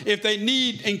financially. If they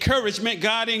need encouragement,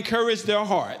 God, encourage their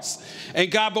hearts.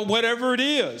 And God, but whatever it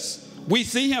is, we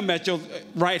see him at your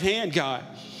right hand, God,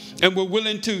 and we're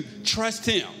willing to trust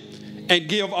him and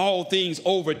give all things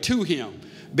over to him,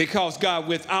 because God,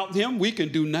 without him, we can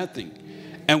do nothing,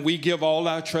 and we give all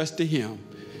our trust to him.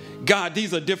 God,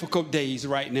 these are difficult days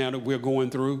right now that we're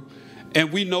going through,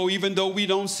 and we know even though we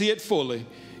don't see it fully,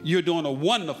 you're doing a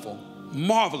wonderful,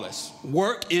 marvelous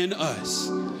work in us.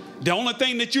 The only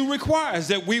thing that you require is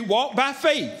that we walk by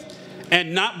faith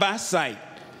and not by sight,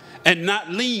 and not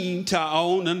lean to our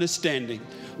own understanding,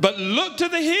 but look to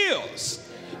the hills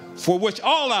for which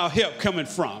all our help coming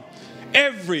from.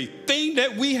 Everything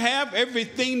that we have,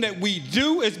 everything that we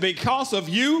do is because of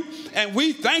you, and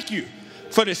we thank you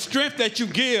for the strength that you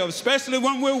give, especially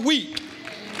when we're weak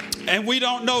and we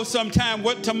don't know sometime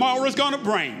what tomorrow is going to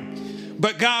bring.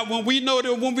 But God, when we know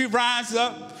that when we rise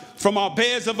up from our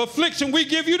beds of affliction, we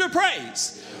give you the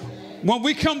praise. When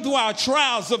we come through our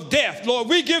trials of death, Lord,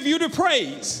 we give you the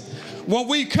praise. When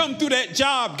we come through that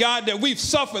job, God, that we've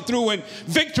suffered through, and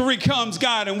victory comes,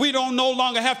 God, and we don't no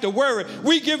longer have to worry,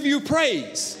 we give you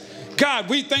praise. God,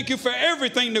 we thank you for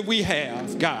everything that we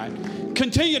have, God.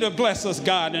 Continue to bless us,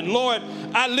 God. And Lord,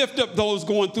 I lift up those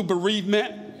going through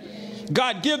bereavement.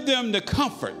 God, give them the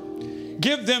comfort.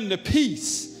 Give them the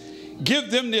peace.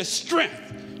 Give them the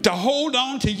strength to hold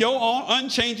on to your own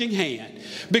unchanging hand.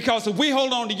 Because if we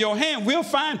hold on to your hand, we'll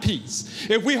find peace.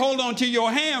 If we hold on to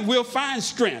your hand, we'll find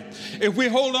strength. If we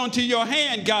hold on to your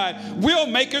hand, God, we'll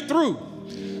make it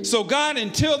through. So God,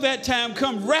 until that time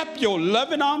come, wrap your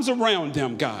loving arms around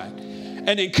them, God,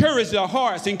 and encourage their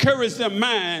hearts, encourage their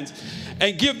minds,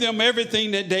 and give them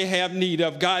everything that they have need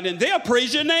of, God. And they'll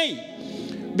praise your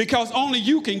name, because only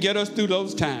you can get us through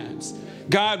those times.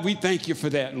 God, we thank you for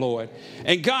that, Lord.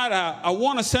 And God, I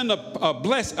want to send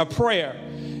a prayer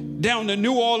down to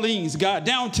New Orleans, God,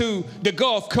 down to the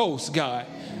Gulf Coast, God.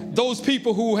 Those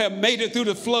people who have made it through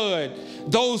the flood,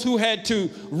 those who had to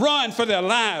run for their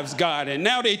lives, God, and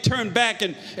now they turn back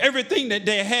and everything that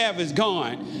they have is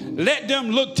gone. Let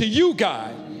them look to you,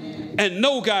 God, and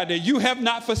know, God, that you have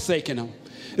not forsaken them,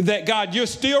 that, God, you're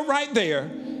still right there.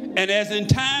 And as in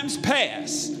times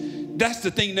past, that's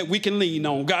the thing that we can lean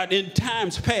on, God. In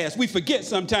times past, we forget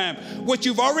sometimes what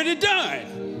you've already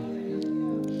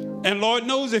done. And Lord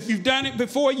knows if you've done it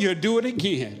before, you'll do it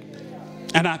again.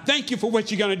 And I thank you for what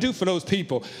you're going to do for those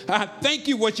people. I thank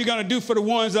you what you're going to do for the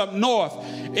ones up north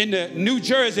in the New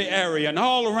Jersey area and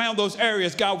all around those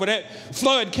areas, God, where that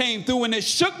flood came through and it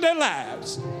shook their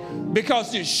lives,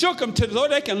 because it shook them to so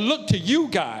they can look to you,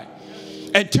 God,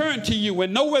 and turn to you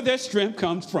and know where their strength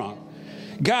comes from.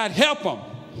 God, help them.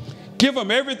 Give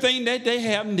them everything that they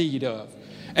have need of.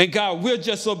 And God, we'll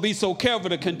just be so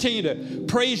careful to continue to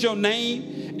praise your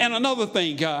name. And another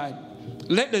thing, God,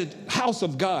 let the house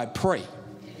of God pray.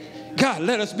 God,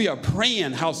 let us be a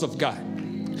praying house of God.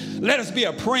 Let us be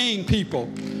a praying people.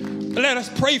 Let us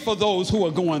pray for those who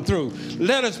are going through.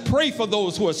 Let us pray for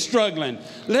those who are struggling.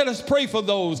 Let us pray for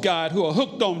those, God, who are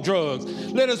hooked on drugs.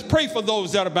 Let us pray for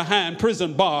those that are behind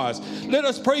prison bars. Let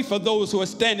us pray for those who are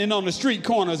standing on the street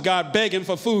corners, God, begging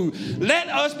for food. Let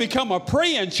us become a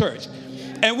praying church.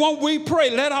 And when we pray,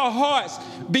 let our hearts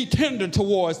be tender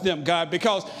towards them, God,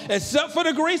 because except for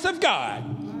the grace of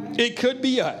God, it could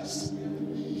be us.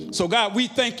 So, God, we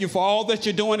thank you for all that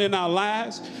you're doing in our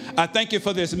lives. I thank you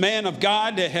for this man of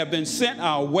God that have been sent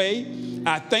our way.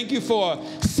 I thank you for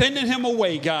sending him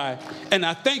away, God. And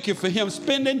I thank you for him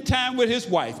spending time with his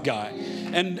wife, God.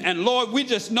 And Lord, we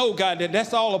just know, God, that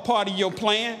that's all a part of your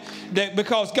plan. That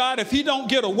because, God, if he don't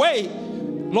get away,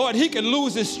 Lord, he can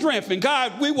lose his strength. And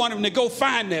God, we want him to go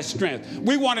find that strength.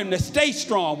 We want him to stay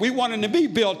strong. We want him to be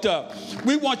built up.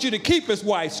 We want you to keep his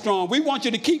wife strong. We want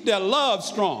you to keep their love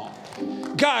strong.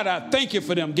 God, I thank you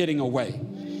for them getting away.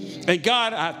 And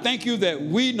God, I thank you that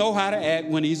we know how to act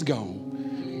when he's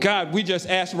gone. God, we just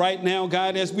ask right now,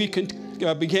 God, as we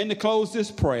begin to close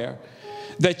this prayer,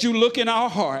 that you look in our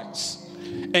hearts.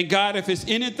 And God, if it's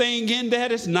anything in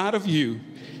that is not of you,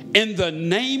 in the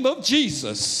name of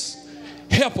Jesus,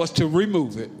 help us to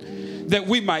remove it, that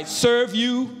we might serve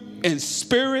you in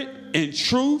spirit, in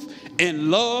truth, in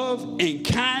love, in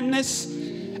kindness,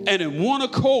 and in one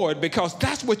accord, because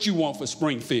that's what you want for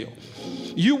Springfield.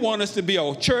 You want us to be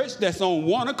a church that's on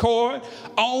one accord,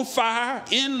 on fire,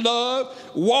 in love,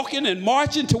 walking and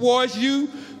marching towards you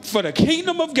for the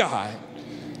kingdom of God.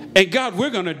 And God, we're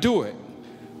going to do it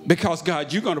because,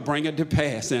 God, you're going to bring it to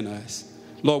pass in us.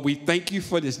 Lord, we thank you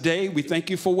for this day. We thank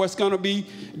you for what's going to be,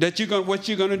 what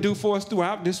you're going to do for us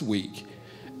throughout this week.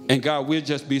 And God, we'll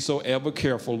just be so ever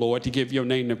careful, Lord, to give your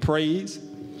name the praise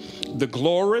the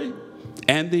glory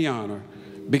and the honor,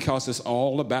 because it's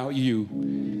all about you.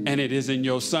 And it is in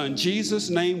your Son, Jesus'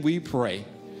 name, we pray.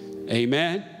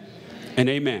 Amen and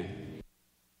amen.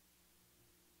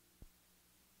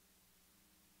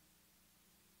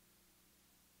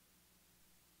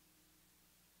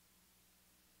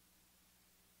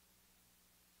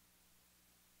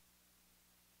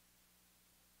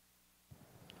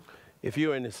 If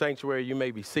you're in the sanctuary, you may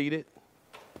be seated.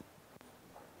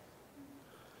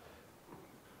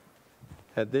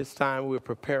 At this time, we're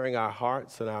preparing our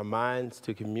hearts and our minds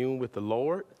to commune with the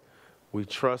Lord. We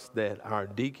trust that our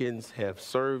deacons have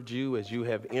served you as you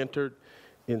have entered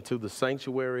into the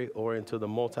sanctuary or into the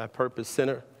multi-purpose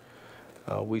center.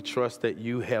 We trust that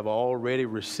you have already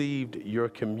received your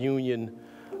communion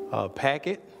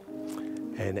packet.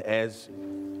 And as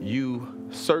you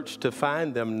search to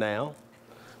find them now,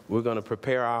 we're going to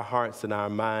prepare our hearts and our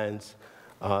minds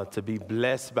to be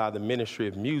blessed by the ministry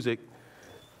of music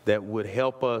that would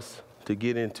help us to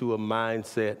get into a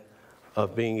mindset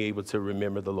of being able to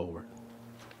remember the Lord.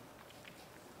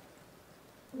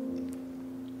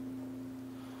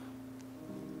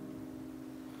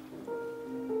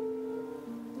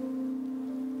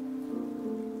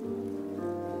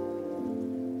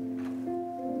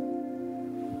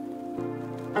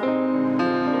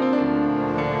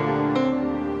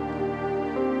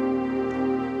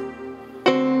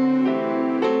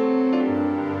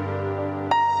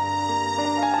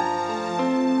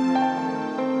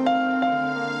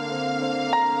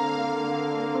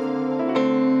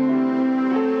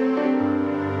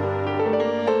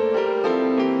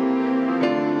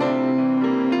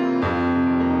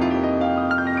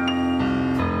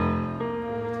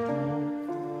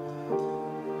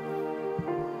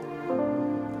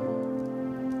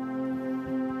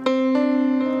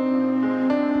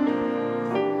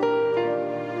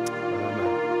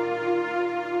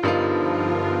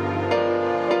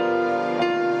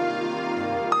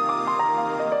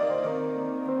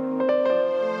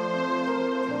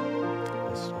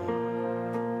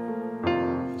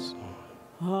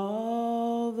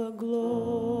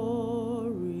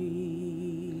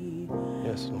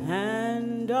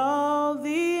 And all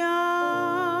the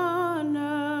honor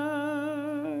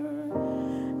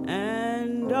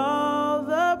and all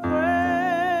the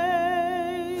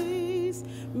praise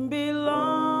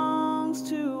belongs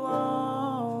to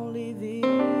only thee.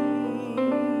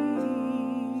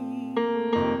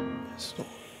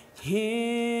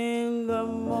 In the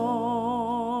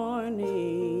morning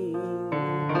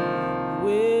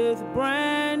with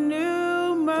brand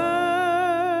new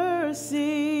mercies,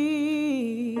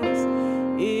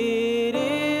 it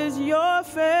is your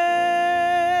face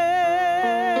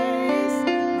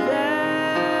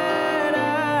that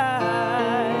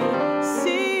I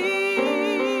see.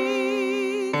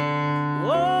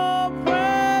 Oh,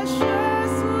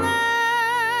 precious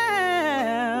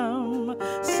Lamb,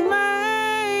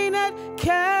 slain at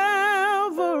Calvary.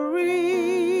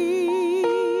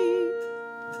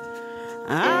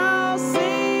 I'll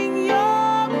sing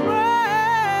your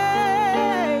praise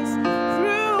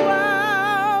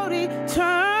throughout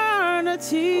eternity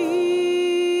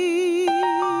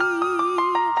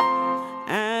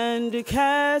and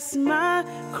cast my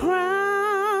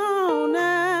crown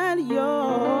at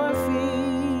your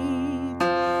feet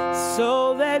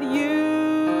so that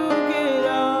you get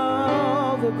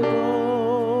all the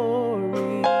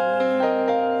glory.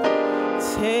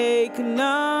 Take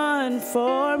none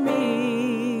for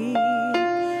me,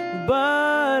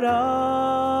 but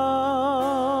all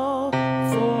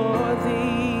for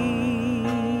thee.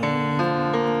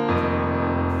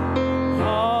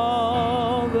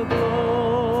 All the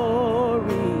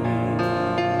glory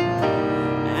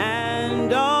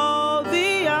and all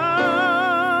the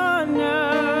honor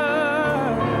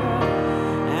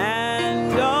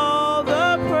and all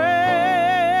the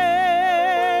praise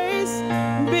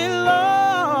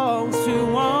belongs to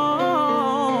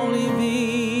only thee.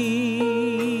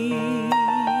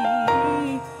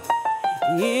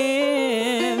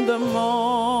 In the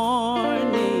morning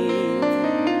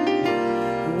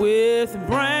with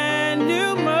brand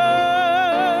new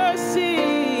mercies,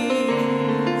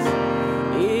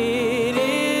 it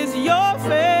is your face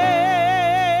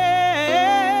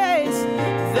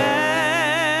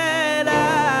that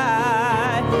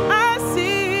I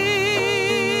see.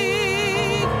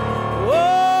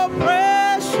 Oh,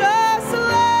 precious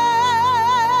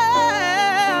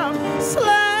Lamb,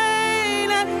 slain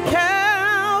at Calvary.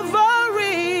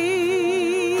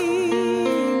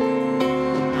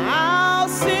 I'll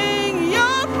sing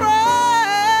your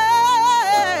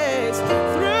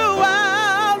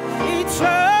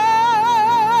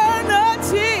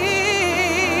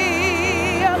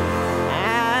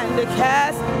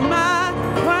my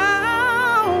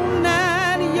crown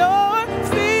at your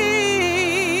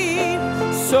feet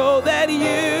so that you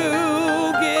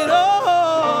get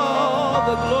all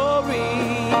the glory.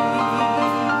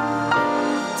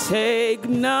 Take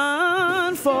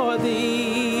none for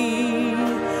thee,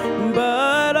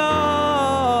 but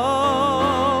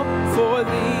all for thee.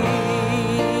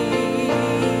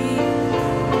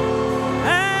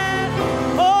 And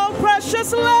oh,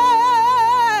 precious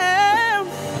Lamb,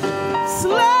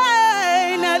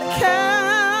 slain at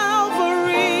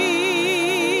Calvary,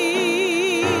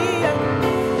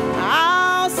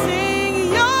 I'll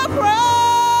sing your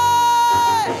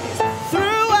praise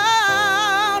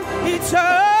throughout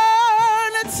eternity,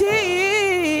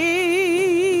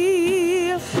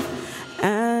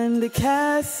 and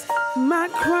cast my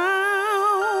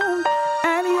crown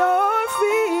at your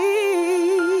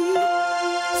feet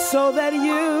so that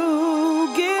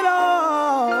you get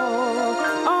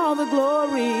all the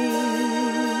glory.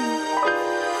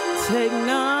 Take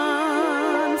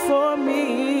none for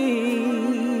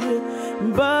me,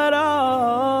 but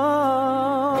all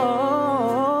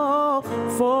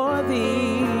for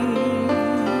thee.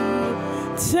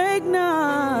 Take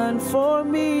none for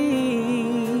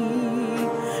me,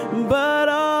 but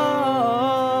all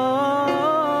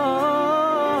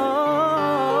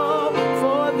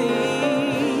for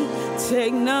thee.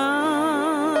 Take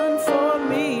none for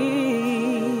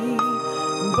me,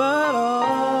 but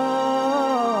all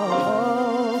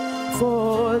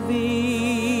for thee.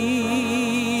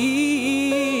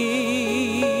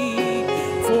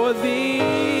 For thee.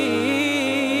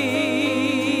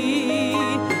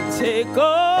 Take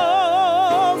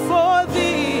all for thee.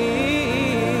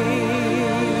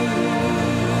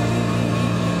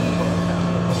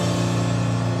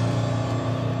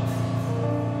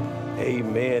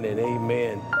 Amen and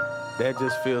amen. That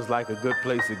just feels like a good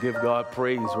place to give God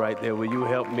praise right there. Will you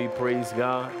help me praise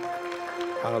God?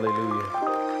 Hallelujah.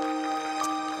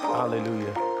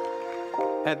 Hallelujah.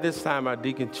 At this time, our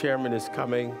deacon chairman is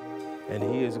coming, and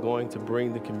he is going to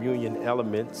bring the communion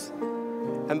elements.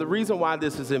 And the reason why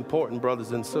this is important,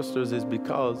 brothers and sisters, is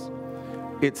because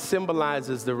it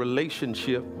symbolizes the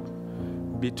relationship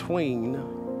between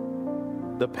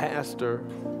the pastor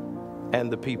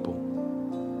and the people.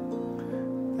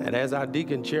 And as our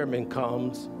deacon chairman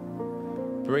comes,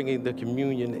 bringing the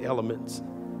communion elements,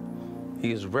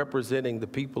 he is representing the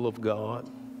people of God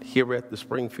here at the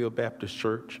Springfield Baptist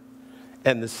Church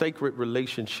and the sacred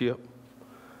relationship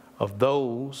of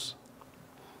those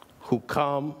who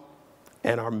come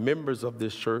and are members of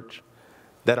this church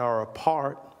that are a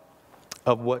part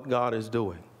of what God is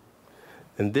doing.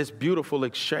 And this beautiful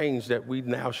exchange that we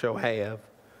now shall have,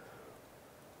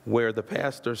 where the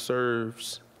pastor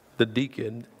serves the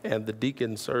deacon and the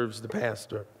deacon serves the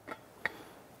pastor,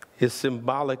 is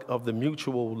symbolic of the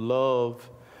mutual love,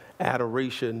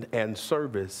 adoration, and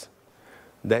service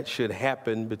that should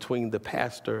happen between the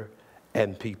pastor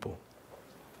and people.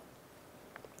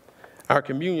 Our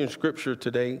communion scripture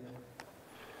today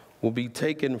will be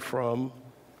taken from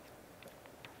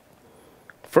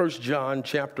 1 John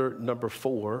chapter number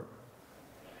 4,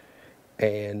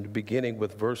 and beginning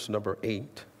with verse number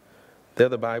 8. There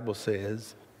the Bible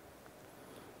says,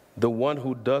 "The one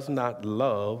who does not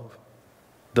love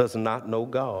does not know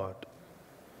God,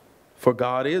 for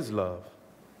God is love.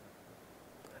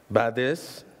 By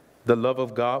this, the love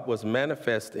of God was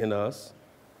manifest in us,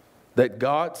 that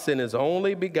God sent his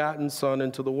only begotten Son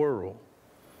into the world,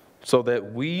 so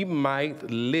that we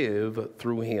might live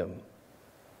through him.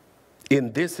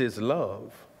 In this is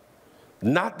love,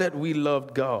 not that we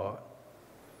loved God,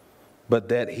 but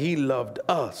that he loved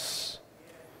us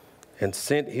and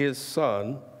sent his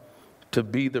Son to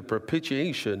be the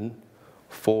propitiation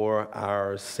for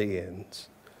our sins."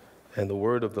 And the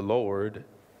word of the Lord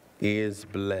is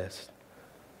blessed.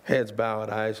 Heads bowed,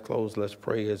 eyes closed, let's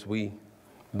pray as we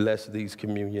bless these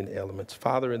communion elements.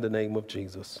 Father, in the name of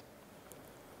Jesus,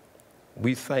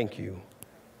 we thank you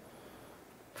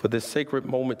for this sacred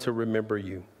moment to remember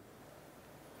you.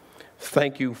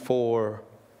 Thank you for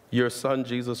your Son,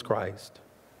 Jesus Christ,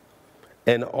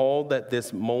 and all that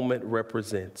this moment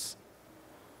represents.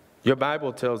 Your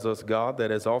Bible tells us, God,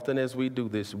 that as often as we do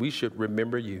this, we should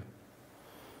remember you.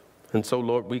 And so,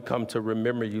 Lord, we come to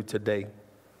remember you today.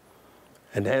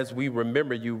 And as we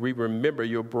remember you, we remember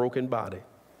your broken body,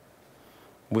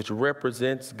 which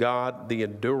represents, God, the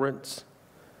endurance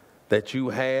that you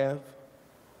have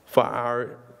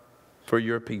for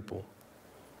your people.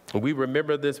 And we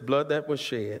remember this blood that was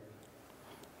shed,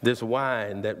 this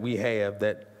wine that we have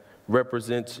that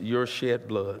represents your shed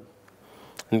blood.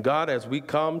 And God, as we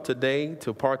come today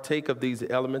to partake of these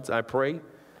elements, I pray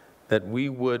that we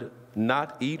would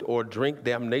not eat or drink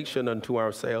damnation unto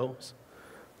ourselves,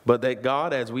 but that,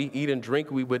 God, as we eat and drink,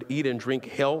 we would eat and drink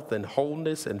health and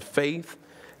wholeness and faith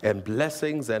and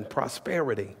blessings and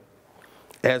prosperity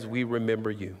as we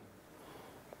remember you.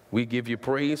 We give you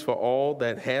praise for all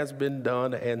that has been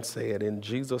done and said. In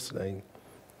Jesus' name,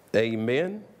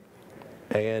 amen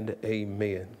and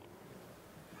amen.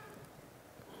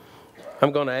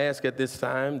 I'm going to ask at this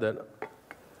time that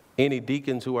any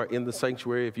deacons who are in the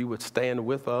sanctuary, if you would stand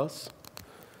with us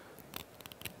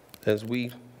as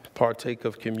we partake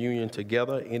of communion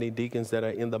together. Any deacons that are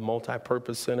in the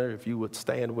multi-purpose center, if you would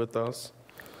stand with us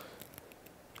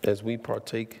as we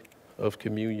partake of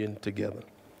communion together.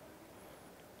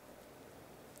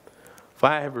 For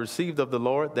I have received of the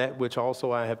Lord that which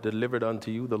also I have delivered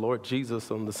unto you. The Lord Jesus,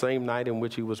 on the same night in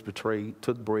which he was betrayed,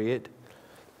 took bread,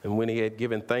 and when he had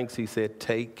given thanks, he said,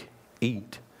 "Take,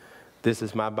 eat. This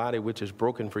is my body which is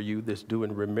broken for you. This do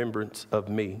in remembrance of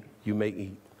me. You may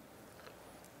eat."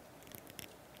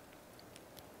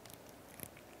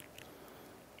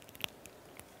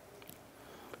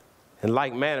 In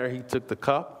like manner, he took the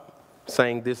cup,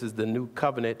 saying, "This is the new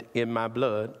covenant in my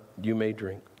blood. You may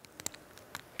drink."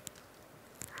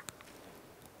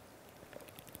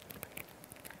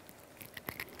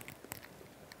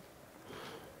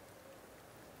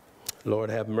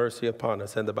 Lord, have mercy upon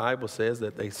us. And the Bible says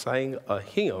that they sang a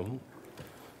hymn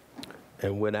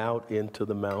and went out into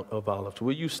the Mount of Olives.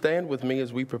 Will you stand with me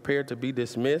as we prepare to be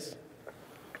dismissed?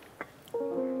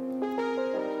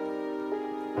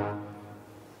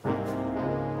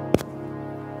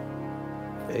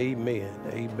 Amen.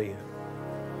 Amen.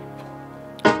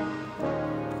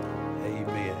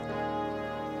 Amen.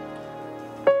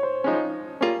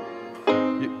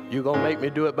 You gonna make me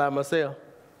do it by myself?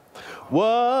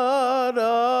 What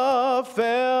a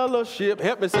fellowship.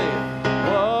 Help me sing it.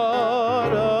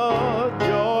 What a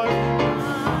joy.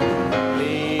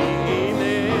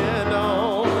 Leaning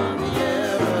on the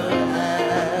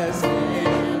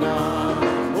everlasting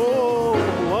arm. Oh,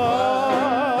 what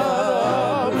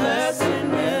a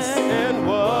blessedness and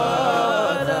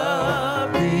what a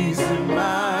peace in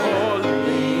my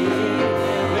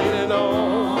leaning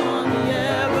on the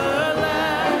everlasting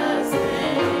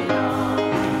arm.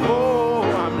 Oh,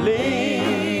 I'm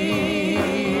leaning,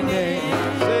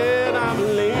 said I'm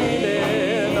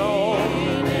leaning on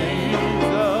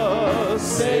Jesus,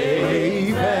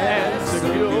 safe and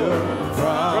secure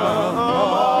from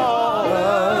all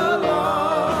alarm.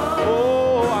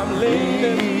 Oh, I'm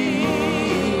leaning,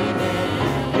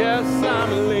 yes,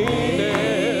 I'm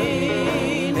leaning,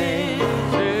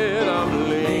 said I'm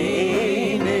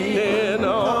leaning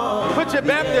on. Put your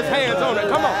Baptist hands on it,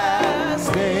 come on.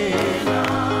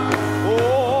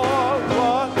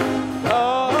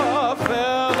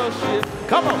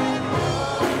 Come on.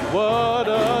 What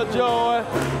a joy.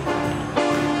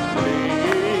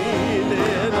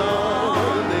 Leaning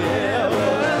on the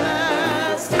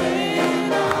everlasting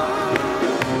arm.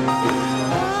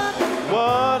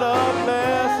 What a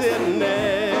blessedness.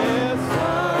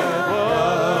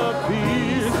 What a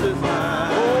peace is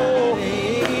mine. Oh,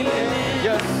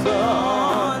 yes,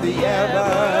 on the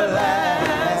everlasting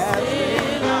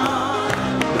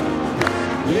arm.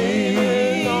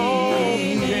 Leaning on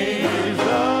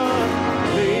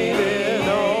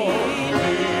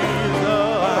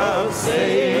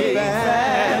safe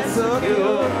and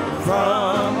secure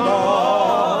from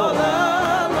all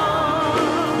alarm.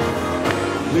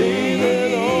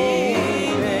 Leaning on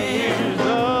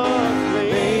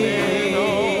Jesus,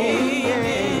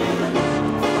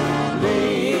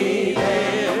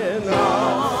 leaning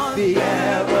on the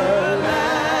everlasting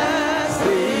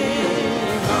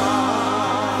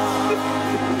arm.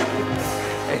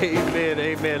 Amen,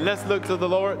 amen. Let's look to the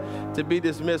Lord to be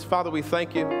dismissed. Father, we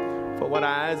thank you for what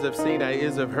our eyes have seen, our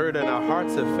ears have heard, and our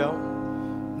hearts have felt.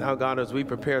 Now, God, as we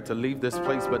prepare to leave this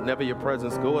place, but never your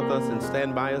presence, go with us and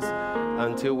stand by us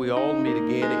until we all meet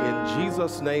again. In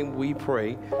Jesus' name we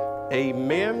pray.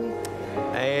 Amen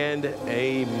and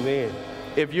amen.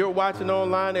 If you're watching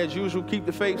online, as usual, keep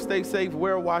the faith, stay safe,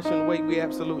 wear, wash, and wait. We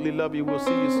absolutely love you. We'll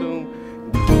see you soon.